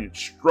watched Harden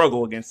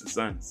struggle against the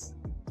Suns.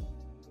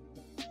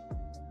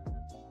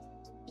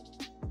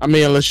 I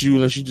mean, unless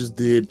you just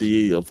did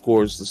of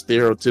course, the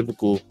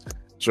stereotypical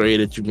trade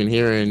that you've been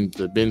hearing,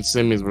 the Ben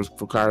Simmons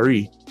for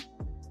Kyrie.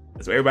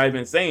 That's what everybody's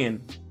been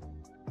saying.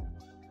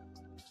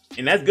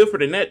 And that's good for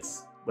the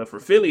Nets. But for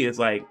Philly, it's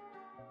like,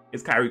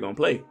 is Kyrie going to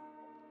play?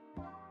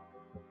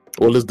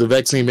 Well, is the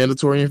vaccine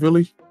mandatory in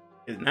Philly?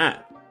 It's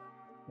not.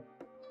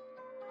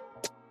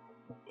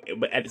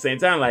 But at the same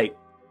time, like,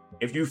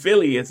 if you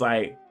Philly, it's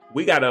like,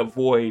 we got to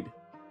avoid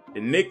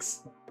the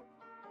Knicks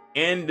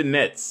and the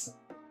Nets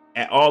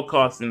at all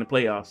costs in the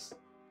playoffs.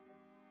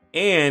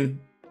 And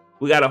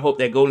we got to hope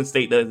that Golden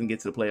State doesn't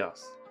get to the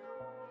playoffs.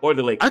 Or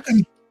the Lakers.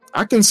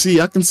 I can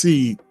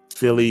see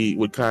Philly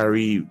with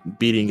Kyrie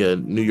beating a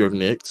New York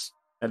Knicks.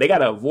 Now, they got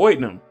to avoid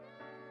them.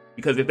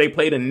 Because if they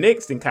play the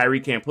Knicks, then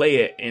Kyrie can't play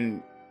it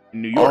in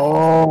New York.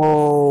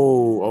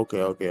 Oh,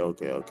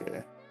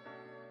 okay.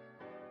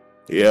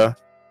 Yeah.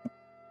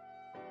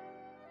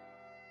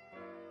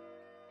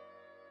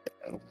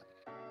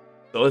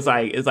 So it's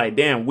like,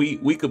 damn,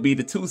 we could be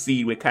the 2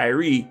 seed with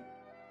Kyrie,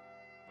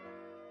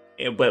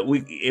 but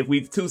if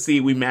we 2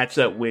 seed, we match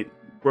up with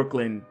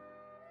Brooklyn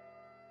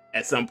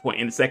at some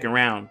point in the second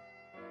round.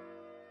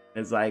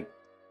 It's like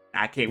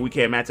we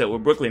can't match up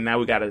with Brooklyn. Now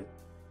we got to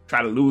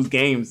try to lose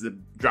games to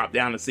drop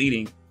down the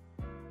seeding.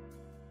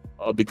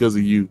 Because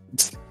of you.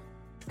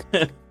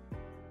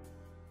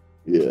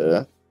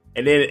 Yeah.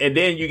 And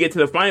then you get to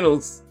the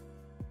finals,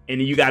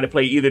 and you got to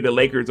play either the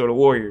Lakers or the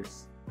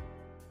Warriors.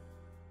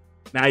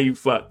 Now you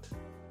fucked.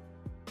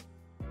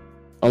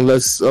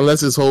 Unless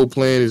his whole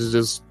plan is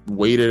just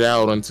wait it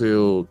out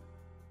until.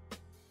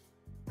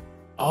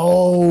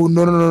 Oh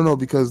no!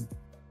 Because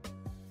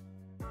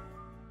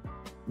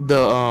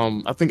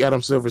I think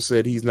Adam Silver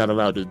said he's not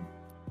allowed to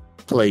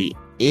play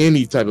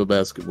any type of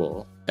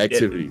basketball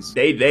activities.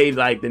 They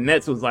like the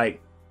Nets was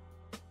like,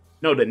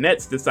 no, the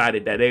Nets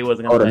decided that they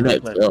wasn't gonna let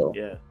him play. Oh.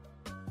 Yeah,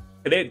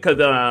 because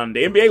the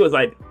NBA was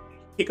like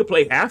he could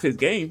play half his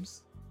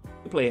games.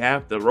 He could play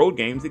half the road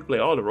games. He could play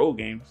all the road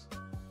games.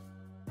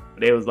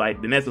 But they was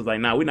like, the Nets was like,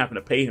 nah, we're not going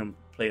to pay him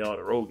to play all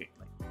the road games.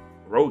 Like,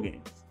 road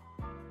games.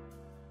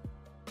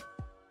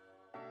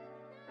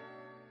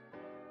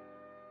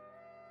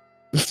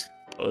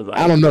 Like,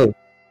 I don't know.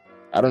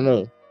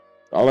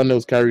 All I know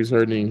is Kyrie's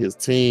hurting his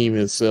team,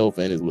 himself,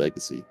 and his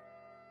legacy.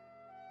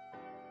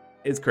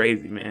 It's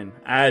crazy, man.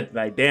 I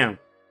like, damn.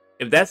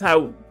 If that's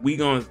how we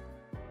gonna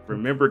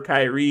remember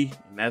Kyrie,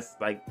 and that's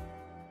like,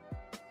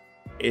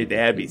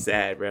 that'd be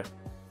sad, bro.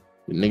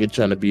 The nigga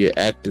trying to be an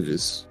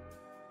activist.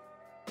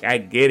 I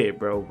get it,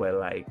 bro, but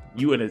like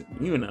you in a.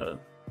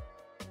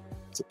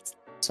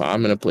 So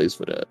I'm in a place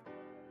for that.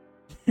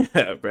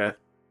 Yeah, bro.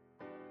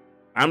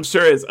 I'm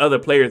sure it's other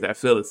players that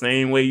feel the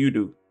same way you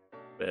do.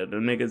 But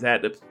them niggas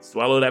had to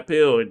swallow that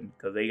pill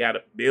because they got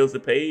bills to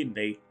pay. And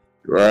they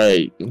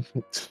right.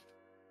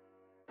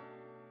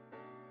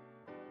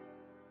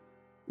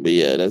 But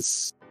yeah,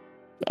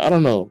 I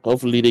don't know.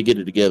 Hopefully they get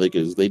it together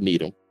because they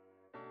need them.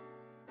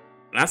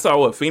 And I saw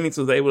what Phoenix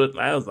was able to.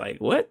 I was like,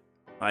 what?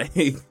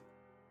 Like,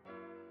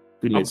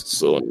 Phoenix is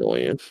so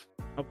annoying.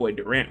 My boy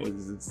Durant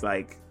was just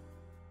like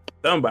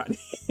somebody,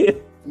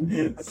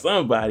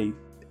 somebody.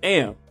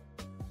 Damn.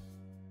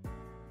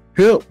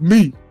 Help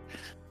me.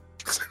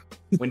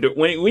 When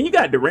you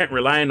got Durant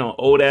relying on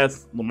old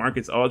ass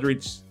LaMarcus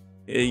Aldridge,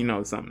 you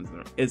know something's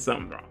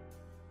wrong.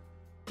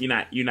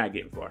 You're not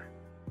getting far.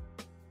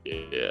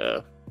 Yeah.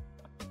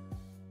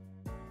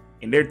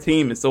 And their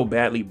team is so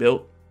badly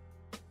built.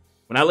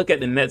 When I look at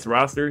the Nets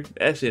roster,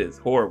 that shit is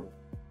horrible.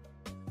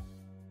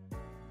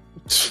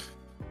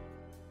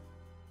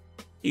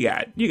 You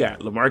got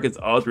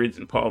LaMarcus Aldridge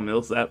and Paul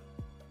Millsap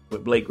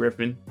with Blake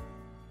Griffin.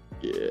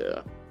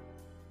 Yeah.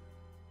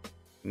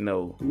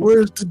 No.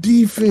 Where's the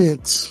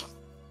defense?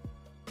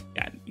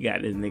 You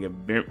got this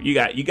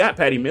nigga. You got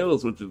Patty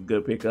Mills, which is a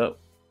good pickup.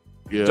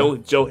 Yeah.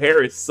 Joe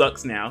Harris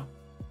sucks now.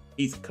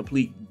 He's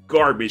complete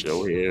garbage.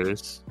 Joe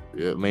Harris.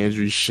 Yeah.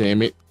 Landry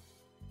Shamet.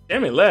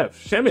 Shamet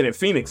left. Shamet in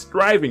Phoenix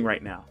thriving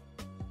right now.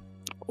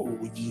 Oh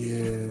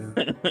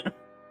yeah.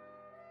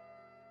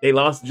 They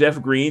lost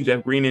Jeff Green.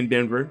 Jeff Green in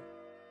Denver.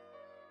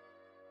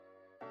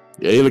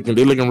 Yeah, they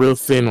looking real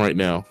thin right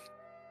now.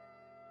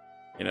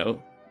 You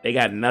know, they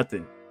got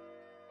nothing.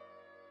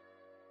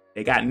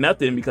 They got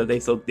nothing because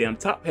they so damn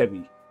top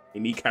heavy. They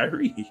need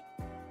Kyrie.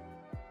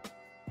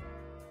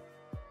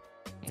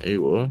 Hey,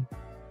 well,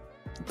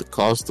 the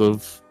cost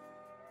of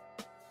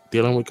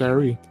dealing with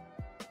Kyrie.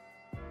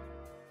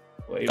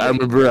 Wait, I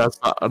remember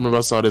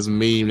I saw this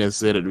meme that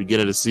said at the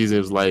beginning of the season,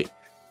 it was like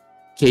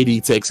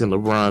KD texting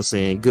LeBron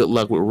saying, "Good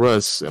luck with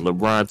Russ," and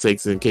LeBron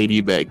texting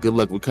KD back, "Good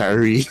luck with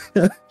Kyrie."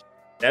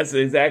 That's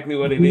exactly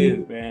what it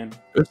is, man.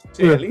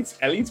 Shit,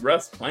 at least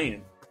Russ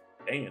playing.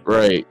 Damn.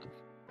 Right.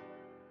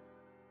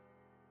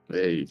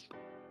 Hey.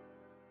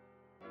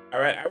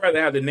 I'd rather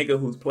have the nigga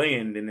who's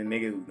playing than the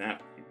nigga who's not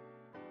playing.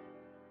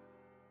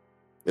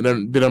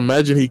 And then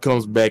imagine he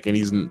comes back and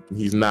he's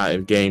not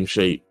in game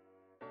shape.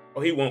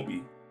 Oh, he won't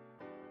be.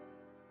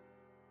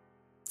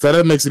 So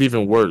that makes it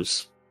even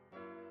worse.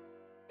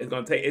 It's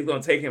gonna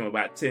take him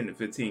about 10 to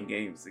 15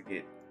 games to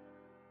get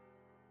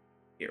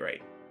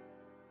right.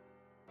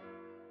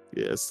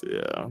 Yes,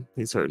 yeah.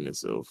 He's hurting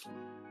himself.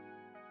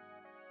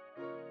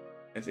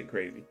 That's it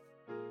crazy.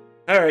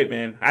 All right,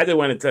 man. I just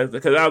wanted to test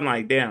because I'm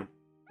like, damn,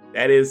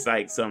 that is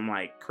like some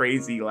like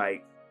crazy,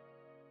 like,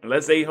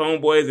 unless they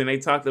homeboys and they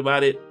talked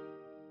about it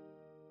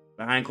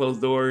behind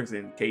closed doors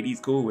and KD's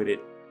cool with it,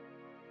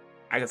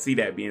 I can see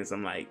that being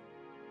some like,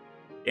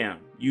 damn,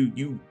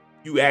 you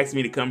asked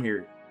me to come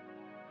here.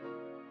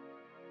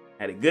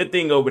 Had a good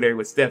thing over there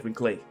with Steph and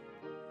Clay.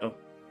 Oh,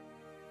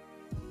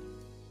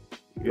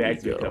 you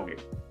asked me to come here.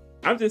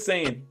 I'm just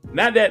saying,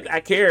 not that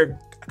I care,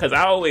 because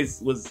I always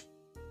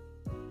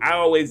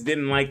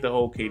didn't like the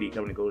whole KD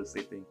coming to Golden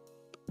State thing.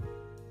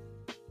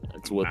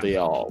 That's what they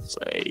all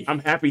say. I'm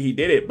happy he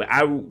did it, but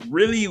I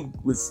really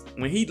was,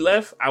 when he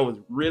left, I was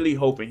really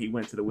hoping he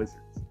went to the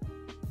Wizards.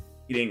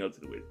 He didn't go to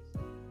the Wizards.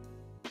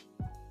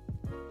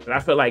 But I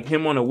felt like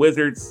him on the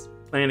Wizards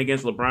playing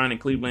against LeBron in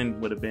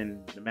Cleveland would have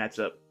been the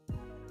matchup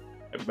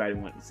everybody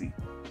wanted to see.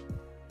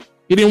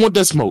 He didn't want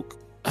that smoke.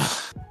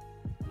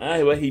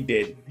 Well, he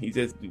did. He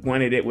just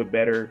wanted it with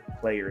better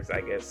players,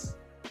 I guess.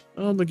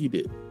 I don't think he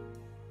did.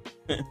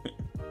 All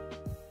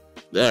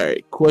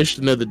right,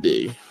 question of the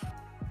day.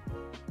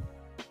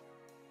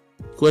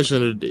 Question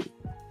of the day.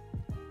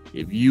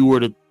 If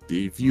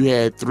you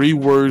had 3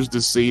 words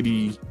to say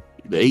to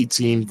the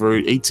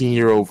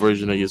 18-year-old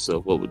version of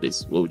yourself, what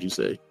would you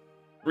say?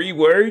 3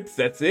 words?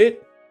 That's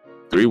it?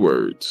 3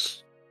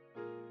 words.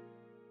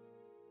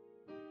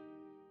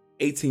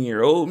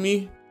 18-year-old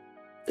me?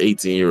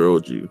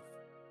 18-year-old you.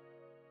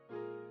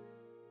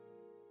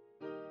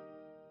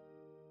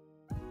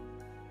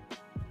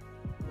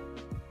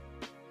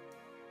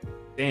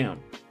 Damn.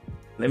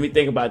 Let me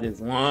think about this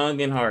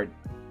long and hard.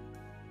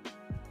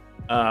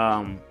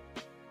 Damn,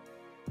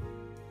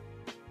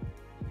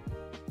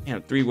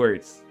 3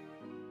 words.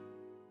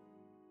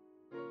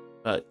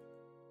 But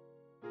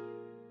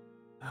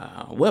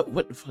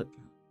what the fuck?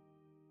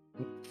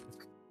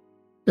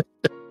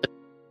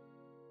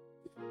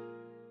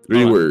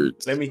 3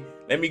 words. Let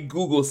me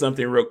Google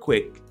something real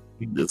quick.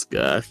 This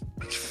guy.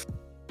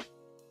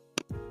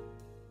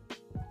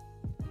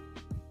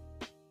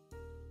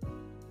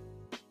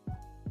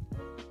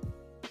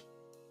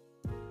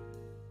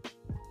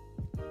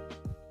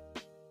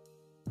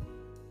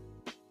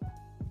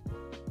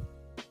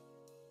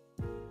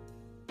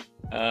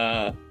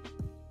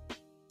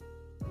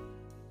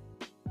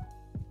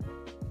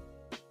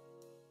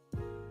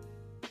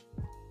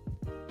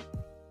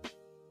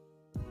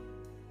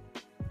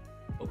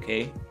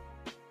 Okay.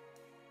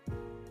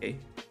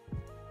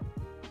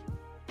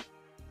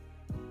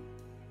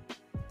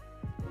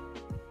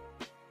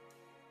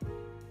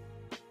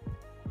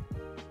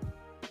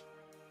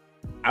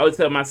 I would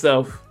tell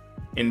myself,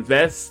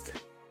 invest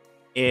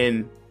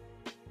in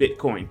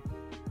Bitcoin.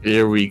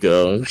 Here we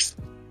go.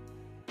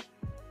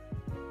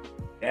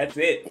 That's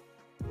it.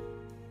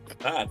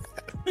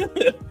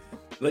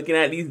 Looking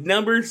at these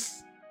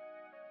numbers,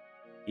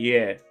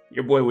 yeah,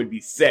 your boy would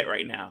be set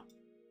right now.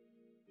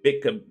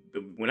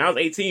 when I was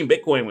 18,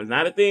 Bitcoin was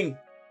not a thing.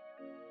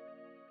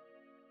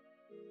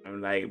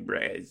 I'm like,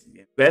 bruh,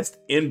 invest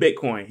in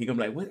Bitcoin. He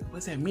gonna be like,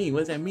 what's that mean?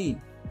 What's that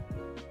mean?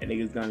 And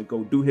nigga's gonna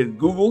go do his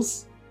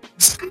Googles.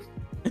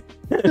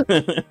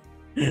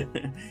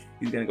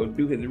 He's gonna go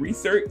do his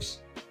research.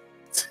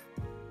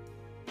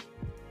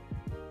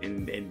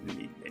 And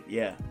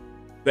yeah,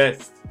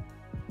 best.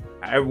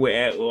 However,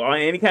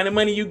 any kind of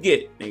money you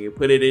get, nigga,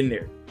 put it in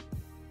there.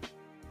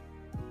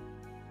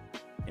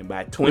 And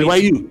by 20,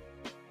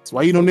 That's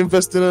why you don't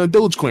invest in a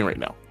Dogecoin right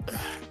now.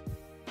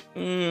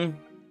 I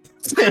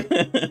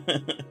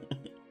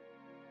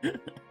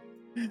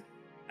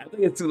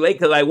think it's too late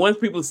because like once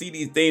people see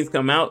these things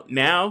come out,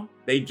 now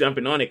they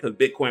jumping on it because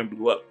Bitcoin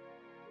blew up.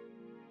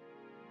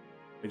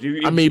 But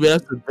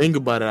that's the thing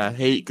about it. I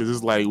hate because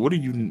it's like, what do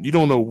you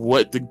don't know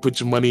what to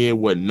put your money in,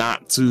 what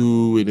not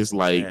to, and it's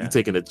like you're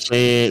taking a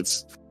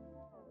chance.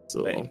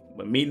 So,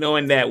 but me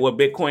knowing that what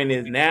Bitcoin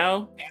is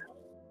now,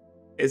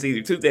 it's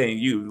either two things: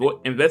 you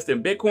invest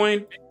in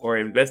Bitcoin or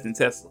invest in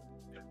Tesla.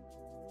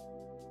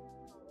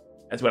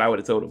 That's what I would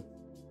have told him.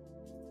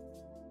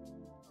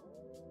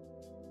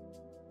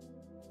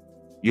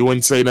 You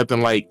wouldn't say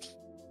nothing like,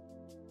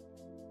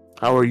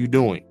 "How are you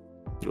doing?"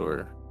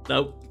 Or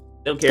nope,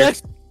 don't care.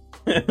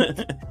 And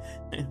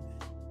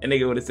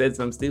nigga would have said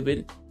something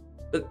stupid.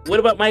 What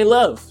about my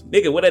love?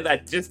 Nigga, what did I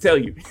just tell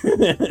you?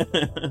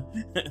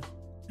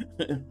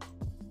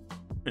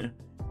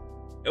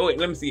 Oh wait,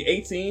 let me see.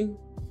 18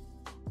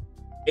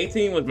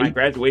 was my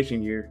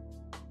graduation year.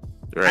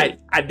 Right.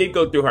 I did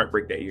go through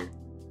heartbreak that year.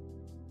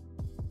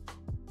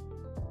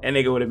 That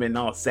nigga would have been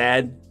all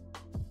sad.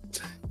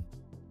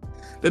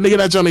 That nigga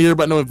not trying to hear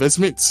about no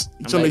investments.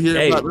 He trying to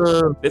hear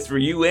about this for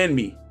you and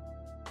me.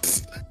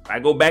 I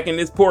go back in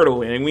this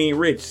portal and we ain't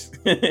rich.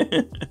 I'm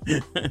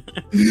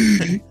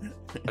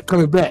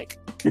coming back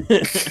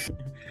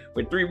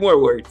with 3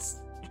 more words.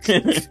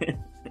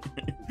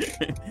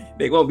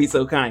 They won't be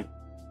so kind.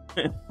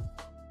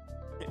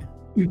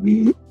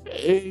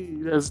 Hey,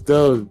 that's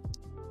dumb.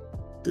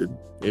 To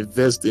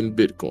invest in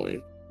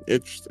Bitcoin.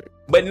 Interesting.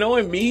 But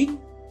knowing me,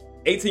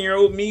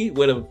 18-year-old me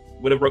would have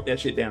wrote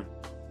that shit down.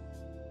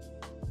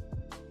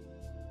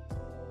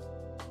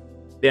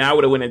 Then I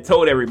would have went and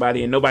told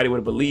everybody, and nobody would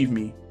have believed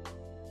me.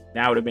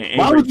 Now I would have been angry.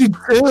 Why would you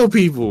tell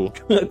people?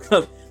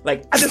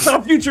 Like, I just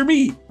saw future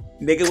me.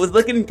 Nigga was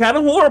looking kind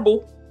of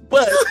horrible,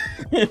 but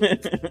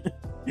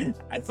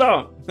I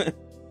saw him.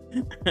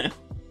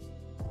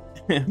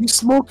 You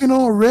smoking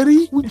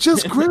already? We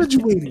just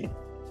graduated.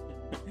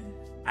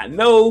 I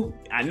know,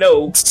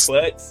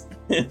 but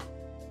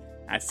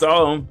I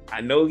saw him. I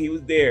know he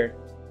was there.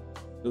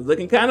 He was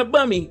looking kind of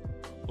bummy,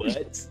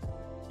 but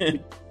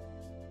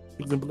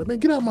man,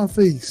 get out of my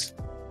face.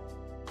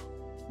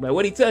 But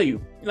what'd he tell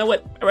you? You know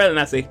what? I'd rather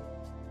not say.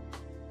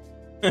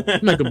 You're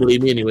not gonna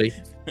believe me anyway.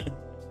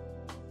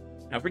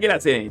 I forget I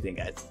said anything,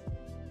 guys.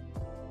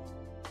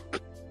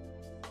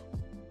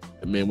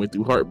 That man went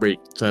through heartbreak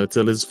trying to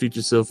tell his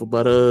future self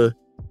about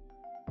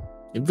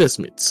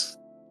investments.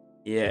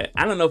 Yeah,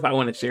 I don't know if I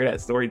want to share that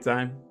story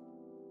time.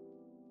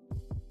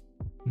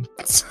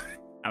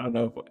 I don't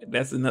know if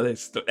that's another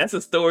that's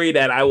a story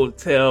that I will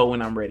tell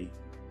when I'm ready.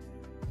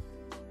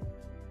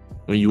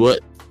 When you what?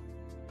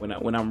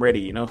 When I'm ready,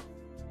 you know.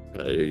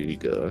 Oh, there you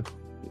go.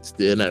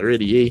 Still not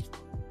ready, eh?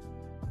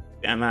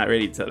 I'm not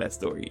ready to tell that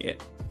story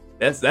yet.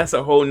 That's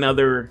a whole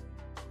nother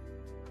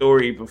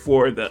story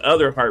before the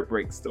other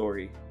heartbreak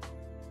story.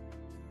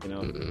 You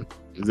know.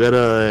 Is that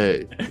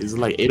is it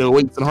like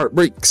 808s and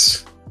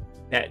heartbreaks?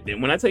 That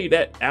when I tell you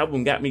that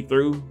album got me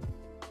through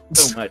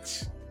so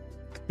much.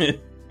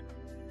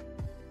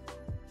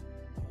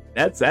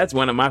 That's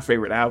one of my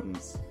favorite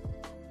albums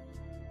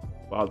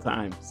of all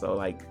time. So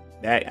like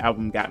that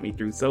album got me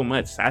through so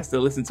much. I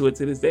still listen to it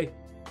to this day.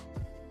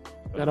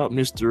 Shout out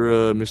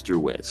Mr.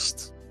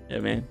 West. Yeah,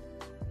 man.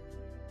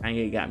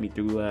 Kanye got me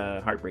through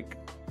heartbreak.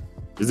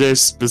 Is there a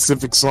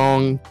specific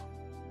song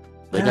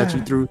that got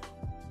you through?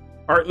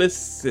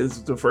 Heartless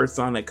is the first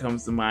song that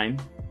comes to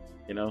mind.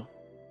 You know.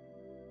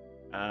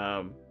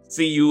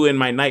 See You in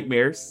My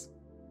Nightmares.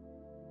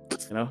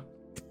 You know.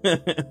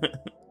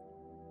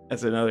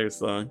 That's another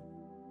song.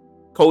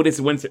 Coldest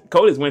Winter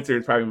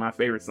is probably my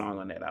favorite song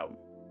on that album.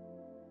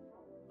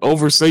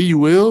 Over Say You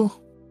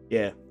Will?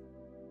 Yeah.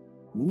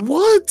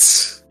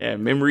 What? Yeah,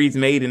 memories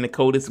made in the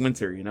coldest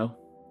winter, you know?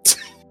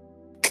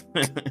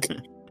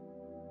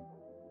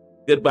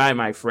 Goodbye,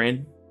 my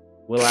friend.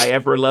 Will I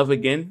ever love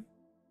again?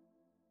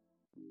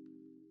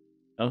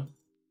 Oh.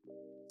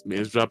 This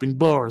man's dropping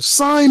bars.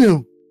 Sign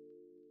him.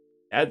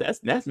 That's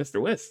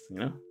Mr. West, you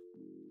know?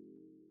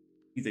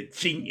 He's a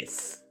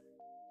genius.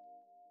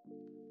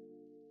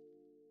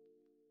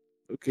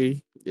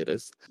 Okay. Yeah,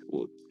 that's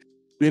well,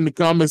 in the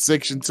comment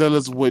section, tell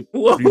us what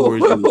whoa.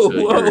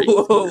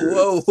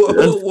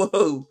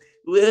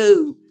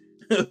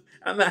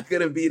 I'm not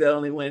gonna be the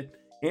only one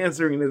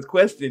answering this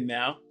question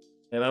now.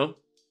 You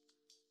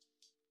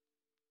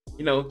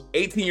know,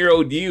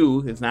 18-year-old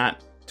you is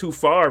not too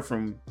far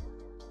from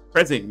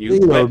present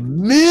you. Wait a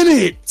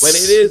minute. But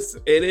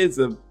it is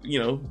a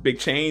big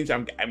change.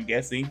 I'm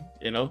guessing.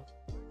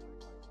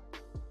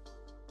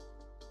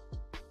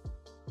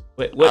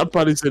 What? I'd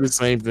probably say the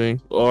same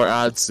thing, or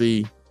I'd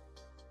see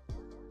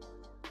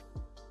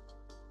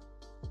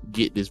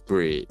get this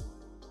bread.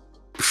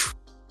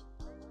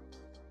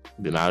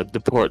 Then I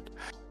depart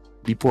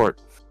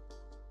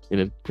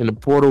in the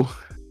portal.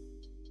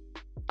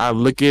 I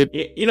look at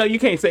you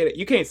can't say that.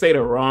 You can't say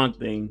the wrong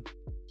thing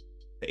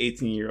to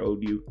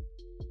 18-year-old you.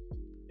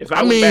 If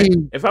I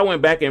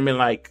went back and been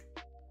like,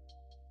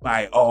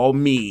 by all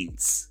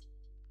means,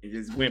 and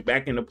just went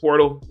back in the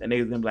portal, and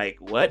they was gonna be like,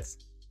 what?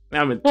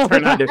 Now I'm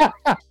gonna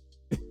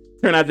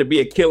turn out to be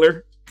a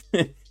killer.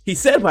 He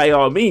said by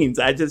all means.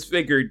 I just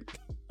figured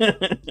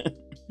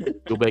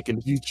go back in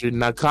the future and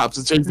now cops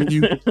are chasing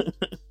you.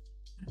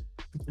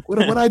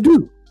 What I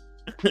do?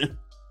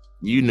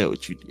 You know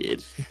what you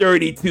did.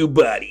 32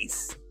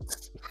 bodies.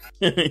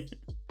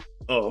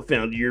 All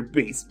found in your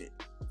basement.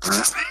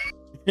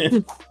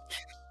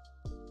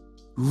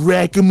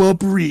 Rack 'em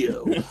up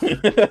Rio.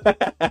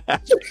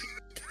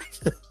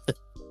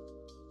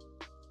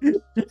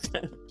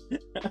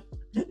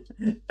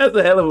 That's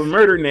a hell of a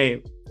murder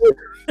name.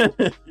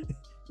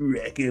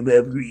 Rack 'em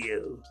up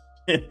Rio.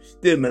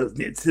 The most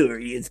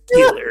notorious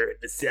killer in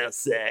the South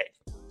Side.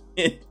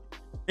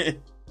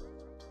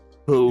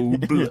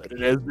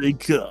 Cold-blooded as they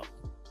come.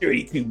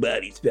 32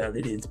 bodies found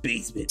in his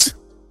basement.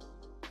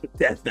 But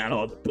that's not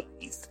all the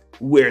bodies.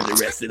 Where are the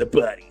rest of the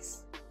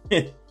bodies?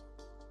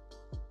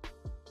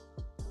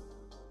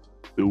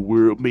 The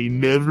world may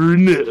never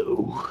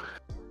know.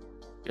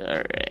 All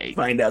right.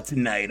 Find out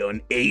tonight on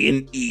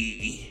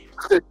A&E.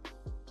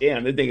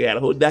 Damn, this nigga got a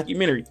whole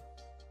documentary.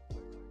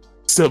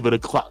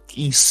 7:00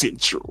 East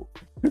Central.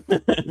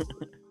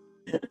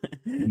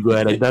 You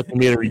got a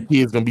documentary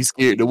kids gonna be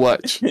scared to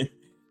watch.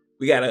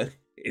 We got an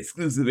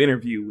exclusive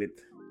interview with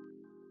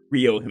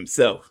Rio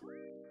himself.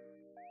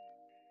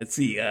 Let's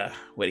see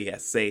what he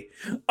has to say.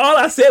 All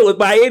I said was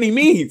by any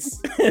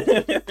means.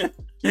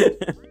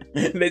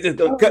 They just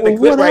don't cut the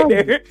clip right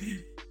there.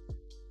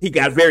 He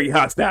got very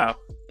hostile.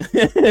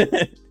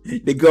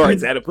 The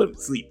guards had to put him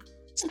to sleep.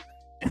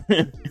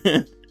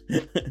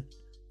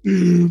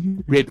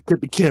 We had to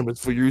cut the cameras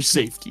for your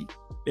safety.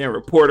 Then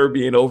reporter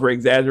being over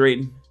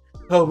exaggerating.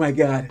 Oh my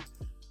God.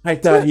 I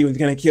thought he was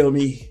going to kill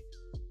me.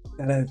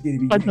 I thought I was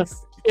going to be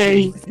next.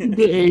 Hey,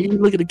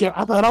 look at the camera.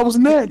 I thought I was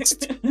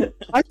next.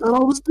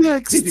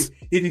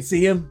 Did you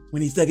see him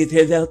when he stuck his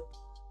head out?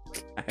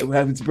 I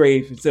was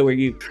brave, and so were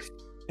you.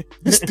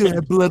 You still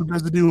had blood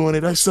residue on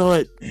it. I saw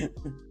it.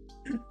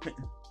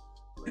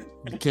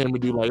 The camera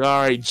do like,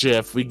 all right,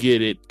 Jeff, we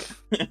get it.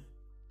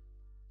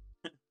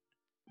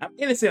 I'm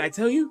innocent, I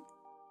tell you.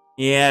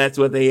 Yeah, that's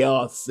what they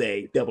all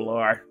say. Double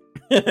R.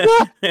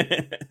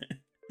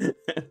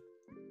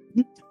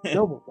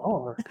 Double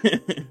R.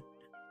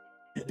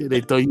 Did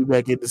they throw you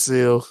back in the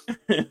cell?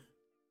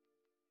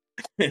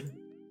 Like,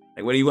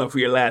 what do you want for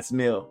your last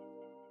meal?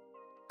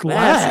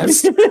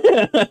 Glass?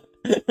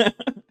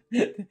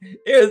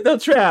 There's no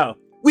trial.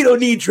 We don't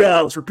need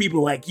trials for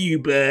people like you,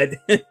 bud.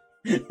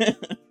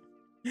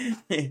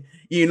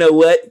 You know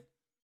what?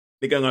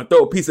 Think I'm gonna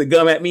throw a piece of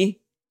gum at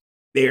me?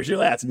 There's your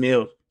last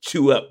meal.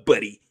 Chew up,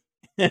 buddy.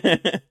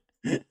 Rack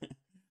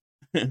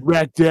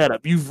that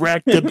up. You've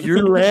racked up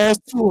your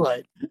last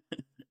one.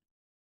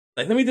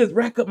 Like, let me just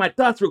rack up my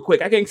thoughts real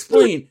quick. I can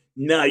explain.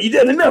 Nah, you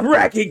done enough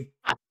racking.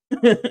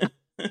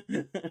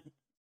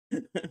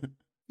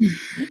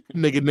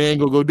 Nigga name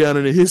gonna go down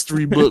in the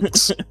history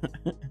books.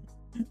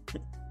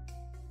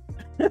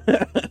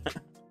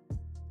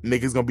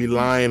 Niggas gonna be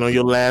lying on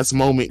your last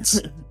moments.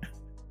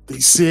 They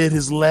said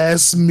his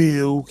last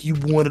meal, he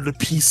wanted a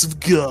piece of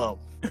gum.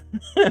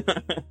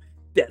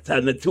 That's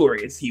how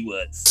notorious he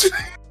was.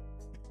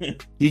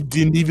 He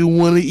didn't even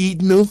want to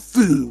eat no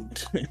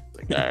food.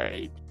 Like, all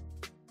right.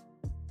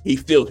 He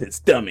filled his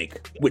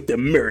stomach with the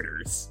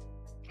murders.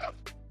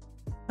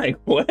 Like,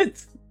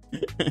 what?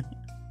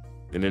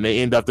 And then they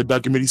end up the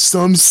documentary.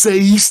 Some say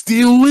he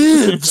still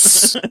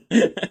lives.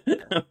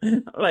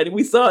 Like,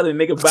 we saw the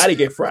nigga body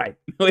get fried.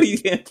 What are you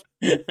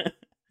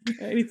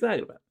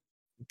talking about?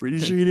 Pretty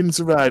sure he didn't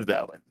survive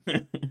that one.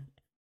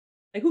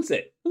 Like, who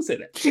said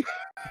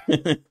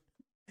that?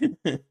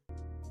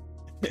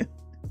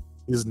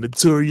 His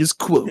notorious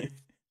quote.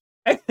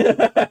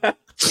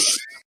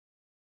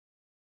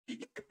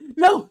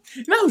 No,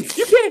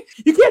 you can't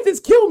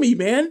just kill me,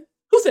 man.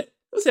 Who said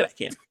I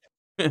can't?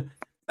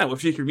 Not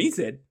what Future Me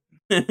said.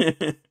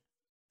 Why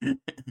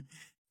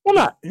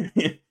not?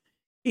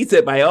 He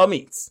said by all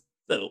means.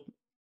 So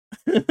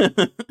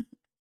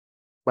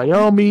by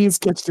all means,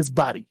 catch this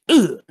body.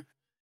 Ugh.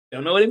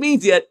 Don't know what it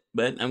means yet,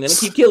 but I'm gonna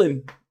keep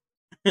killing.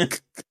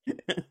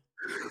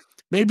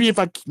 Maybe if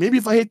I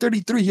hit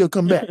 33, he'll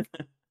come back.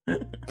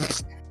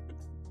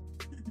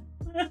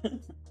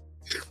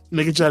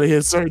 Nigga try to hit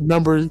a certain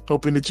number,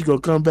 hoping that you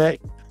gonna come back.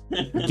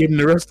 Give him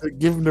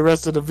the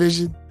rest of the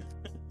vision.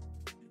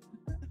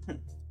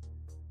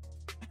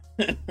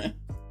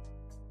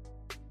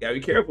 Gotta be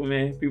careful,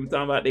 man. People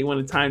talking about they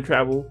want to time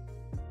travel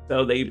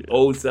tell they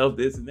old self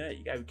this and that.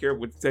 You gotta be careful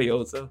what you tell your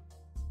old self.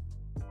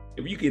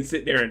 If you can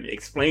sit there and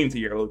explain to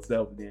your old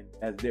self, then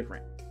that's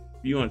different.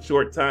 If you on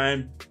short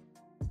time,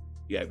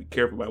 you gotta be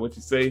careful about what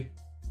you say,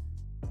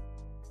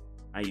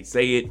 how you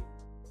say it.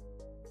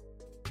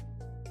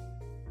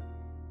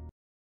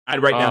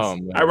 I'd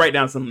write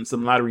down some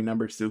lottery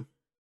numbers too.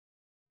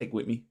 Take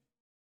with me.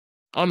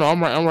 Oh no,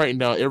 I'm writing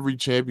down every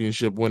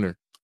championship winner.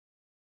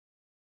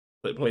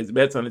 But plays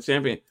bets on the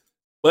champion.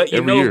 But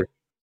every year.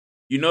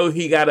 You know what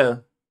you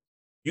gotta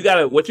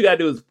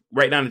do is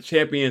write down the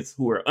champions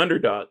who are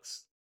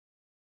underdogs.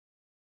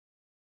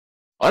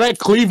 Oh, that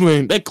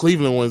Cleveland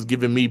one's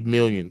giving me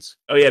millions.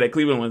 Oh yeah, that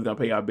Cleveland one's gonna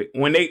pay out big.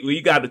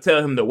 You got to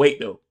tell him to wait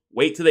though.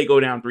 Wait till they go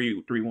down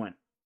 3-1.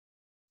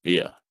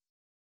 Yeah.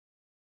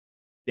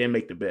 Then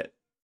make the bet.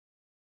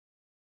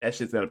 That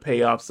shit's gonna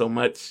pay off so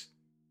much.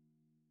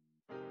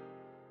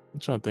 I'm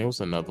trying to think.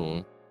 What's another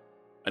one?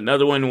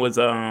 Another one was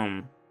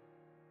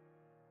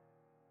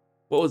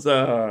what was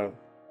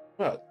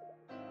fuck.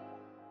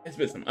 It's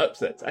been some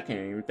upsets. I can't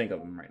even think of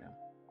them right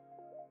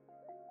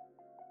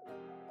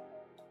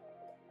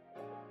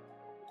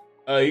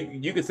now.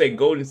 You could say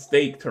Golden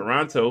State,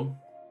 Toronto.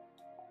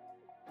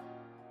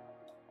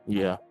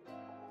 Yeah.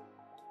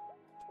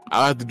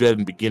 I'll have to do that in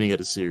the beginning of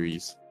the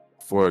series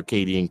before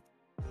KD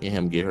and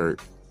him get hurt.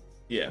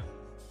 Yeah.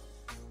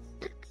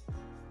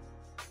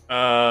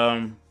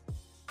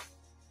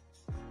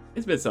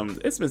 It's been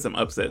some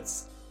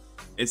upsets,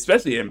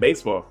 especially in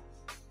baseball.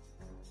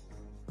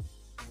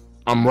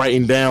 I'm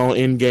writing down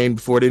end game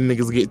before them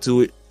niggas get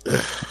to it.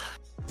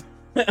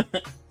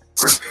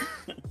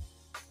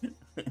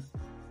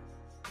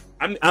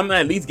 I'm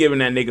at least giving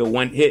that nigga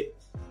one hit.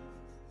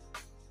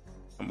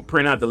 I'm gonna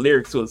print out the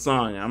lyrics to a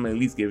song. I'm at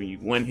least giving you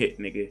one hit,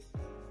 nigga.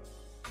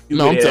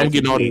 I'm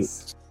getting all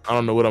this. I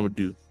don't know what I'm gonna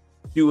do.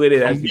 Do with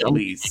it as you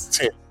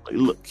please. Like,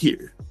 look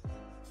here.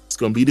 It's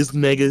gonna be this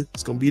nigga.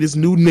 It's gonna be this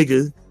new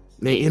nigga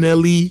named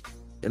NLE.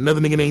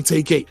 Another nigga named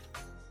TK.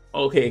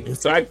 Okay,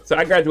 so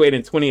I graduated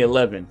in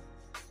 2011.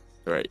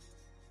 Right.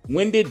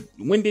 When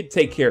did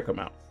Take Care come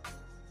out?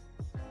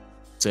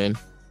 10.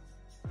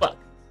 Fuck.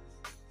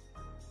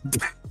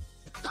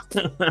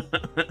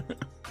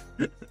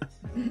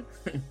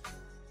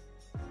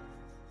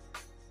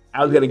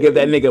 I was gonna give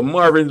that nigga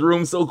Marvin's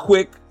Room so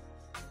quick.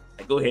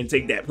 Go ahead and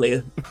take that,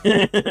 player. Do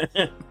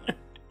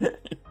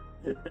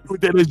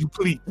that as you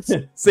please.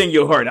 Sing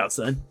your heart out,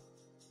 son.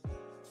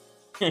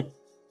 I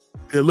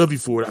love you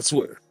for it, I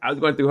swear. I was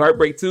going through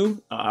heartbreak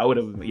too. I would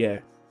have, yeah.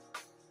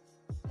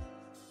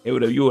 You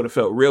would have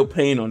felt real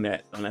pain on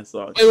that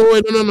song.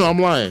 Wait, no, I'm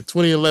lying.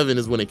 2011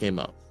 is when it came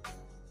out.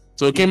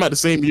 So it came out the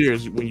same year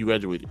as when you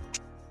graduated.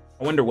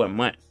 I wonder what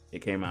month it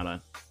came out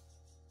on.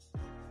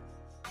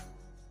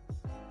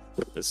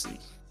 Let's see.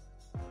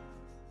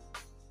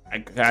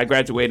 I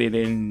graduated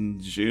in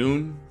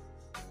June.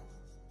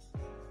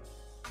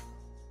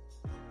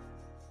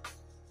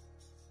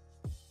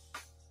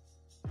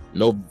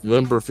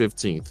 November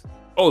 15th.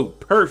 Oh,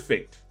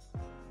 perfect.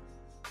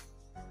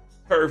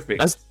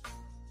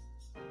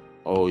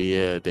 Oh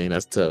yeah, dang,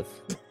 that's tough.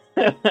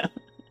 Yeah,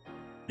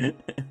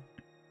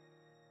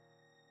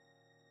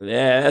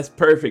 that's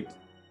perfect.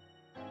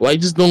 Why you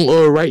just don't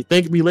write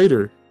Thank Me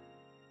Later?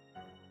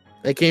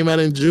 That came out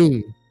in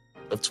June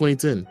of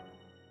 2010.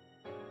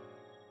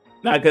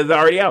 Nah, because it's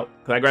already out.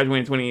 Because I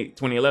graduated in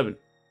 2011.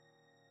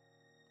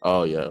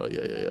 Oh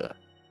yeah.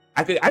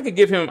 I could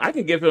give him.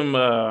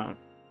 No,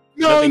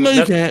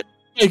 you can't.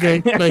 You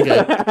can't. No, you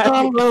can't.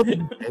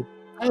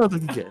 I don't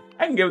think you can.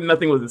 I can give him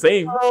Nothing Was the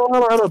Same. I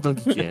don't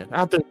think you can.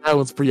 I think that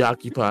one's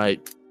preoccupied.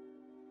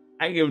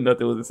 I can give him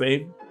Nothing Was the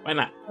Same. Why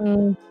not?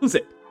 Who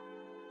said?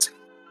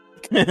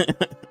 I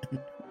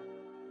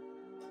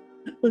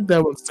think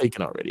that one's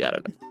taken already. I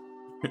don't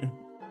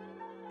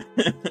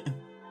know.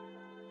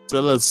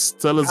 Tell us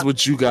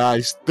what you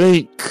guys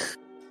think.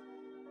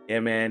 Yeah,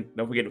 man.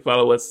 Don't forget to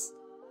follow us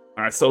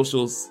on our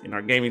socials and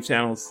our gaming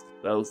channels.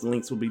 Those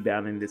links will be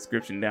down in the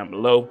description down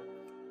below.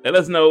 Let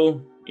us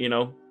know,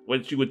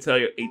 what you would tell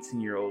your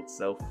 18-year-old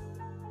self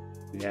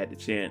if you had the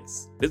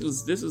chance. This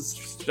was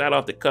shot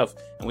off the cuff,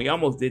 and we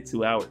almost did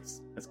 2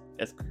 hours.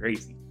 That's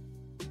crazy.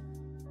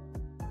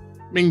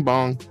 Bing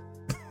bong.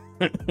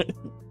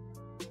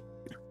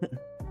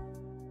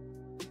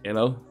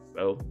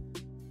 So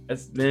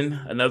that's been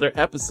another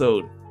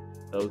episode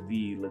of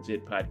the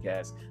LeJit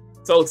podcast.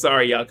 So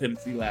sorry y'all couldn't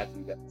see last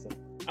week episode.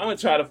 I'm gonna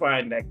try to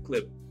find that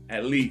clip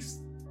at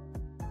least.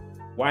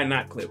 Why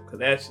not clip? Because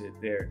that shit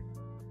there.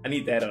 I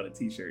need that on a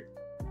t-shirt.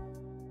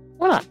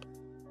 Why not?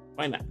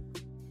 Why not?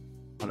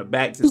 On the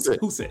back, just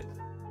who said?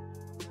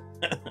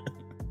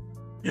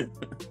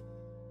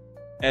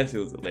 That shit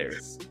was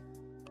hilarious.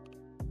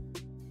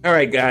 All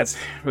right, guys,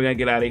 we're gonna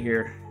get out of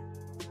here.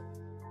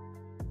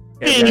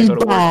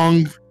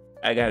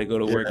 I gotta go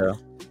to work. Yeah.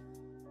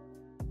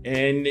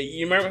 And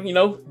you remember,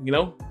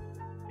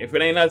 if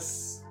it ain't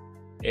us,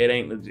 it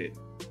ain't legit.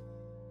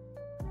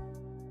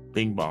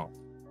 Bing bong.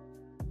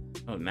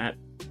 Oh, not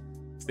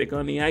stick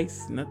on the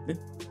ice, nothing.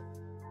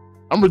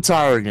 I'm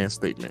retiring that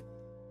statement.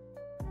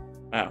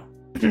 Wow.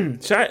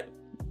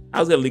 I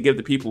was gonna give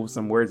the people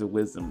some words of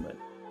wisdom, but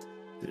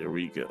There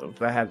we go.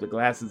 if I have the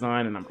glasses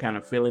on and I'm kind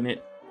of feeling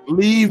it,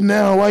 Leave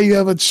now while you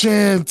have a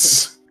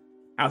chance.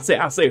 I'll say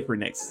it for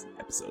next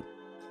episode.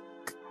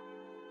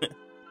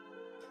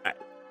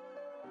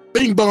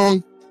 Bing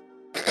bong.